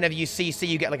long. Whenever you CC,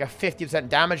 you get like a 50%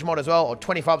 damage mod as well, or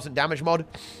 25% damage mod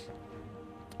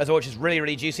as well, which is really,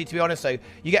 really juicy, to be honest. So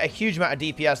you get a huge amount of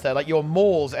DPS there. Like, your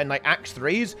Mauls and, like, Axe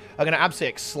 3s are going to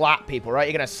absolutely slap people, right?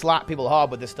 You're going to slap people hard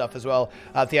with this stuff as well.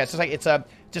 So yeah, it's just like, it's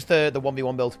just the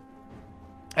 1v1 build.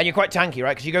 And you're quite tanky,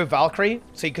 right? Because you go Valkyrie,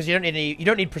 so because you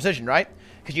don't need precision, right?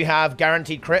 Because you have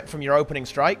guaranteed crit from your opening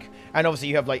strike, and obviously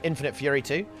you have like infinite fury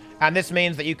too. And this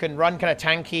means that you can run kind of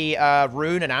tanky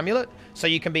rune and amulet, so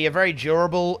you can be a very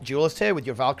durable duelist here with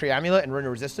your Valkyrie amulet and rune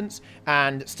of resistance,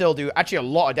 and still do actually a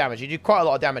lot of damage. You do quite a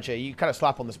lot of damage here. You kind of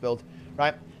slap on this build,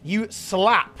 right? You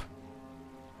slap.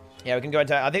 Yeah, we can go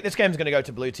into... I think this game's going to go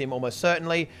to blue team almost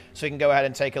certainly. So we can go ahead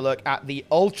and take a look at the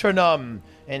Ultranumb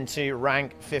into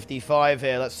rank 55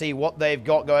 here. Let's see what they've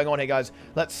got going on here, guys.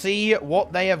 Let's see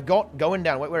what they have got going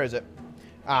down. Wait, where is it?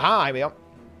 Aha, here we are.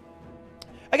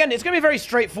 Again, it's going to be a very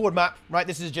straightforward map, right?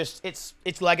 This is just...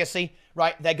 It's Legacy,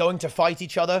 right? They're going to fight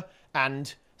each other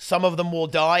and some of them will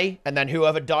die, and then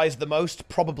whoever dies the most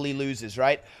probably loses,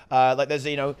 right? Like, there's,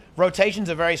 you know, rotations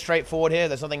are very straightforward here.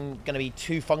 There's nothing going to be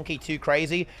too funky, too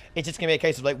crazy. It's just going to be a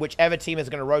case of, like, whichever team is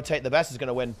going to rotate the best is going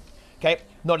to win. Okay?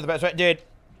 Not the best, right? Dude,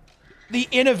 the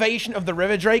innovation of the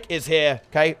River Drake is here,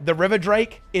 okay? The River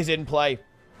Drake is in play.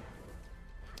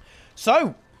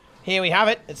 So, here we have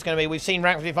it. It's going to be, we've seen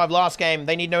Rank 55 last game.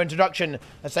 They need no introduction.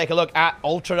 Let's take a look at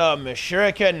Ultranumb,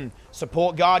 Shuriken,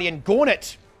 Support Guardian,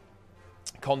 Gauntlet,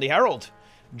 Condi Herald,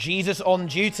 Jesus on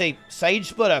duty, Sage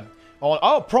Splitter on,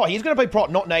 oh, Prot. He's going to play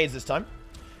Prot, not Nades this time.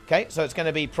 Okay, so it's going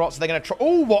to be Prot, so they're going to try,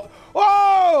 oh, what?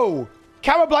 Whoa!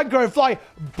 Cabablanca and Fly,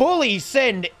 bully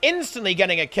Sind, instantly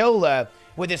getting a kill there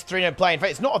with this 3-node play. In fact,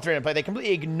 it's not a 3-node play. They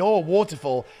completely ignore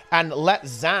Waterfall and let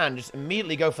Zan just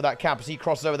immediately go for that cap as he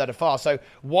crosses over there to far. So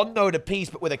 1 node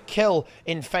apiece, but with a kill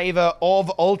in favor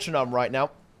of Ultranumb right now.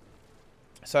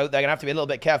 So they're going to have to be a little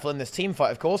bit careful in this team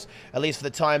fight, of course, at least for the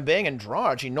time being. And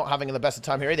Dra actually not having the best of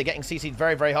time here either. Getting CC'd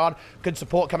very, very hard. Good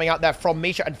support coming out there from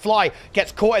Misha. And Fly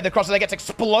gets caught in the crossover. Gets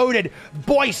exploded.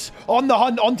 Boyce on the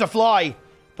hunt onto Fly.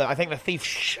 But I think the Thief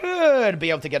should be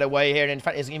able to get away here. And in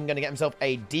fact, he's even going to get himself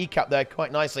a decap there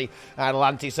quite nicely. And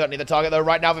Lanty certainly the target, though,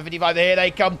 right now for 55. Here they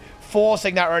come,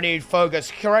 forcing that renewed focus.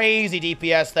 Crazy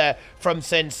DPS there from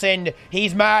Sind. Sind,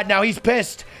 he's mad now. He's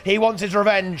pissed. He wants his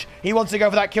revenge. He wants to go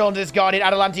for that kill onto this Guardian.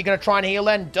 Atalanti going to try and heal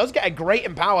then. Does get a great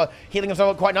empower, healing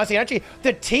himself up quite nicely. And actually,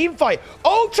 the team fight.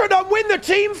 Ultranumb win the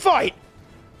team fight.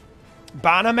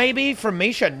 Banner maybe from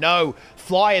Misha? No.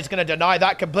 Fly is going to deny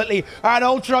that completely. And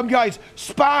Ultranumb, guys,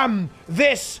 spam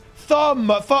this thumb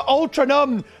for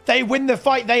Ultranumb. They win the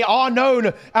fight. They are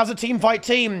known as a team fight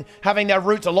team, having their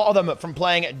roots, a lot of them, from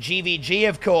playing GVG,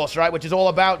 of course, right, which is all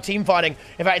about team fighting.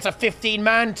 In fact, it's a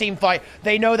 15-man team fight.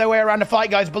 They know their way around a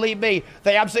fight, guys. Believe me,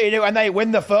 they absolutely do, and they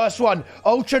win the first one.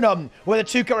 Ultranumb with a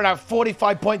 2-cut right now,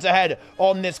 45 points ahead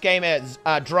on this game is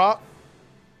Dra.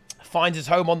 Finds his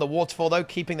home on the Waterfall, though,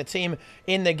 keeping the team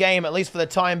in the game, at least for the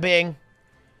time being.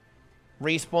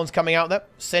 Respawn's coming out there.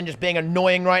 Sin just being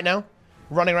annoying right now.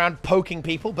 Running around poking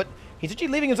people, but he's actually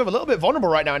leaving himself a little bit vulnerable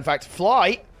right now, in fact.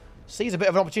 Fly sees a bit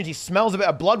of an opportunity, smells a bit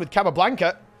of blood with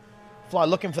Cabablanca. Fly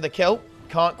looking for the kill.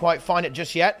 Can't quite find it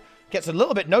just yet. Gets a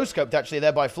little bit no-scoped, actually,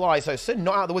 there by Fly. So Sin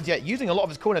not out of the woods yet, using a lot of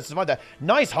his coolness to survive there.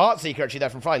 Nice Heartseeker, actually, there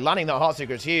from Fly. Landing that Heartseeker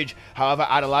is huge. However,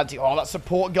 Atalanti, oh, that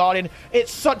Support Guardian.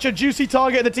 It's such a juicy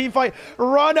target in the team fight.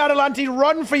 Run, Atalanti,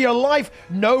 run for your life.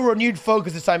 No renewed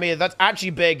focus this time either. That's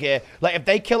actually big here. Like, if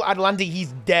they kill Atalanti,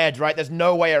 he's dead, right? There's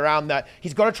no way around that.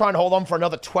 He's got to try and hold on for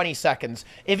another 20 seconds.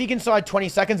 If he can survive 20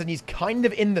 seconds, then he's kind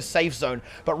of in the safe zone.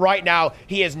 But right now,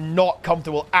 he is not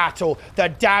comfortable at all. The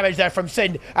damage there from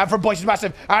Sin and from Boyce is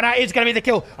massive. And that is going to be the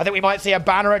kill. I think we might see a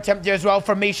banner attempt here as well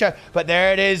from Misha, but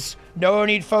there it is. No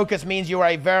need focus means you are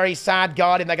a very sad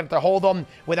Guardian. They're going to have to hold on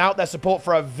without their support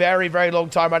for a very, very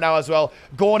long time right now as well.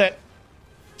 Gauntlet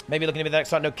maybe looking to be the next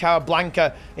time. No,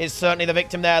 Cabablanca is certainly the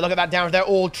victim there. Look at that damage. They're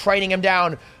all training him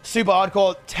down. Super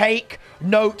hardcore. Take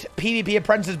note. PvP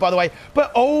apprentices, by the way.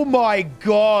 But, oh my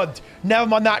god. Never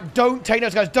mind that. Don't take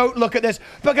notes, guys. Don't look at this.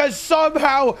 Because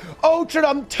somehow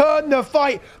Ultranumb turned the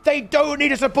fight. They don't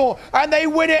need a support. And they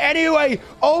win it anyway.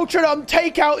 Ultranumb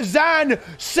take out Zan.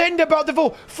 Sind about to fall.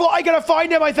 Fly gonna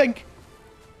find him, I think.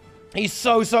 He's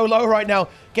so low right now.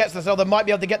 Gets the cell. They might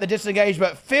be able to get the disengage,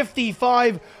 but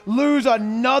 55 lose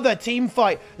another team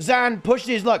fight. Zan pushes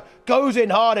his luck, goes in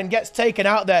hard, and gets taken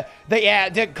out there. Yeah,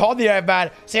 Kondiev, man.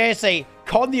 Seriously,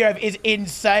 Kondiev is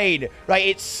insane, right?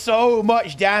 It's so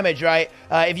much damage, right?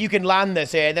 If you can land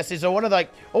this here, this is one of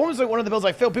almost like one of the builds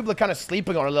I feel people are kind of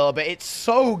sleeping on a little bit. It's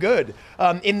so good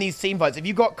in these team fights. If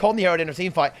you've got Kondiev in a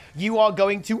team fight, you are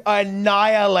going to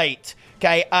annihilate.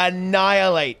 Okay,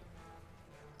 annihilate.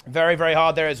 Very, very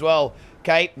hard there as well.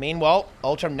 Okay, meanwhile,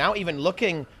 Ultranumb now even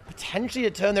looking potentially to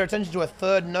turn their attention to a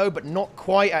third node, but not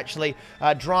quite, actually.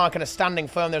 Dra kind of standing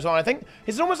firm there as well. I think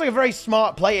it's almost like a very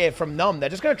smart play here from Numb. They're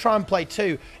just going to try and play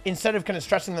two instead of kind of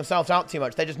stressing themselves out too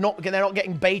much. They're not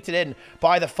getting baited in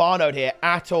by the far node here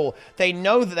at all. They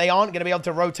know that they aren't going to be able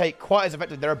to rotate quite as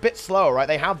effectively. They're a bit slower, right?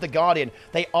 They have the Guardian.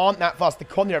 They aren't that fast. The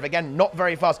Kondiev, again, not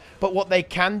very fast. But what they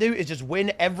can do is just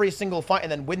win every single fight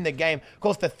and then win the game. Of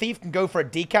course, the Thief can go for a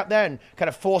decap there and kind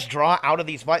of force Dra out of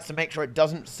these fights to make sure it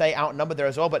doesn't stay outnumbered there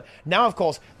as well. But now, of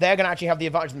course, they're going to actually have the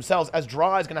advantage themselves, as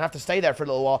Dra is going to have to stay there for a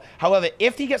little while. However,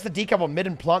 if he gets the decap on mid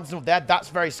and plants himself there, that's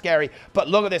very scary. But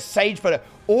look at this Sage Splitter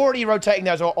already rotating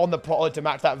there as well on the Protolith to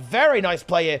match that. Very nice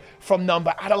play here from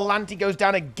Number. Atalanti goes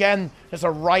down again. There's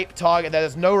a ripe target there.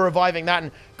 There's no reviving that.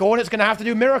 And Gauntlet's going to have to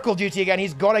do miracle duty again.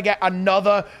 He's got to get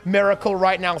another miracle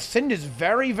right now. Sind is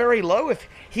very, very low. If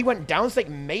he went downstake,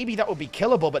 maybe that would be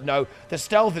killable. But no, the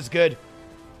stealth is good.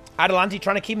 Adelanti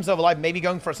trying to keep himself alive, maybe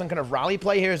going for some kind of rally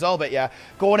play here as well, but yeah.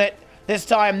 Gornet, this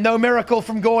time, no miracle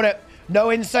from Gornet. No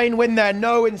insane win there,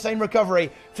 no insane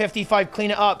recovery. 55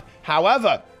 clean it up.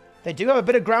 However, they do have a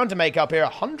bit of ground to make up here.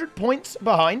 100 points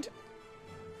behind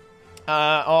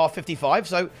are 55,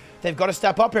 so they've got to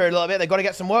step up here a little bit. They've got to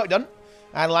get some work done.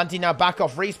 Adelanti now back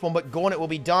off respawn, but Gornet will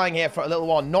be dying here for a little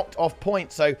while, knocked off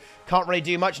points, so can't really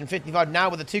do much. And 55 now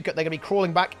with the 2-cut, they're going to be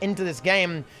crawling back into this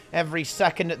game every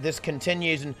second this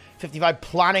continues, and 55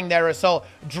 planning their assault.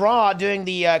 Dra doing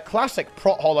the classic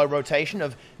prot holo rotation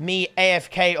of me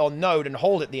AFK on node and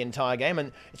hold it the entire game,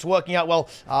 and it's working out well.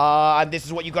 And this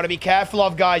is what you've got to be careful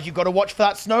of, guys. You've got to watch for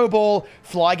that snowball.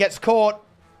 Fly gets caught.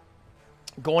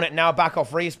 Gornet now back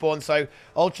off respawn, so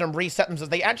Ultranumb reset themselves.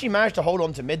 They actually managed to hold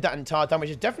on to mid that entire time, which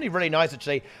is definitely really nice,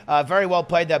 actually. Very well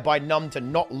played there by Numb to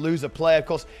not lose a player. Of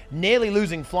course, nearly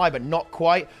losing Fly, but not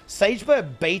quite.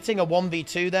 Sageplayer baiting a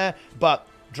 1v2 there, but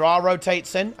Dra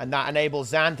rotates in, and that enables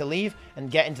Zan to leave and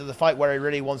get into the fight where he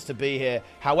really wants to be here.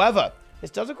 However, this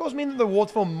does, of course, mean that the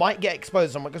waterfall might get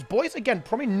exposed somewhat, because Boyce, again,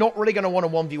 probably not really going to want a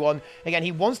 1v1. Again,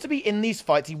 he wants to be in these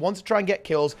fights. He wants to try and get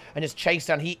kills and just chase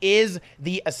down. He is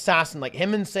the assassin. Like,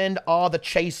 him and Sind are the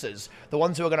chasers, the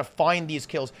ones who are going to find these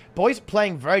kills. Boyce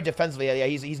playing very defensively. Yeah,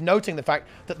 he's noting the fact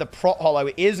that the prot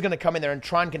holo is going to come in there and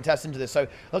try and contest into this. So,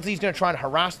 looks like he's going to try and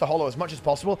harass the holo as much as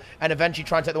possible and eventually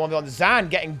try and take the 1v1. Zan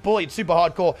getting bullied super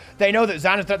hardcore. They know that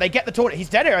Zan is there. They get the taunt. He's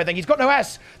dead here, I think. He's got no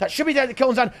S. That should be dead to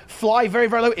kill Zan. Fly very,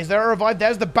 very low. Is there a revive?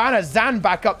 There's the banner. Zan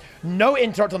back up. No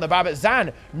interrupt on the Babbit.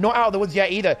 Zan not out of the woods yet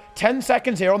either. 10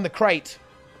 seconds here on the crate.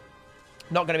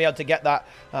 Not going to be able to get that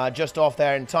just off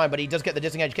there in time, but he does get the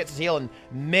disengage, gets his heal, and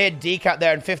mid decat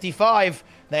there in 55.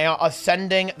 They are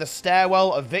ascending the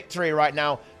stairwell of victory right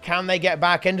now. Can they get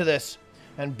back into this?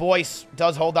 And Boyce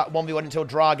does hold that 1v1 until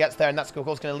Dra gets there, and that's, of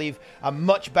course, going to leave a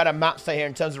much better map stay here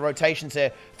in terms of rotations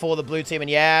here for the blue team. And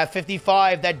yeah,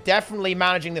 55, they're definitely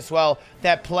managing this well.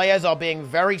 Their players are being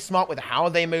very smart with how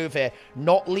they move here,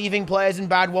 not leaving players in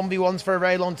bad 1v1s for a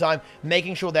very long time,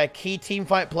 making sure their key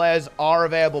teamfight players are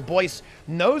available. Boyce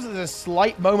knows that there's a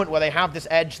slight moment where they have this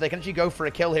edge. They can actually go for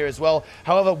a kill here as well.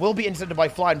 However, will be intercepted by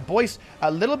Fly, and Boyce a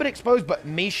little bit exposed, but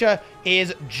Misha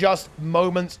is just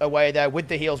moments away there with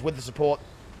the heals, with the support.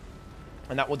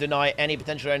 And that will deny any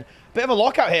potential. And bit of a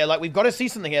lockout here. Like, we've got to see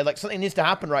something here. Like, something needs to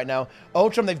happen right now.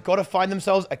 Ultranumb, they've got to find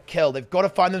themselves a kill. They've got to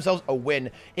find themselves a win.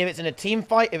 If it's in a team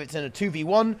fight, if it's in a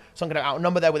 2v1, so I'm going to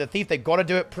outnumber there with a thief. They've got to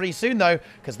do it pretty soon, though,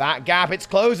 because that gap, it's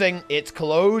closing. It's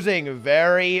closing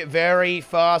very, very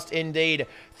fast indeed.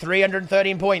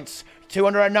 313 points,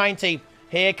 290.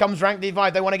 Here comes Rank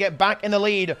D5. They want to get back in the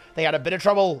lead. They had a bit of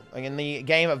trouble in the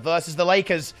game versus the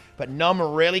Lakers, but Numb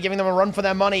really giving them a run for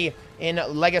their money in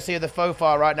Legacy of the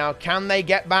Fofar right now. Can they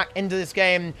get back into this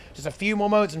game? Just a few more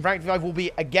moments, and Rank D5 will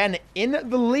be again in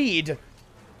the lead.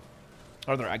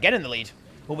 Or again in the lead.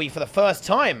 Will be for the first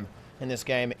time in this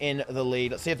game in the lead.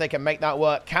 Let's see if they can make that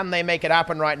work. Can they make it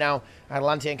happen right now?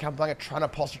 Adelanti and Campbell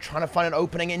trying to find an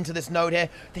opening into this node here.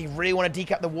 They really want to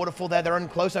decap the waterfall there. They're in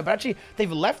closer, but actually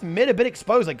they've left mid a bit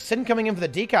exposed. Like, Sin coming in for the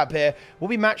decap here will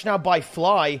be matched now by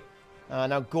Fly.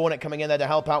 Now Gornet coming in there to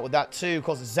help out with that too. Of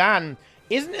course, Zan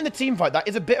isn't in the team fight. That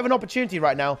is a bit of an opportunity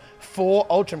right now for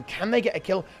Ultranumb. Can they get a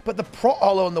kill? But the prot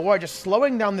holo and the warrior just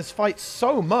slowing down this fight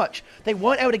so much. They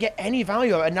weren't able to get any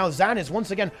value of it, and now Zan is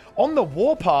once again on the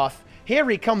warpath. Here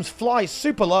he comes, Fly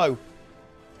super low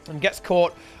and gets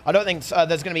caught. I don't think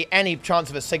there's going to be any chance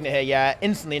of a signet here. Yeah,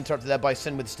 instantly interrupted there by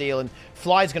Sin with Steel, and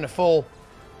Fly's going to fall.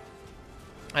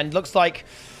 And looks like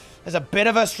there's a bit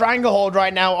of a stranglehold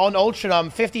right now on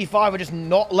Ultranumb. 55 are just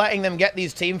not letting them get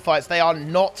these team fights. They are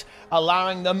not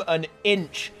allowing them an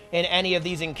inch in any of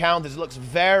these encounters. It looks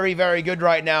very, very good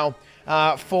right now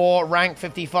for rank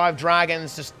 55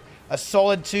 Dragons. Just a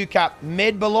solid 2-cap.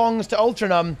 Mid belongs to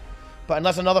Ultranumb. But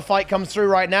unless another fight comes through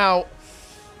right now,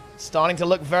 it's starting to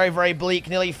look very, very bleak.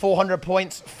 Nearly 400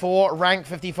 points for rank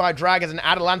 55 Dragons, and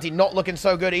Adelanti not looking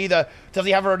so good either. Does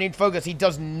he have a renewed focus? He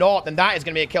does not, and that is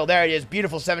going to be a kill. There it is.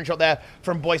 Beautiful 7-shot there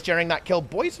from Boyce generating that kill.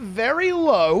 Boyce very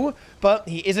low, but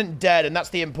he isn't dead, and that's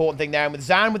the important thing there. And with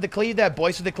Zan with the cleave there,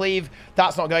 Boyce with the cleave,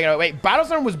 that's not going away. Wait,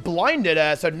 Battlezone was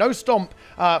blinded, so no stomp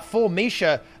for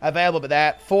Misha available, but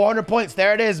there, 400 points.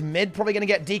 There it is. Mid probably going to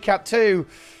get decapped too.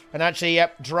 And actually,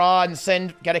 yep, Dra and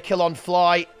Sind get a kill on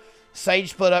Fly. Sage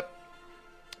split up.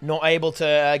 Not able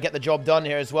to get the job done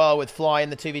here as well with Fly in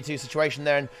the 2v2 situation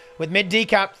there. And with mid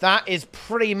decap, that is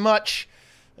pretty much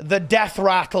the death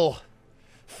rattle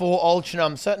for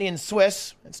Ultranumb. Certainly in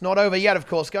Swiss. It's not over yet, of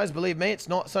course, guys. Believe me, it's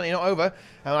certainly not over.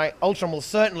 And Ultranumb will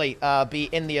certainly be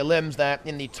in the elims there,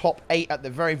 in the top 8 at the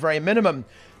very, very minimum.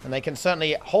 And they can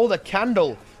certainly hold a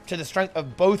candle to the strength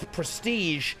of both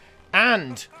Prestige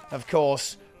and of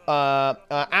course,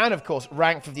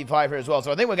 rank 55 here as well.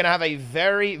 So I think we're going to have a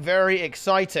very, very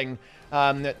exciting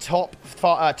top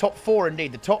four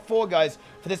indeed. The top four guys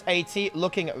for this AT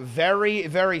looking very,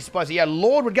 very spicy. Yeah,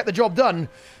 Lord would get the job done,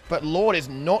 but Lord is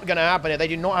not going to happen here. They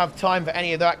do not have time for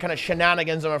any of that kind of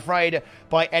shenanigans, I'm afraid,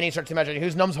 by any stretch of the imagination.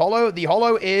 Who's Numb's Hollow? The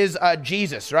Hollow is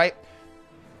Jesus, right?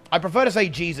 I prefer to say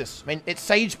Jesus. I mean, it's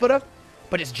Sage Splitter,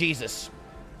 but it's Jesus.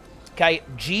 Okay,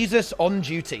 Jesus on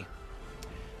duty.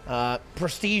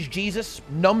 Prestige Jesus,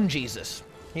 Numb Jesus.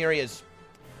 Here he is.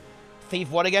 Thief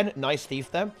what again? Nice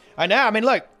Thief there. I know, I mean,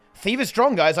 look, Thief is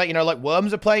strong, guys. Like, you know, like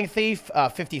Worms are playing Thief,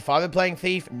 55 are playing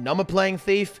Thief, Numb are playing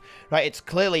Thief, right? It's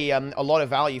clearly a lot of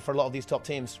value for a lot of these top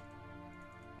teams.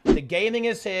 The gaming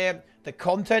is here, the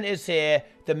content is here,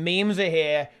 the memes are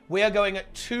here. We are going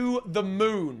to the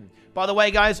moon. By the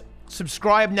way, guys,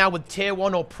 subscribe now with tier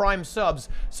 1 or prime subs,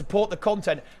 support the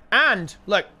content, and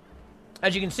look,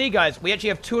 as you can see, guys, we actually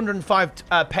have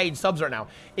 205 paid subs right now.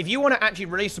 If you want to actually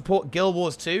really support Guild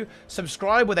Wars 2,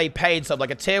 subscribe with a paid sub,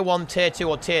 like a tier 1, tier 2,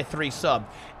 or tier 3 sub.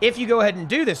 If you go ahead and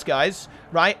do this, guys,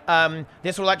 right,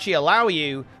 this will actually allow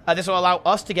you, this will allow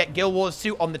us to get Guild Wars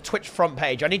 2 on the Twitch front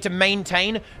page. I need to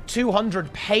maintain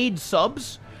 200 paid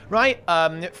subs, right,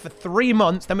 for 3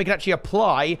 months, then we can actually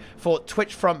apply for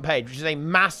Twitch front page, which is a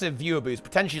massive viewer boost,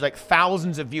 potentially like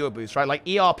thousands of viewer boosts, right? Like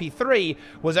ERP3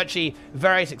 was actually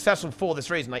very successful for this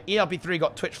reason. Like ERP3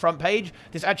 got Twitch front page.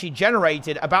 This actually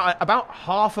generated about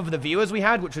half of the viewers we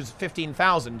had, which was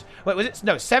 15,000. Wait, was it?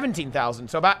 No, 17,000.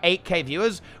 So about 8K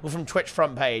viewers were from Twitch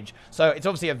front page. So it's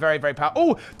obviously a very, very powerful.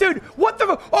 Oh, dude, what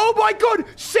the? Oh my God,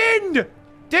 Sind!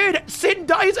 Dude, Sin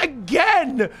dies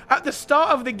again at the start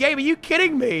of the game. Are you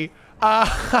kidding me?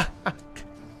 Oh,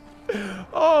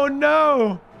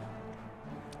 no.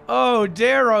 Oh,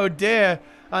 dear, oh, dear.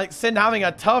 Like, Sin having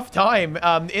a tough time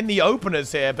in the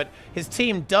openers here, but his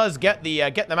team does get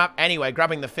the map anyway,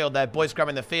 grabbing the field there. Boyce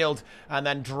grabbing the field, and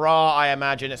then Dra, I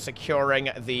imagine, is securing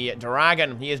the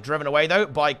Dragon. He is driven away, though,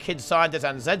 by Kid Scientist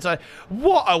and Zed.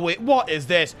 What is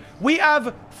this? We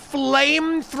have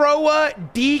Flamethrower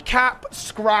Decap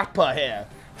Scrapper here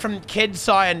from Kid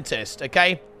Scientist,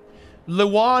 okay?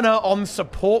 Luana on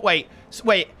support. Wait,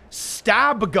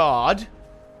 Stab Guard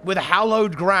with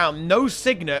Hallowed Ground, no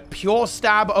Signet, pure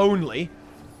stab only.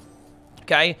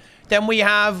 Okay, then we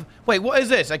have, wait, what is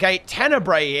this? Okay,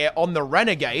 Tenebrae here on the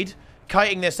Renegade,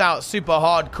 kiting this out super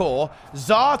hardcore.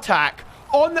 Zartak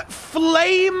on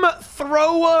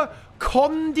Flamethrower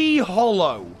Condi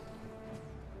Hollow.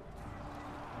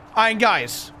 And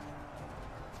guys,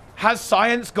 has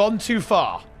science gone too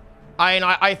far?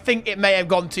 I think it may have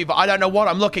gone too far. I don't know what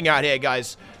I'm looking at here,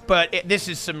 guys, but this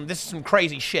is some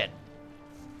crazy shit.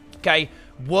 Okay,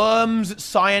 Worms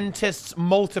Scientists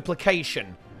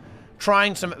Multiplication.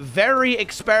 Trying some very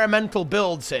experimental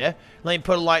builds here. Let me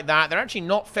put it like that. They're actually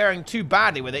not faring too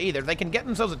badly with it either. If they can get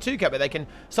themselves a 2-cap, they can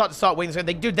start winning. So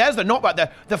dude, there's the knockback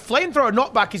there. The flamethrower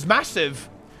knockback is massive,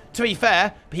 to be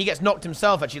fair, but he gets knocked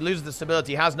himself, actually loses the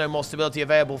stability, has no more stability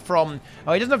available from...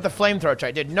 Oh, he doesn't have the flamethrower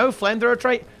trait, dude. No flamethrower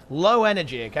trait, low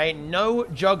energy, okay? No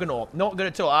Juggernaut, not good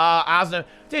at all. Asna.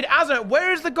 Dude, Asna,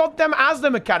 where is the goddamn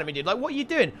Asna Academy, dude? Like, what are you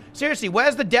doing? Seriously,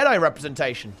 where's the Deadeye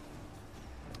representation?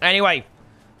 Anyway,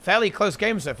 fairly close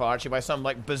game so far, actually, by some,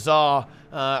 like, bizarre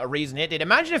reason here. Dude,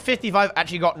 imagine if 55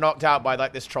 actually got knocked out by,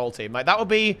 like, this troll team. Like, that would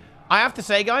be... I have to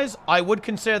say, guys, I would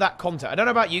consider that content. I don't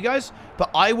know about you guys, but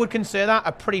I would consider that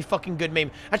a pretty fucking good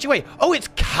meme. Actually, wait. Oh, it's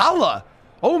Kala.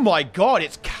 Oh, my God.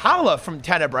 It's Kala from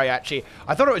Tenebrae, actually.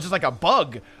 I thought it was just like a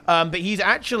bug. But he's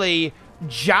actually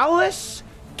Jalis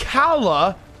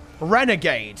Kala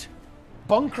Renegade.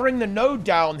 Bunkering the node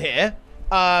down here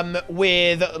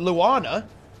with Luana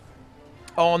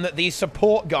on the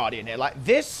support guardian here. Like,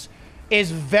 this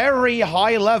is very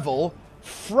high-level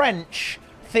French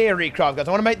theorycraft, guys.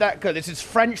 I want to make that clear. This is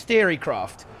French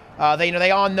theorycraft.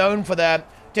 They are known for their...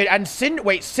 Dude, and Sin...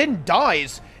 Wait, Sin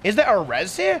dies. Is there a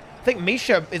res here? I think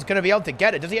Misha is going to be able to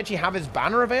get it. Does he actually have his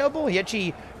banner available? He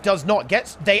actually does not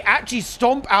get... They actually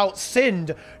stomp out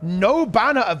Sind. No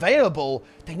banner available.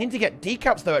 They need to get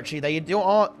decaps, though, actually. They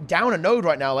are down a node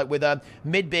right now, like with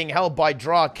mid being held by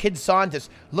Dra. Kid Scientist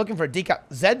looking for a decap.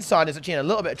 Zed Scientist actually in a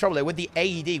little bit of trouble there with the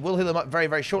AED. We'll heal them up very,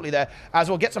 very shortly there, as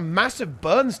we'll get some massive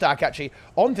burn stack, actually,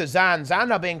 onto Zan. Zan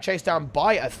now being chased down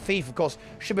by a Thief, of course.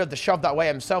 Should be able to shove that way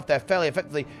himself there fairly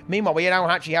effectively. Meanwhile, we now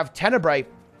actually have Tenebrae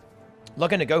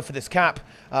looking to go for this cap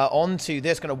onto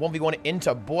this, going to 1v1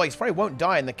 into Boyce. Probably won't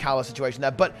die in the Kala situation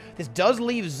there, but this does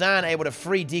leave Zan able to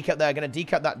free decap there, going to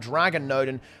decap that Dragon node,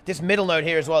 and this middle node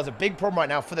here as well is a big problem right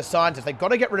now for the Scientists. They've got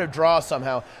to get rid of Dra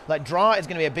somehow. Like, Dra is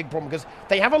going to be a big problem because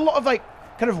they have a lot of, like,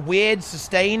 kind of weird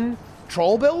sustain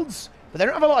troll builds but they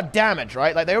don't have a lot of damage,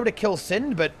 right? Like, they were able to kill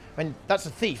Sind, but, I mean, that's a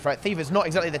Thief, right? Thief is not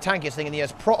exactly the tankiest thing in the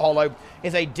US. Prot Hollow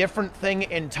is a different thing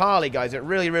entirely, guys. It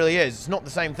really, really is. It's not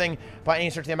the same thing by any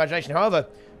stretch of the imagination. However,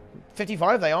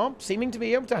 55, they are seeming to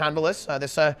be able to handle this.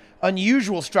 This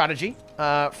unusual strategy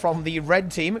from the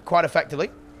red team quite effectively.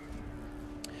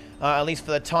 At least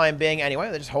for the time being anyway.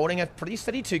 They're just holding a pretty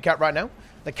steady 2-cap right now.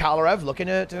 The Kalarev looking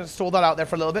to stall that out there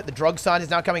for a little bit. The drug side is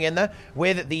now coming in there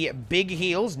with the big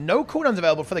heals. No cooldowns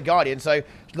available for the Guardian, so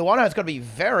Luana has got to be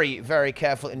very, very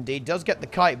careful indeed. Does get the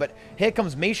kite, but here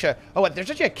comes Misha. Oh,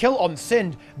 there's actually a kill on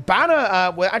Sind. Banner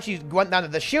actually went down to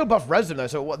the shield buff res him, though,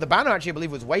 so the Banner actually, I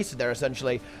believe, was wasted there,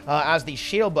 essentially, as the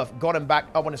shield buff got him back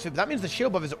up on his feet. But that means the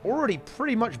shield buff is already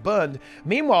pretty much burned.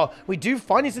 Meanwhile, we do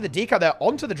finally see the decal there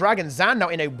onto the Dragon. Zan now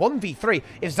in a 1v3.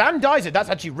 If Zan dies it, that's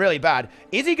actually really bad.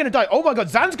 Is he going to die? Oh my god,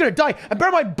 Zan's going to die. And bear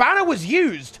in mind, Banner was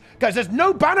used. Guys, there's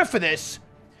no Banner for this.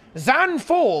 Zan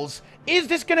falls. Is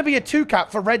this going to be a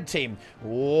 2-cap for red team?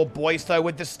 Oh, boys, though,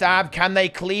 with the stab. Can they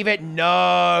cleave it?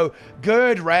 No.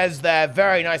 Good res there.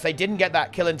 Very nice. They didn't get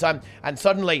that kill in time. And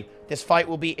suddenly, this fight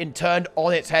will be turned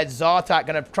on its head. Zartak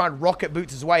going to try and rocket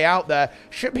boots his way out there.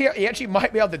 He actually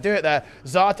might be able to do it there.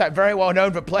 Zartak, very well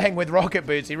known for playing with rocket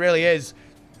boots. He really is.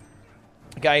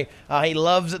 Okay, he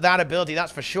loves that ability,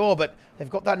 that's for sure, but they've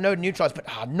got that node neutralized,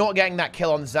 but not getting that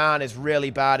kill on Zan is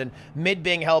really bad, and mid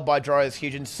being held by Drow is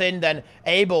huge, and Sin then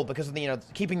able, because of the,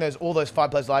 keeping all those 5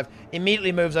 players alive,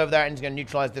 immediately moves over there and is going to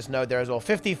neutralize this node there as well.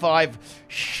 55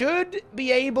 should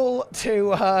be able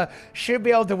to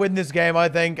win this game, I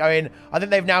think. I mean, I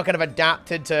think they've now kind of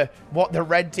adapted to what the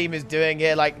red team is doing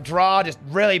here. Like, Dra just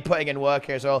really putting in work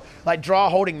here as well. Like, Dra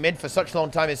holding mid for such a long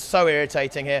time is so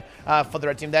irritating here for the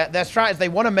red team. Their strat is they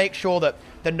want to make sure that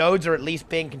the nodes are at least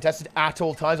being contested at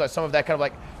all times, like some of their kind of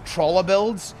like troller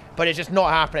builds, but it's just not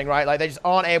happening, right? Like, they just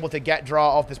aren't able to get Dra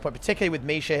off this point, particularly with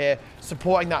Misha here,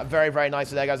 supporting that very, very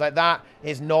nicely there, guys. Like, that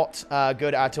is not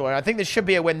good at all. And I think this should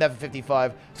be a win there for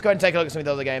 55. Let's go ahead and take a look at some of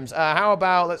the other games. How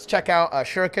about, let's check out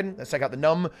Shuriken. Let's check out the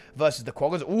Numb versus the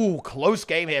Quaggers. Ooh, close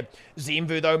game here.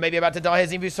 Zinvu, though, maybe about to die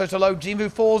here. Zinvu's so low.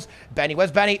 Zinvu falls. Benny,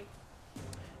 where's Benny?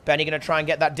 Benny going to try and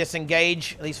get that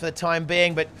disengage, at least for the time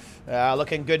being, but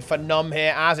looking good for Numb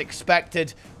here, as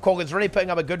expected. Quaggan's really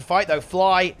putting up a good fight, though.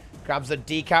 Fly grabs the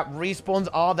decap. Respawns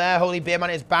are there. Holy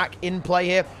Beerman is back in play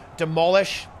here.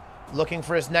 Demolish looking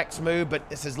for his next move, but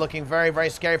this is looking very, very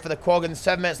scary for the Quaggans.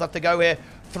 7 minutes left to go here.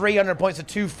 300 points to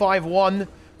 251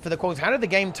 for the Quaggans. How did the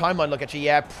game timeline look, actually?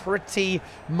 Yeah, pretty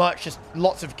much just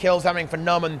lots of kills happening for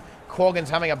Numb, and Quaggan's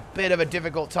having a bit of a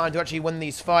difficult time to actually win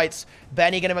these fights.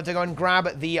 Benny going to have to go and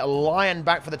grab the Lion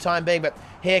back for the time being, but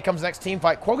here comes the next team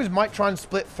fight. Quaggans might try and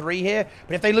split 3 here,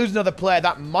 but if they lose another player,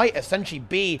 that might essentially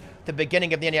be the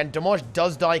beginning of the end. And Demolish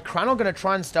does die. Cranel going to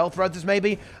try and stealth res this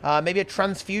maybe. Maybe a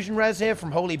transfusion res here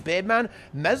from Holy Beardman.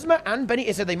 Mesmer and Benny,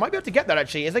 is it? They might be able to get that,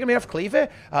 actually. Is there going to be enough cleave here?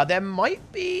 There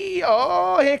might be.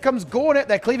 Oh, here comes Gornet.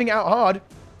 They're cleaving out hard.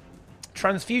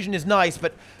 Transfusion is nice,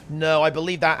 but no, I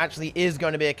believe that actually is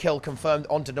going to be a kill confirmed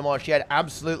onto Demolish. Yeah, it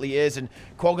absolutely is, and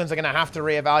Quaggans are going to have to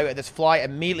reevaluate this fly,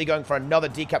 immediately going for another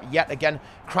decap yet again.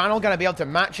 Cranel going to be able to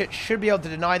match it, should be able to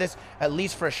deny this, at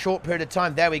least for a short period of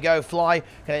time. There we go. Fly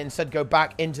can instead go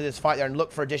back into this fight there and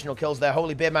look for additional kills there.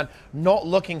 Holy Beardman not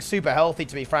looking super healthy,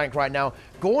 to be frank, right now.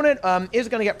 Gornet is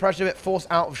going to get pressured a bit, forced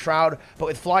out of Shroud, but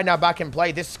with Fly now back in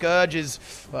play, this Scourge's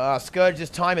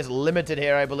time is limited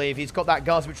here, I believe. He's got that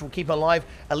gas which will keep him alive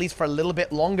at least for a little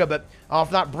bit longer, but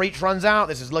after that breach runs out,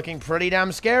 this is looking pretty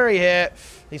damn scary here,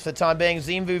 at least for the time being.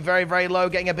 Zinvu very, very low,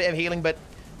 getting a bit of healing, but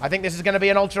I think this is going to be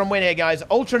an Ultranumb win here, guys.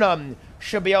 Ultranumb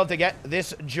should be able to get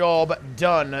this job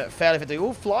done fairly quickly.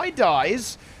 Oh, Fly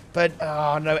dies, but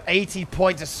oh no, 80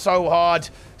 points is so hard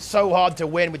to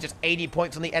win with just 80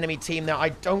 points on the enemy team now. I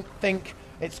don't think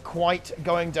it's quite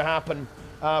going to happen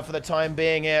for the time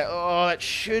being here. Oh, it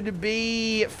should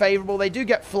be favorable. They do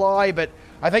get Fly, but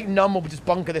I think Numb will just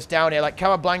bunker this down here. Like,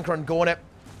 Cabablanca and Gornet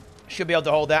should be able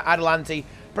to hold there. Adelante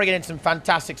bringing in some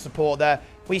fantastic support there.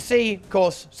 We see, of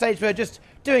course, Sagebird just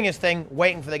doing his thing,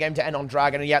 waiting for the game to end on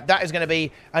Dragon. And yeah, that is going to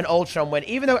be an Ultron win.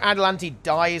 Even though Adelante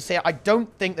dies here, I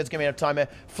don't think there's going to be enough time here.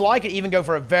 Fly could even go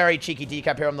for a very cheeky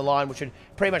decap here on the line, which would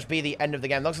pretty much be the end of the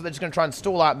game. Looks like they're just going to try and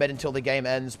stall out mid until the game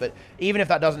ends. But even if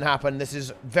that doesn't happen, this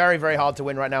is very, very hard to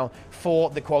win right now for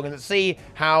the Quaggans. Let's see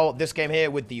how this game here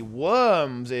with the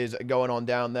Worms is going on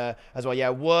down there as well.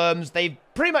 Yeah, Worms, they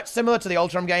pretty much similar to the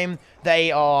Ultron game.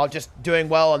 They are just doing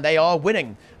well and they are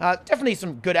winning. Definitely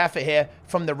some good effort here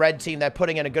from the red team. They're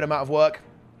putting in a good amount of work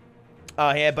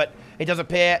here, but it does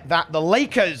appear that the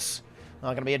Lakers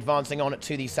are going to be advancing on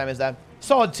to these semis there.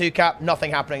 Solid 2-cap,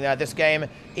 nothing happening there. This game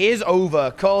is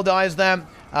over. Cole dies there.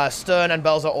 Stern and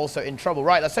Bells are also in trouble.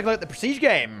 Right, let's take a look at the Prestige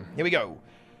game. Here we go.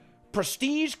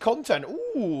 Prestige content.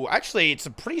 Ooh, actually, it's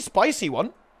a pretty spicy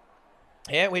one.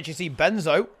 Here, we actually see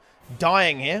Benzo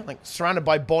dying here, like surrounded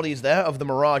by bodies there of the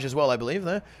Mirage as well, I believe,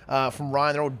 there, from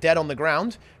Ryan. They're all dead on the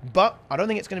ground, but I don't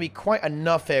think it's going to be quite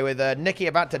enough here with Nikki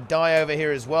about to die over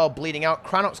here as well, bleeding out.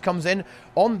 Cranox comes in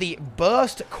on the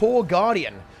Burst Core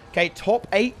Guardian. Okay, top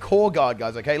 8 Core Guard,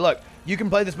 guys. Okay, look, you can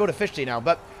play this build officially now,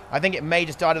 but I think it may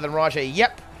just die to the Mirage here.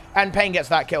 Yep. And Payne gets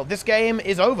that kill. This game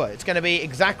is over. It's going to be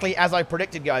exactly as I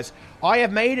predicted, guys. I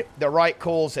have made the right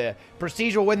calls here.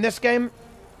 Prestige will win this game.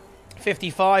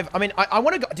 55. I mean, I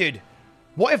want to go... Dude,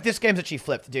 what if this game's actually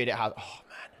flipped? Dude, it has... Oh,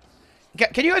 man.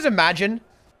 Can you guys imagine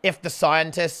if the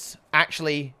scientists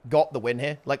actually got the win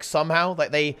here? Like, somehow?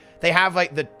 Like, they have,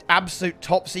 like, the absolute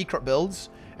top secret builds,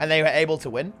 and they were able to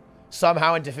win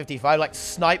somehow into 55. Like,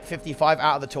 snipe 55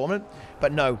 out of the tournament.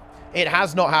 But no. It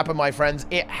has not happened, my friends.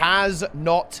 It has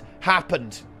not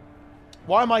happened.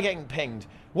 Why am I getting pinged?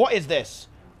 What is this?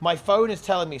 My phone is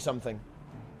telling me something.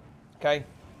 Okay.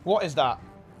 What is that?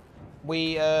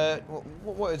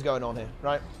 What is going on here,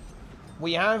 right?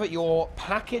 We have your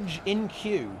package in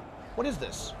queue. What is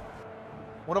this?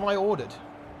 What have I ordered?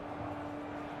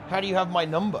 How do you have my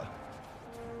number?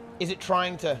 Is it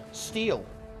trying to steal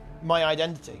my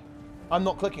identity? I'm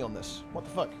not clicking on this. What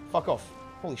the fuck? Fuck off.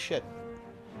 Holy shit.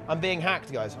 I'm being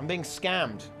hacked, guys. I'm being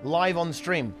scammed. Live on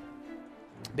stream.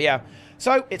 But yeah.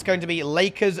 So, it's going to be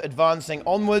Lakers advancing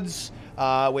onwards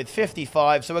with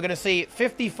 55. So, we're going to see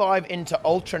 55 into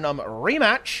Ultranumb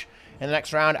rematch in the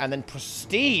next round. And then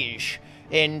Prestige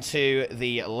into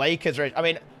the Lakers race. I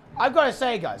mean, I've got to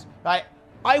say, guys, right?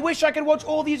 I wish I could watch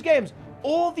all these games.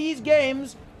 All these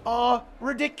games are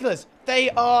ridiculous. They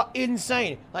are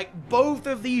insane. Like, both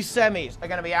of these semis are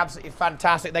going to be absolutely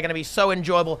fantastic. They're going to be so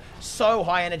enjoyable, so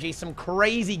high energy, some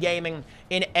crazy gaming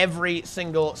in every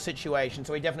single situation.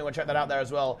 So we definitely want to check that out there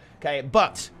as well. Okay,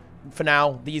 but for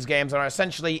now, these games are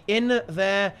essentially in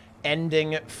their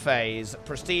ending phase.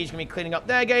 Prestige going to be cleaning up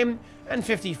their game, and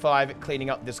 55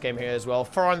 cleaning up this game here as well.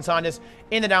 Foreign scientists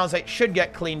in the downstate should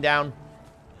get cleaned down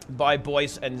by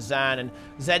Boyce and Zan, and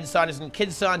Zed scientists and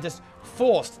Kid scientists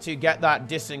forced to get that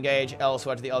disengage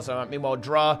elsewhere to the other side. Meanwhile,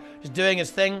 Dra just doing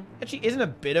his thing. Actually is in a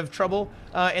bit of trouble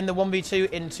in the 1v2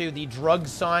 into the drug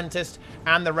scientist,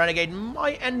 and the Renegade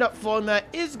might end up falling there,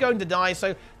 is going to die,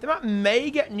 so the map may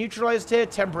get neutralized here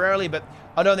temporarily, but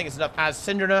I don't think it's enough, as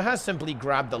Syndrana has simply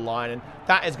grabbed the line, and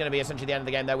that is going to be essentially the end of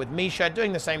the game there, with Misha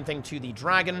doing the same thing to the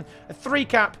Dragon. A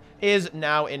 3-cap is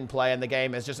now in play, and the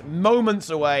game is just moments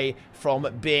away from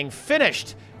being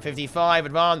finished. 55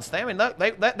 advanced. I mean, look,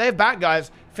 they're back,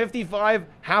 guys. 55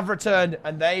 have returned,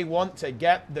 and they want to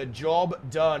get the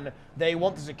job done. They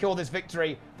want to secure this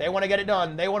victory. They want to get it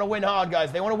done. They want to win hard,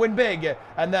 guys. They want to win big,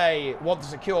 and they want to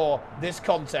secure this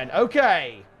content.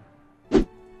 Okay.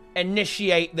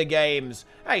 Initiate the games.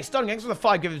 Hey, Stun, thanks for the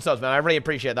 5 gifted subs, man. I really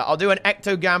appreciate that. I'll do an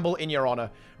Ecto Gamble in your honor.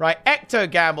 Right, Ecto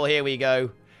Gamble, here we go.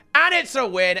 And it's a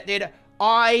win, dude.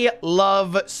 I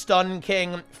love Stun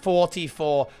King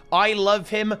 44. I love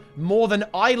him more than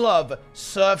I love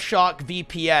Surfshark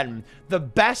VPN. The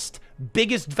best,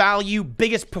 biggest value,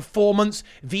 biggest performance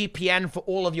VPN for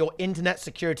all of your internet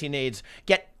security needs.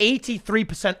 Get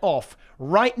 83% off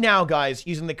right now, guys,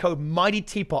 using the code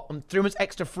MightyTeapot on 3 months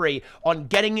extra free on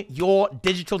getting your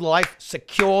digital life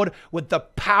secured with the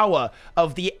power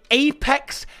of the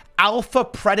apex alpha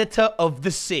predator of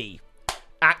the sea.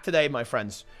 Act today, my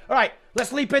friends. All right,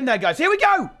 let's leap in there, guys. Here we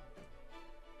go.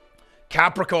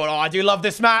 Capricorn. Oh, I do love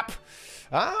this map.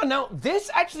 Now,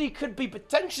 this actually could be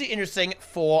potentially interesting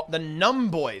for the Numb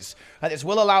boys. This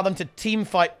will allow them to team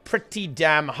fight pretty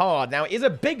damn hard. Now, it is a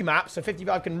big map, so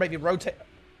 55 can maybe rotate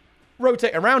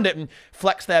around it and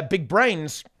flex their big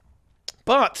brains.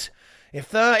 But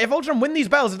if Ultranumb win these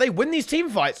battles, if they win these team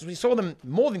fights, we saw them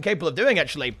more than capable of doing,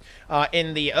 actually,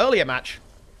 in the earlier match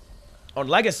on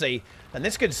Legacy, and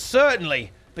this could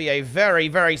certainly be a very,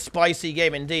 very spicy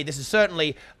game indeed. This is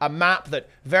certainly a map that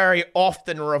very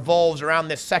often revolves around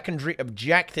this secondary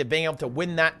objective. Being able to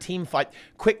win that team fight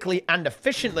quickly and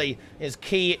efficiently is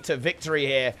key to victory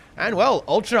here. And, well,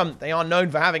 Ultranumb, they are known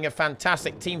for having a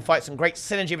fantastic team fight, some great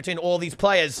synergy between all these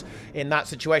players in that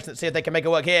situation. Let's see if they can make it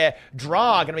work here.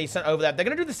 Dra going to be sent over there. They're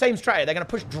going to do the same strategy. They're going to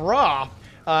push Dra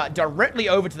directly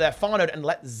over to their far node and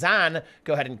let Zan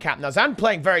go ahead and cap. Now, Zan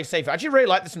playing very safe. I actually really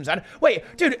like this from Zan. Wait,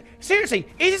 dude, seriously,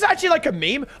 is this actually like a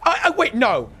meme? Wait,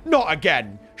 no, not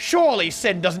again. Surely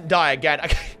Sin doesn't die again.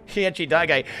 He actually died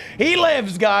again. He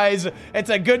lives, guys. It's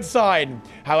a good sign.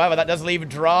 However, that does leave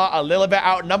Dra a little bit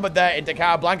outnumbered there into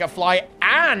Cowablanca Fly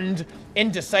and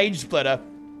into Sage Splitter.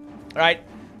 All right,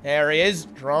 there he is.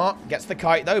 Dra gets the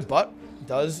kite, though, but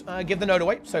does give the node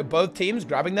away. So both teams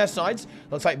grabbing their sides.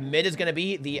 Looks like mid is going to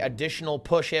be the additional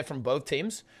push here from both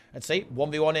teams. Let's see.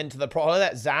 1v1 into the pro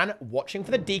there. Zan watching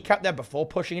for the decap there before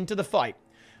pushing into the fight.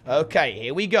 Okay,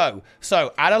 here we go.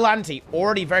 So, Adelanti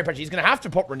already very pressured. He's going to have to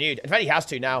pop renewed. In fact, he has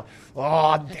to now.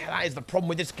 Oh, that is the problem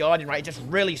with this Guardian, right? He just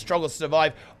really struggles to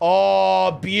survive.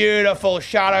 Oh, beautiful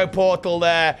shadow portal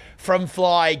there from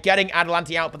Fly. Getting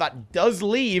Adelanti out, but that does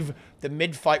leave the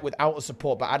mid-fight without a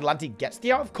support. But Adelanti gets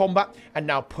the out of combat and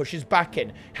now pushes back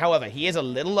in. However, he is a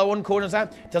little low on corners now.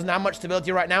 Doesn't have much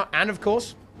stability right now. And, of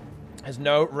course, has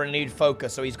no renewed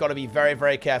focus, so he's got to be very,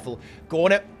 very careful.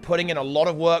 Gornet putting in a lot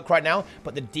of work right now,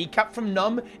 but the decap from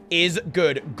Numb is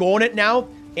good. Gornet now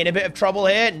in a bit of trouble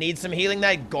here. Needs some healing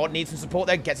there. God needs some support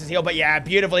there. Gets his heal, but yeah,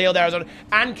 beautiful heal there.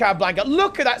 And Cablanca,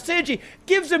 look at that synergy.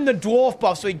 Gives him the dwarf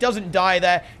buff so he doesn't die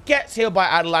there. Gets healed by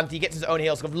Adelanti. Gets his own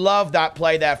heal. So love that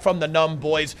play there from the Numb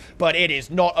boys, but it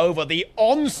is not over. The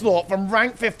onslaught from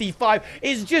rank 55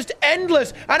 is just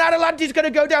endless, and Adelanti's going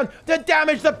to go down. The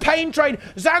damage, the pain train.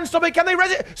 Zan, stop it. Can they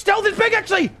res it? Stealth is big,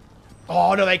 actually.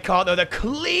 Oh, no, they can't, though. The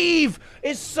cleave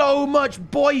is so much.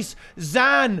 Boyce,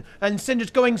 Zan, and Sin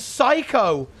just going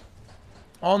psycho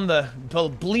on the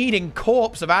bleeding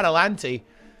corpse of Adelanti.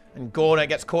 And Gornet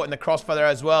gets caught in the crossfire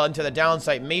as well into the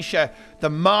downside. Misha, the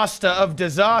master of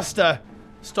disaster,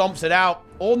 stomps it out.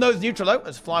 All nodes neutral, though,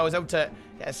 as Fly was able to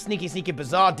get a sneaky, sneaky,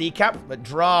 bizarre decap. But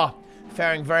Dra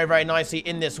faring very, very nicely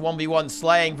in this 1v1,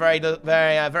 slaying very,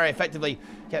 very effectively.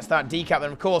 Gets that decap,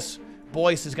 and of course,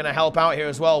 Boyce is going to help out here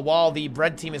as well while the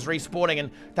red team is respawning,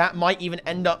 and that might even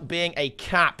end up being a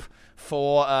cap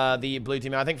for the blue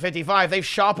team. I think 55, they've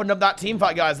sharpened up that team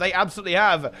fight, guys. They absolutely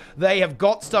have. They have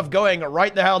got stuff going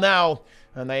right the hell now,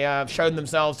 and they have shown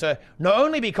themselves to not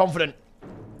only be confident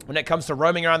when it comes to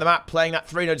roaming around the map, playing that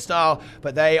 3-node style,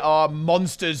 but they are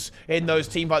monsters in those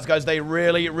team fights, guys. They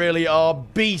really, really are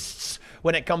beasts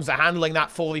when it comes to handling that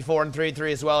 4v4 and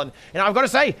 3v3 as well. And I've got to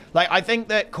say, like, I think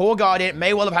that Core Guardian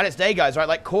may well have had its day, guys, right?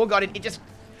 Like, Core Guardian, it just,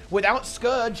 without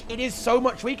Scourge, it is so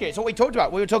much weaker. It's what we talked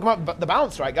about. We were talking about the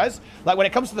balance, right, guys? Like, when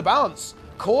it comes to the balance,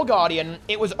 Core Guardian,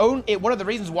 one of the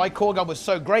reasons why Core Guard was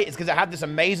so great is because it had this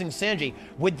amazing synergy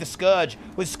with the Scourge.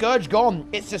 With Scourge gone,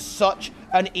 it's just such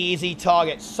an easy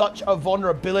target, such a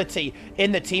vulnerability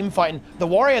in the team fight. And the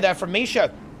Warrior there from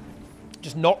Misha,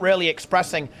 just not really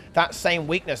expressing that same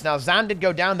weakness. Now, Zan did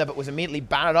go down there, but was immediately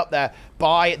battered up there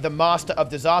by the Master of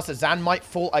Disaster. Zan might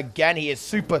fall again. He is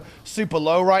super, super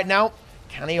low right now.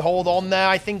 Can he hold on there?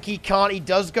 I think he can't. He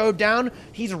does go down.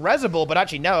 He's resable, but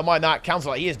actually, never mind that.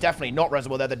 Council, he is definitely not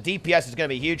resable there. The DPS is going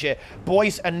to be huge here.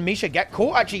 Boyce and Misha get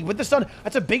caught, actually, with the stun.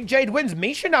 That's a big Jade wins.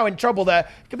 Misha now in trouble there.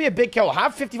 Could be a big kill.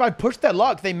 Have 55 pushed their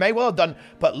luck. They may well have done,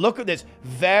 but look at this.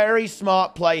 Very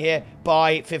smart play here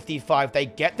by 55. They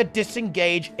get the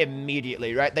disengage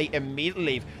immediately, right? They immediately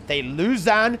leave. They lose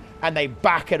Zan, and they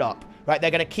back it up. Right,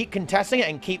 they're going to keep contesting it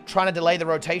and keep trying to delay the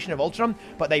rotation of Ultranumb,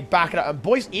 but they back it up. And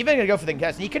Boyce even going to go for the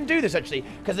contest. And he can do this, actually,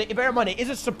 because bear in mind, it is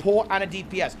a support and a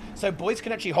DPS. So Boyce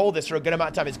can actually hold this for a good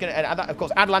amount of time. It's going to, and of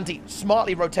course, Adelanti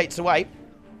smartly rotates away.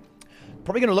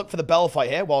 Probably going to look for the Bell fight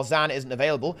here while Zan isn't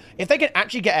available. If they can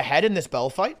actually get ahead in this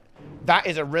Bell fight, that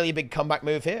is a really big comeback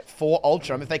move here for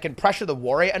Ultranumb. If they can pressure the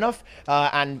Warrior enough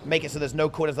and make it so there's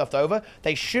no corners left over,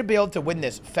 they should be able to win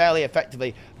this fairly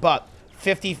effectively. But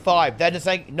 55, they're just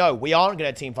saying, no, we aren't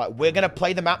going to team fight. We're going to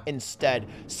play the map instead.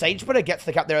 Sagesplitter gets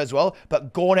the cap there as well,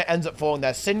 but Gornet ends up falling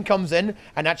there. Sin comes in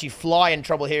and actually Fly in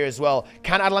trouble here as well.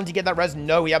 Can Adelanti get that res?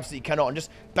 No, he absolutely cannot. And just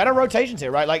better rotations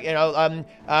here, right? Like, you know,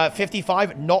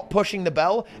 55 not pushing the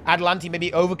Bell. Adelanti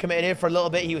maybe overcommitted here for a little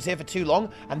bit. He was here for too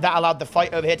long, and that allowed the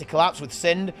fight over here to collapse with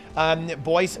Sind,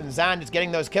 Boyce, and Zan just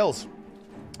getting those kills.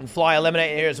 And Fly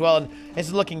eliminated here as well, and this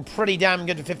is looking pretty damn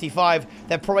good for 55.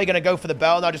 They're probably going to go for the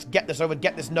Bell now, just get this over,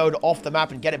 get this node off the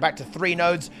map, and get it back to 3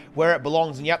 nodes where it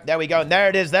belongs. And yep, there we go, and there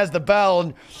it is, there's the Bell.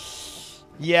 And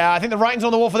yeah, I think the writing's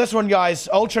on the wall for this one, guys.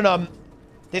 Ultranumb,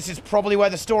 this is probably where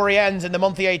the story ends in the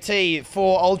monthly AT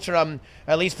for Ultranumb,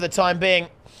 at least for the time being.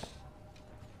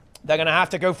 They're going to have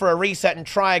to go for a reset and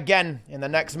try again in the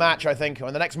next match, I think, or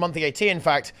in the next monthly AT, in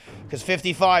fact, because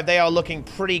 55, they are looking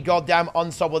pretty goddamn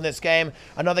unstoppable in this game.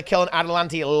 Another kill on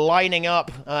Adelanti lining up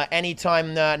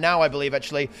anytime now, I believe,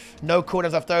 actually. No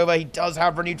corners left over. He does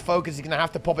have renewed focus. He's going to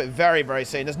have to pop it very, very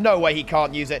soon. There's no way he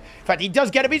can't use it. In fact, he does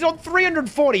get it. He's on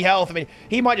 340 health. I mean,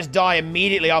 he might just die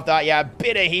immediately after that. Yeah, a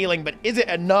bit of healing, but is it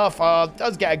enough?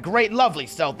 Does get a great, lovely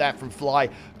stealth there from Fly.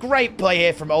 Great play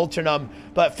here from Ultranumb,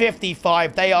 but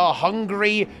 55, they are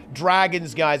hungry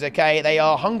dragons, guys, okay? They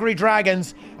are hungry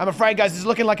dragons. I'm afraid, guys, this is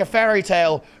looking like a fairy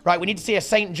tale. Right, we need to see a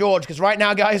St. George, because right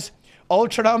now, guys,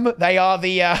 Ultranumb, they are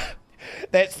the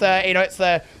That's you know,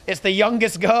 it's the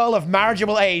youngest girl of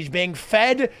marriageable age being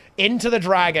fed into the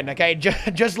dragon. Okay,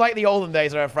 just like the olden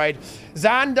days, I'm afraid.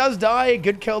 Zan does die.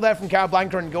 Good kill there from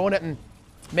Cowblanca and Gornet, and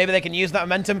maybe they can use that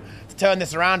momentum to turn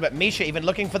this around. But Misha even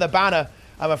looking for the banner,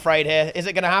 I'm afraid here. Is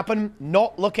it going to happen?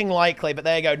 Not looking likely. But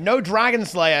there you go. No Dragon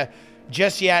Slayer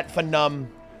just yet for Numb.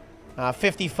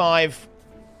 55.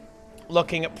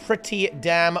 Looking pretty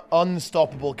damn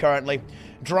unstoppable currently.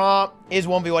 Dra is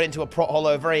 1v1 into a Prot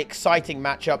Hollow. Very exciting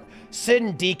matchup.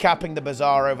 Sin decapping the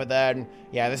Bazaar over there. And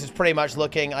yeah, this is pretty much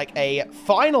looking like a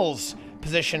finals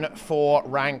position for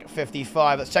rank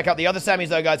 55. Let's check out the other semis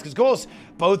though, guys, because of course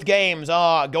both games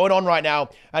are going on right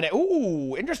now. And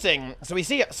ooh, interesting. So we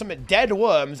see some dead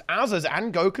worms. Azaz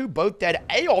and Goku both dead.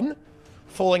 Aeon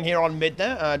falling here on mid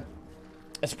there.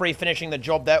 Esprit finishing the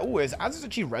job there. Oh, is Azaz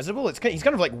actually resable? He's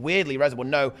kind of like weirdly resable.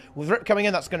 No, with Rip coming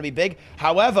in, that's going to be big.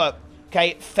 However,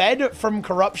 okay, fed from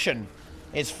corruption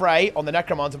is Frey on the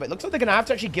Necromancer, but it looks like they're going to have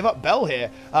to actually give up Bell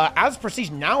here. As Prestige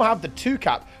now have the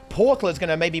 2-cap, Portal is going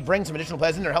to maybe bring some additional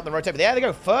players in there and help them rotate. But there they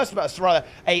go. First, rather,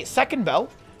 a second Bell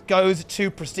goes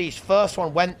to Prestige. First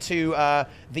one went to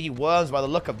the Worms by the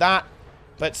look of that.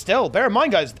 But still, bear in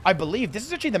mind, guys, I believe this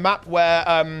is actually the map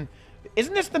where...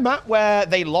 isn't this the map where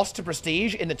they lost to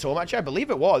Prestige in the tour match? I believe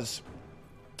it was,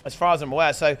 as far as I'm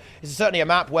aware. So this is certainly a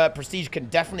map where Prestige can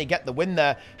definitely get the win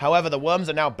there. However, the Worms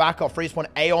are now back off respawn.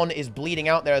 Aeon is bleeding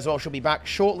out there as well. She'll be back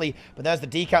shortly. But there's the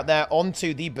decap there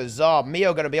onto the Bazaar.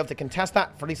 Mio going to be able to contest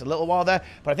that for at least a little while there.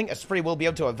 But I think Esprit will be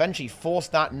able to eventually force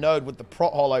that node with the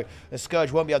Prot Hollow. The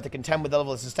Scourge won't be able to contend with the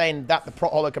level of sustain that the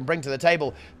Prot Hollow can bring to the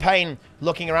table. Pain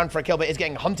looking around for a kill, but is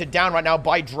getting hunted down right now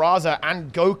by Draza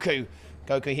and Goku.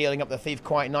 Goku healing up the Thief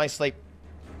quite nicely.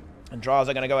 And Draza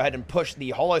are going to go ahead and push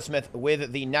the Hollowsmith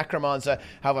with the Necromancer.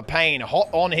 However, Pain hot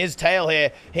on his tail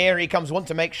here. Here he comes, want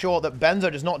to make sure that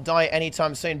Benzo does not die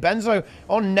anytime soon. Benzo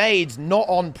on nades, not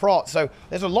on prot. So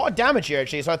there's a lot of damage here,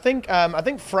 actually. So I think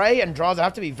Frey and Draza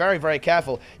have to be very, very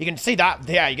careful. You can see that,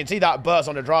 yeah, you can see that burst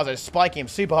onto Draza, spiking him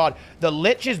super hard. The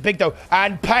Lich is big, though.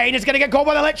 And Pain is going to get caught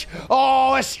by the Lich.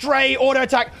 Oh, a stray auto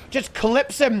attack. Just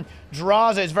clips him.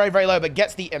 Draza is very, very low, but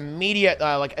gets the immediate,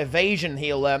 like, evasion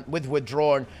heal with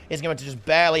withdrawn. Is going to just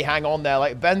barely hang on there.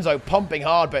 Like, Benzo pumping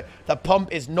hard, but the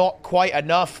pump is not quite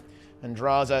enough. And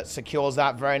Draza secures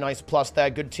that. Very nice plus there.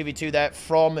 Good 2v2 there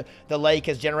from the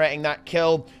Lakers, generating that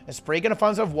kill. Esprit going to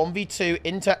find himself 1v2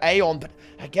 into Aeon. But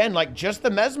again, like, just the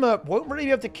Mesmer won't really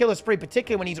be able to kill Esprit,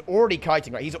 particularly when he's already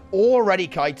kiting, right? He's already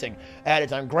kiting ahead of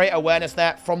time. Great awareness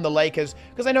there from the Lakers,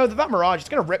 because they know that Mirage is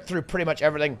going to rip through pretty much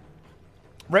everything.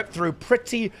 Rip through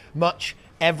pretty much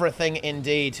everything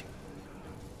indeed.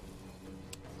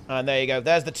 And there you go.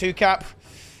 There's the 2-cap.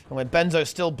 And when Benzo's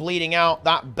still bleeding out,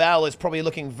 that Bell is probably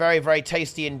looking very, very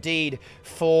tasty indeed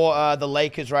for the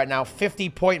Lakers right now.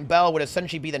 50-point Bell would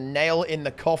essentially be the nail in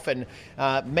the coffin,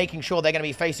 making sure they're going to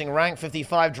be facing rank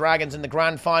 55 Dragons in the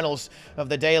grand finals of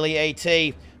the daily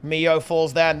AT. Mio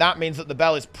falls there, and that means that the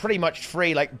Bell is pretty much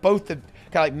free. Like, both the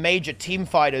kind of like major team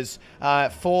fighters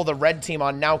for the red team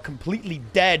are now completely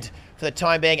dead for the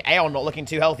time being. Aeon not looking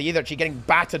too healthy either. She's getting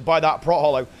battered by that Prot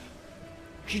Hollow.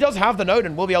 She does have the node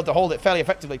and will be able to hold it fairly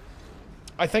effectively,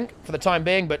 I think, for the time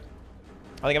being. But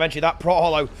I think eventually that Prot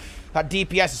Hollow, that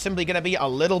DPS is simply going to be a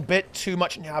little bit too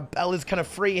much. Now, Bell is kind of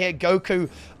free here. Goku,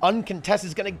 uncontested,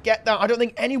 is going to get that. I don't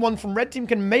think anyone from red team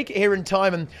can make it here in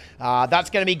time. And that's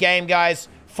going to be game, guys.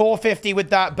 450 with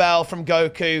that Bell from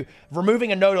Goku.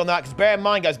 Removing a node on that, because bear in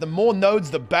mind, guys, the more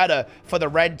nodes, the better for the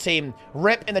red team.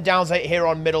 Rip in the downside here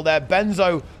on middle there.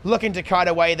 Benzo looking to kite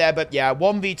away there, but yeah,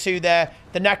 1v2 there.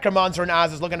 The Necromancer and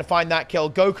Az is looking to find that kill.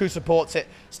 Goku supports it,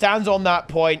 stands on that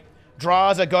point.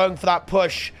 Draza going for that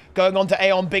push. Going on to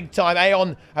Aeon big time.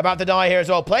 Aeon about to die here as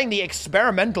well. Playing the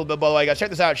experimental build, by the way, guys. Check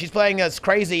this out. She's playing this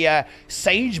crazy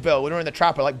Sage build when we're in the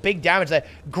Trapper. Like, big damage there.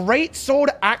 Great Sword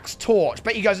Axe Torch.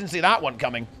 Bet you guys didn't see that one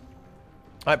coming.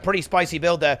 Pretty spicy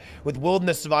build there with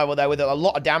Wilderness Survival there with a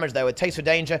lot of damage there with Taste for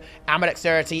Danger,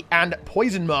 Ambidexterity, and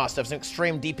Poison Master. Some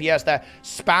extreme DPS there,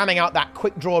 spamming out that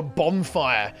quick draw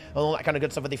bonfire and all that kind of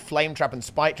good stuff with the Flame Trap and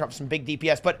Spike Trap, some big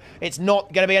DPS, but it's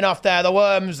not going to be enough there. The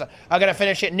Worms are going to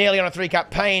finish it nearly on a 3-cap.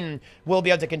 Pain will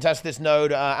be able to contest this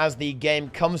node as the game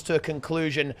comes to a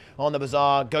conclusion on the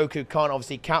Bazaar. Goku can't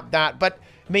obviously cap that, but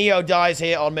Mio dies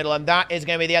here on middle, and that is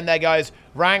going to be the end there, guys.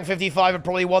 Rank 55 have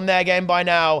probably won their game by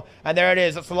now, and there it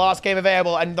is. That's the last game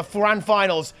available, and the grand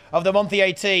finals of the monthly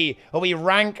AT will be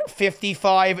rank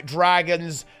 55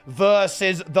 Dragons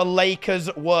versus the Lakers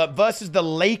versus the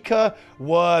Laker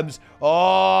Worms.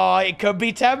 Oh, it could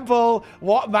be Temple.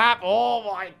 What map?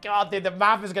 Oh my God, dude, the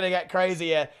map is going to get crazy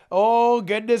here. Oh,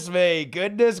 goodness me.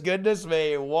 Goodness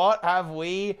me. What have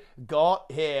we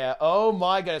got here? Oh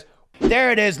my goodness.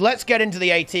 There it is. Let's get into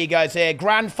the AT, guys, here.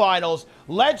 Grand Finals.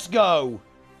 Let's go.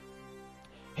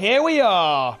 Here we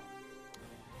are.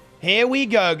 Here we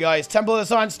go, guys. Temple of the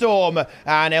Silent Storm.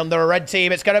 And on the red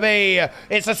team, it's a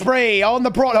Spree on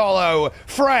the Prot Hollow.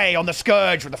 Frey on the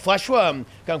Scourge with the Fleshworm.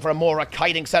 Going for a more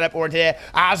kiting setup oriented here.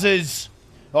 Azes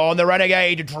on the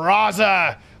Renegade.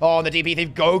 Draza on the DP Thief.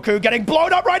 Goku getting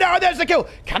blown up right now. And there's the kill.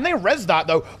 Can they res that,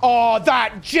 though? Oh,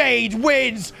 that Jade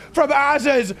wins from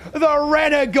Azes, the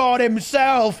Renegade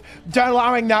himself.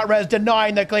 Allowing that res,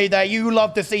 denying the clear there. You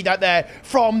love to see that there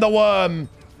from the Worm.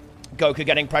 Goku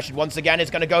getting pressured once again. It's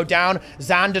going to go down.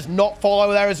 Zan does not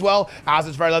follow there as well.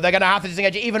 Azes very low. They're going to have to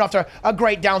disengage it even after a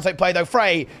great downside play, though.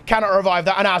 Frey cannot revive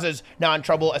that, and Azes now in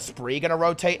trouble. A Spree going to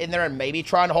rotate in there and maybe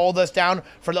try and hold this down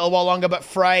for a little while longer, but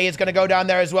Frey is going to go down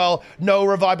there as well. No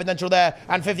revive potential there,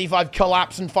 and 55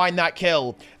 collapse and find that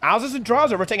kill. Azes and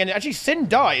Draza rotating, and actually Sin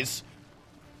dies.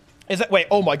 Is that... Wait,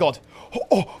 oh my god.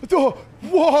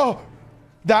 Whoa!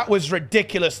 That was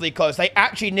ridiculously close. They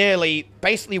actually nearly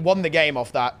basically won the game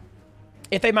off that.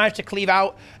 If they managed to cleave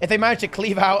out,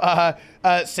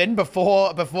 Sin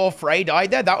before Frey died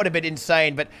there, that would have been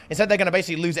insane. But instead, they're going to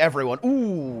basically lose everyone.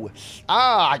 Ooh, ooh.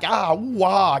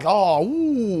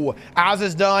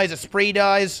 Azes dies, a Spree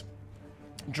dies.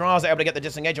 Draws able to get the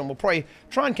disengage, and we'll probably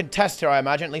try and contest here, I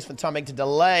imagine, at least for the time being, to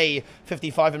delay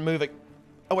 55 and move it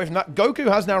away from that. Goku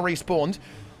has now respawned.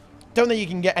 Don't think you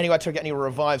can get anywhere to get any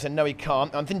revives, and no, he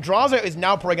can't. I think Draza is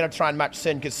now probably going to try and match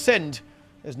Sin, because Sin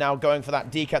is now going for that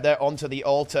decat there onto the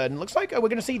altar, and it looks like we're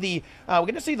going to see the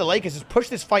Lakers just push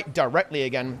this fight directly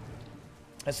again.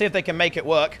 Let's see if they can make it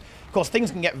work. Of course, things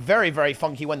can get very, very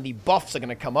funky when the buffs are going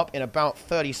to come up in about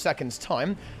 30 seconds'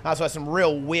 time. That's where some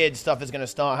real weird stuff is going to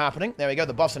start happening. There we go.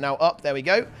 The buffs are now up. There we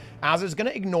go. Az is going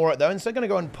to ignore it, though, and so going to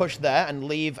go and push there and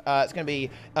leave. It's going to be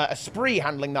a Spree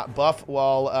handling that buff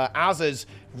while Azes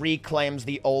reclaims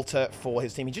the altar for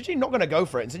his team. He's actually not going to go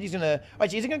for it. Instead, he's going to...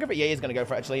 Actually, is he going to go for it? Yeah, he's going to go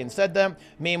for it, actually. Instead,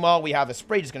 meanwhile, we have a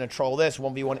Spree just going to troll this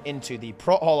 1v1 into the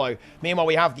Prot Hollow. Meanwhile,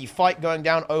 we have the fight going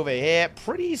down over here.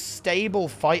 Pretty stable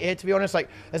fight here, to be honest. Like,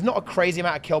 there's not a crazy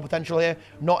amount of kill potential here.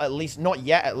 Not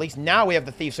yet, at least. Now we have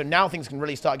the Thief, so now things can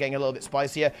really start getting a little bit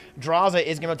spicier. Draza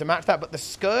is going to be able to match that, but the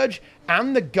Scourge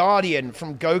and the Guardian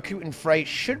from Goku and Frey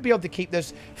should be able to keep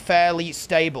this fairly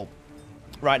stable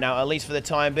right now, at least for the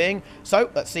time being.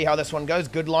 So, let's see how this one goes.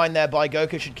 Good line there by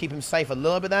Goku. Should keep him safe a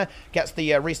little bit there. Gets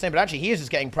the restain, but actually he is just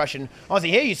getting pressured.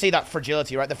 Honestly, here you see that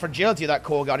fragility, right? The fragility of that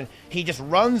core Guardian. He just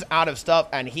runs out of stuff,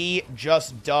 and he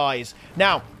just dies.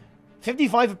 Now,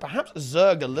 55 perhaps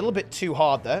zerged a little bit too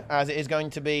hard there, as it is going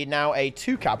to be now a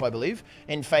 2-cap, I believe,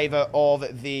 in favor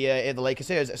of the Lakers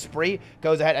here. As Spree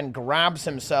goes ahead and grabs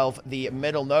himself the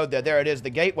middle node there. There it is. The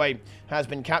gateway has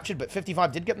been captured, but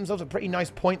 55 did get themselves a pretty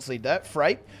nice points lead there.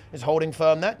 Frey is holding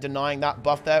firm there, denying that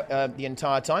buff there the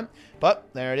entire time. But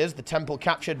there it is. The temple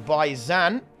captured by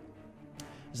Zan.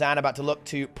 Zan about to look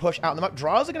to push out the map.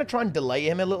 Draws are going to try and delay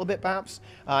him a little bit, perhaps.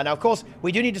 Now, of course,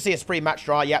 we do need to see a Spree match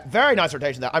Draw. Yeah, very nice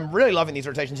rotation there. I'm really loving these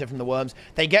rotations here from the Worms.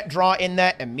 They get Draw in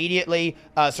there immediately.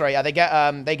 They get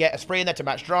a Spree in there to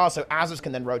match Draw, so Azes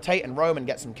can then rotate and roam and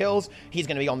get some kills. He's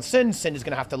going to be on Sin. Sin is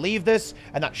going to have to leave this,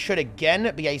 and that should,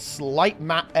 again, be a slight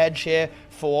map edge here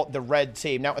for the red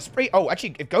team. Now, a Spree... Oh,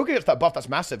 actually, if Goku gets that buff, that's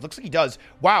massive. Looks like he does.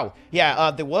 Wow.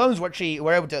 Yeah, the Worms were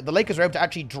able to... The Lakers were able to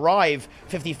actually drive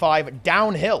 55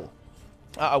 downhill.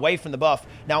 Away from the buff.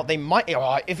 Now, they might...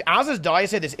 if Azes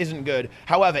dies here, this isn't good.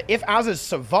 However, if Azes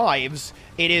survives,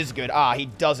 it is good. He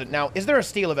doesn't. Now, is there a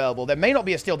steal available? There may not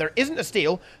be a steal. There isn't a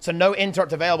steal, so no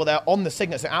interrupt available there on the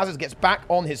Signet. So Azes gets back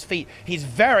on his feet. He's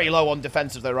very low on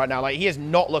defensive, though, right now. Like, he is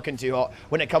not looking too hot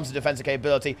when it comes to defensive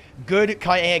capability. Good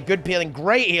kiting here, good peeling,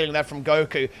 great healing there from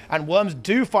Goku. And Worms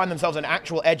do find themselves an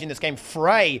actual edge in this game.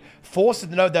 Frey forces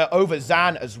the node there over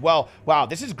Zan as well. Wow,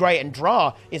 this is great. And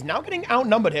Dra is now getting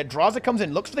outnumbered here. Draza comes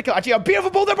in, looks for the kill. Actually, a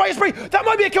beautiful ball there by a Spree. That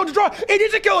might be a kill to Draw. It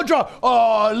is a kill to Draw.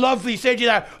 Oh, lovely synergy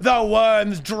there. The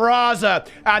Worms, Draza,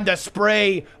 and the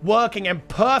Spree working in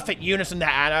perfect unison there.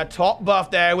 And a top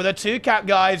buff there with a 2-cap,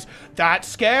 guys. That's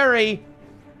scary.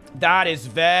 That is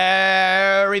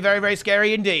very, very, very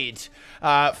scary indeed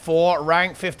for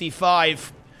rank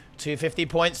 55. 250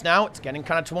 points now. It's getting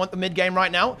kind of toward the mid-game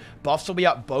right now. Buffs will be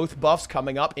up. Both buffs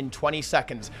coming up in 20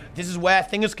 seconds. This is where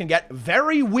things can get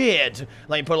very weird.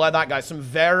 Let me put it like that, guys. Some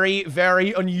very,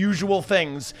 very unusual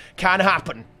things can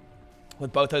happen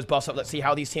with both those buffs up. Let's see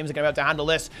how these teams are going to be able to handle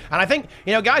this. And I think,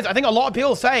 you know, guys, I think a lot of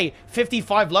people say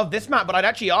 55 love this map, but I'd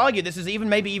actually argue this is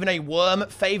maybe even a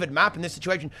Worm-favored map in this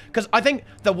situation, because I think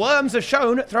the Worms have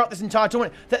shown throughout this entire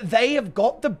tournament that they have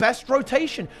got the best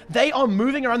rotation. They are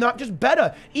moving around the map just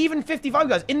better. Even 55,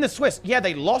 guys, in the Swiss, yeah,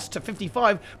 they lost to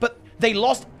 55, but They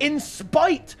lost in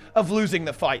spite of losing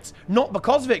the fights, not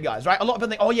because of it, guys, right? A lot of people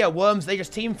think, oh yeah, Worms, they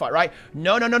just team fight, right?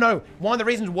 No, no, no, no. One of the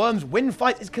reasons Worms win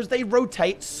fights is because they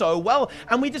rotate so well,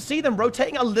 and we just see them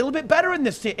rotating a little bit better in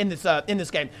this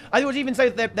game. I would even say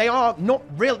that they are not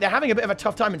really, they're having a bit of a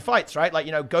tough time in fights, right? Like,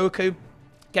 you know, Goku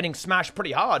getting smashed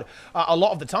pretty hard a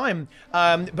lot of the time.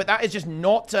 But that is just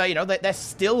not, you know, they're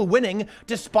still winning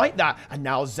despite that. And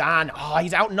now Zan,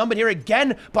 he's outnumbered here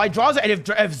again by Draza. And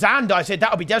if Zan dies here,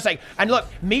 that would be devastating. And look,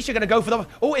 Misha going to go for the...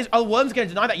 Oh, is Worms going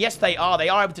to deny that? Yes, they are. They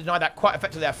are able to deny that quite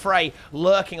effectively. They're Frey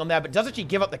lurking on there, but does actually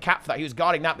give up the cap for that. He was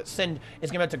guarding that, but Sind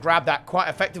is going to be able to grab that quite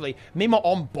effectively. Mima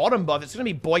on bottom buff. It's going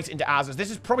to be Boyce into Azaz.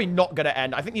 This is probably not going to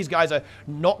end. I think these guys are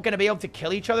not going to be able to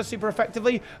kill each other super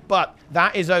effectively, but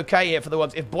that is okay here for the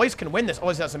Worms. If Boyce can win this,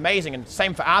 obviously that's amazing, and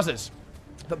same for Azaz.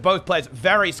 But both players,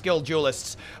 very skilled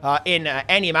duelists in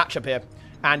any matchup here.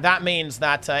 And that means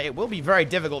that it will be very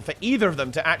difficult for either of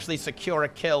them to actually secure a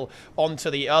kill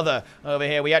onto the other. Over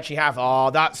here, we actually have,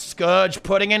 that Scourge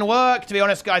putting in work, to be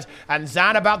honest, guys. And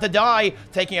Zan about to die,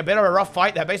 taking a bit of a rough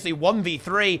fight there, basically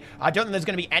 1v3. I don't think there's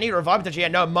going to be any revive potential here.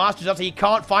 No, Masters, obviously, he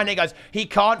can't find it, guys. He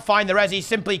can't find the res. He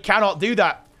simply cannot do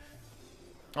that.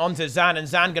 Onto Zan, and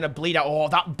Zan gonna bleed out. Oh,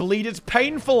 that bleed is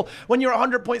painful when you're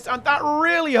 100 points down. That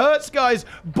really hurts, guys.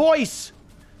 Boyce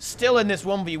still in this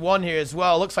 1v1 here as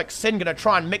well. Looks like Sin gonna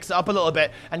try and mix it up a little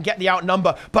bit and get the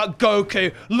outnumber. But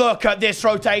Goku, look at this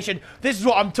rotation. This is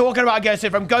what I'm talking about, guys,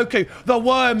 here from Goku. The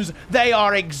Worms, they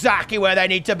are exactly where they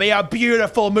need to be. A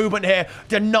beautiful movement here,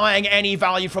 denying any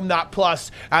value from that plus.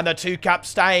 And the 2-cap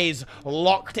stays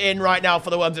locked in right now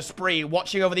for the Worms. Esprit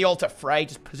watching over the altar. Frey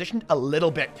just positioned a little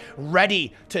bit,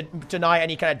 ready to deny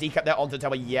any kind of decap there onto the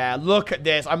tower. Yeah, look at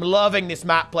this. I'm loving this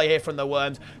map play here from the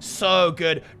Worms. So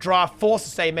good. Draft forced to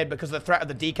stay mid because of the threat of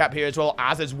the decap here as well,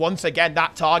 as is once again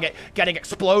that target getting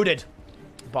exploded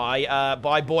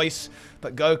by Boyce.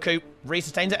 But Goku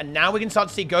resustains it, and now we can start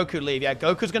to see Goku leave. Yeah,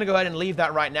 Goku's going to go ahead and leave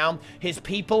that right now. His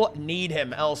people need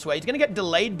him elsewhere. He's going to get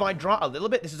delayed by Dra a little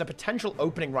bit. This is a potential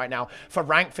opening right now for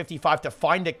rank 55 to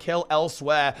find a kill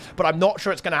elsewhere, but I'm not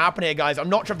sure it's going to happen here, guys. I'm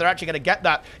not sure if they're actually going to get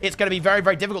that. It's going to be very,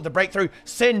 very difficult to break through.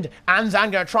 Sind and Zan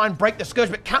going to try and break the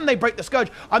Scourge, but can they break the Scourge?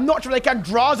 I'm not sure they can.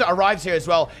 Draza arrives here as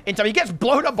well in time. He gets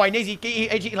blown up by nades.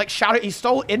 He like shouted, he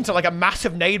stole into like a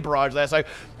massive nade barrage there, so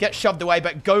gets shoved away,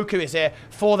 but Goku is here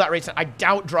for that reason. I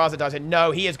doubt Draza does it.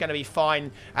 No, he is going to be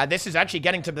fine. And this is actually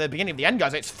getting to the beginning of the end,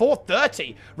 guys. It's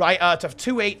 430, right, to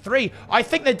 283. I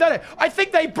think they've done it. I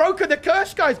think they've broken the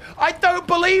curse, guys. I don't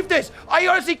believe this. I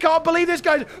honestly can't believe this,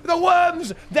 guys. The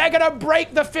Worms, they're going to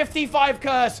break the 55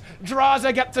 curse.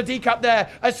 Draza gets a decap there.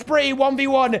 Esprit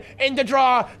 1v1 into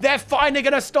Dra. They're finally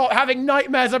going to stop having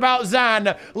nightmares about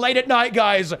Zan late at night,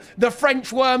 guys. The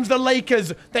French Worms, the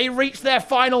Lakers, they reach their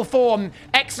final form.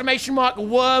 Exclamation mark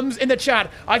Worms in the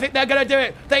chat. I think they're going to do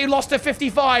it. They lost to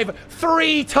 55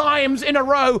 3 times in a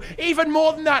row. Even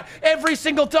more than that, every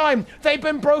single time they've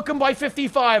been broken by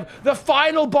 55. The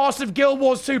final boss of Guild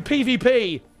Wars 2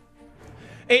 PvP.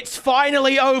 It's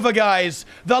finally over, guys.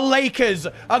 The Lakers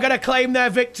are going to claim their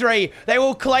victory. They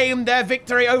will claim their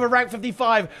victory over rank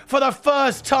 55 for the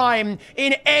first time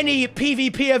in any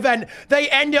PvP event. They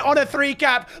end it on a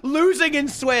 3-cap, losing in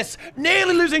Swiss,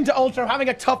 nearly losing to Ultra, having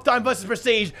a tough time versus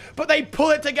Prestige, but they pull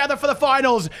it together for the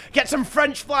finals. Get some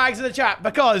French flags in the chat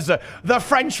because the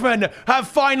Frenchmen have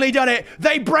finally done it.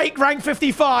 They break rank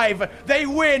 55. They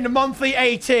win monthly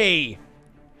AT.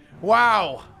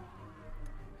 Wow.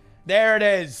 There it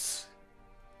is.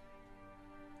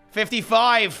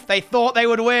 55. They thought they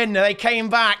would win. They came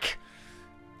back.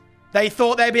 They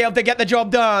thought they'd be able to get the job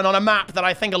done on a map that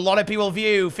I think a lot of people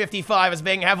view 55 as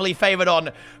being heavily favored on.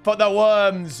 But the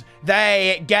Worms,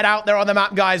 they get out there on the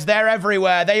map, guys. They're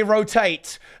everywhere. They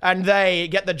rotate, and they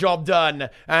get the job done,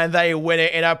 and they win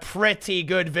it in a pretty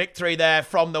good victory there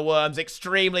from the Worms.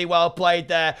 Extremely well played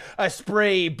there.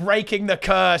 Esprit breaking the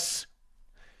curse.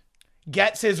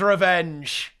 Gets his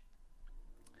revenge.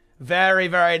 Very,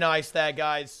 very nice there,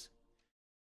 guys.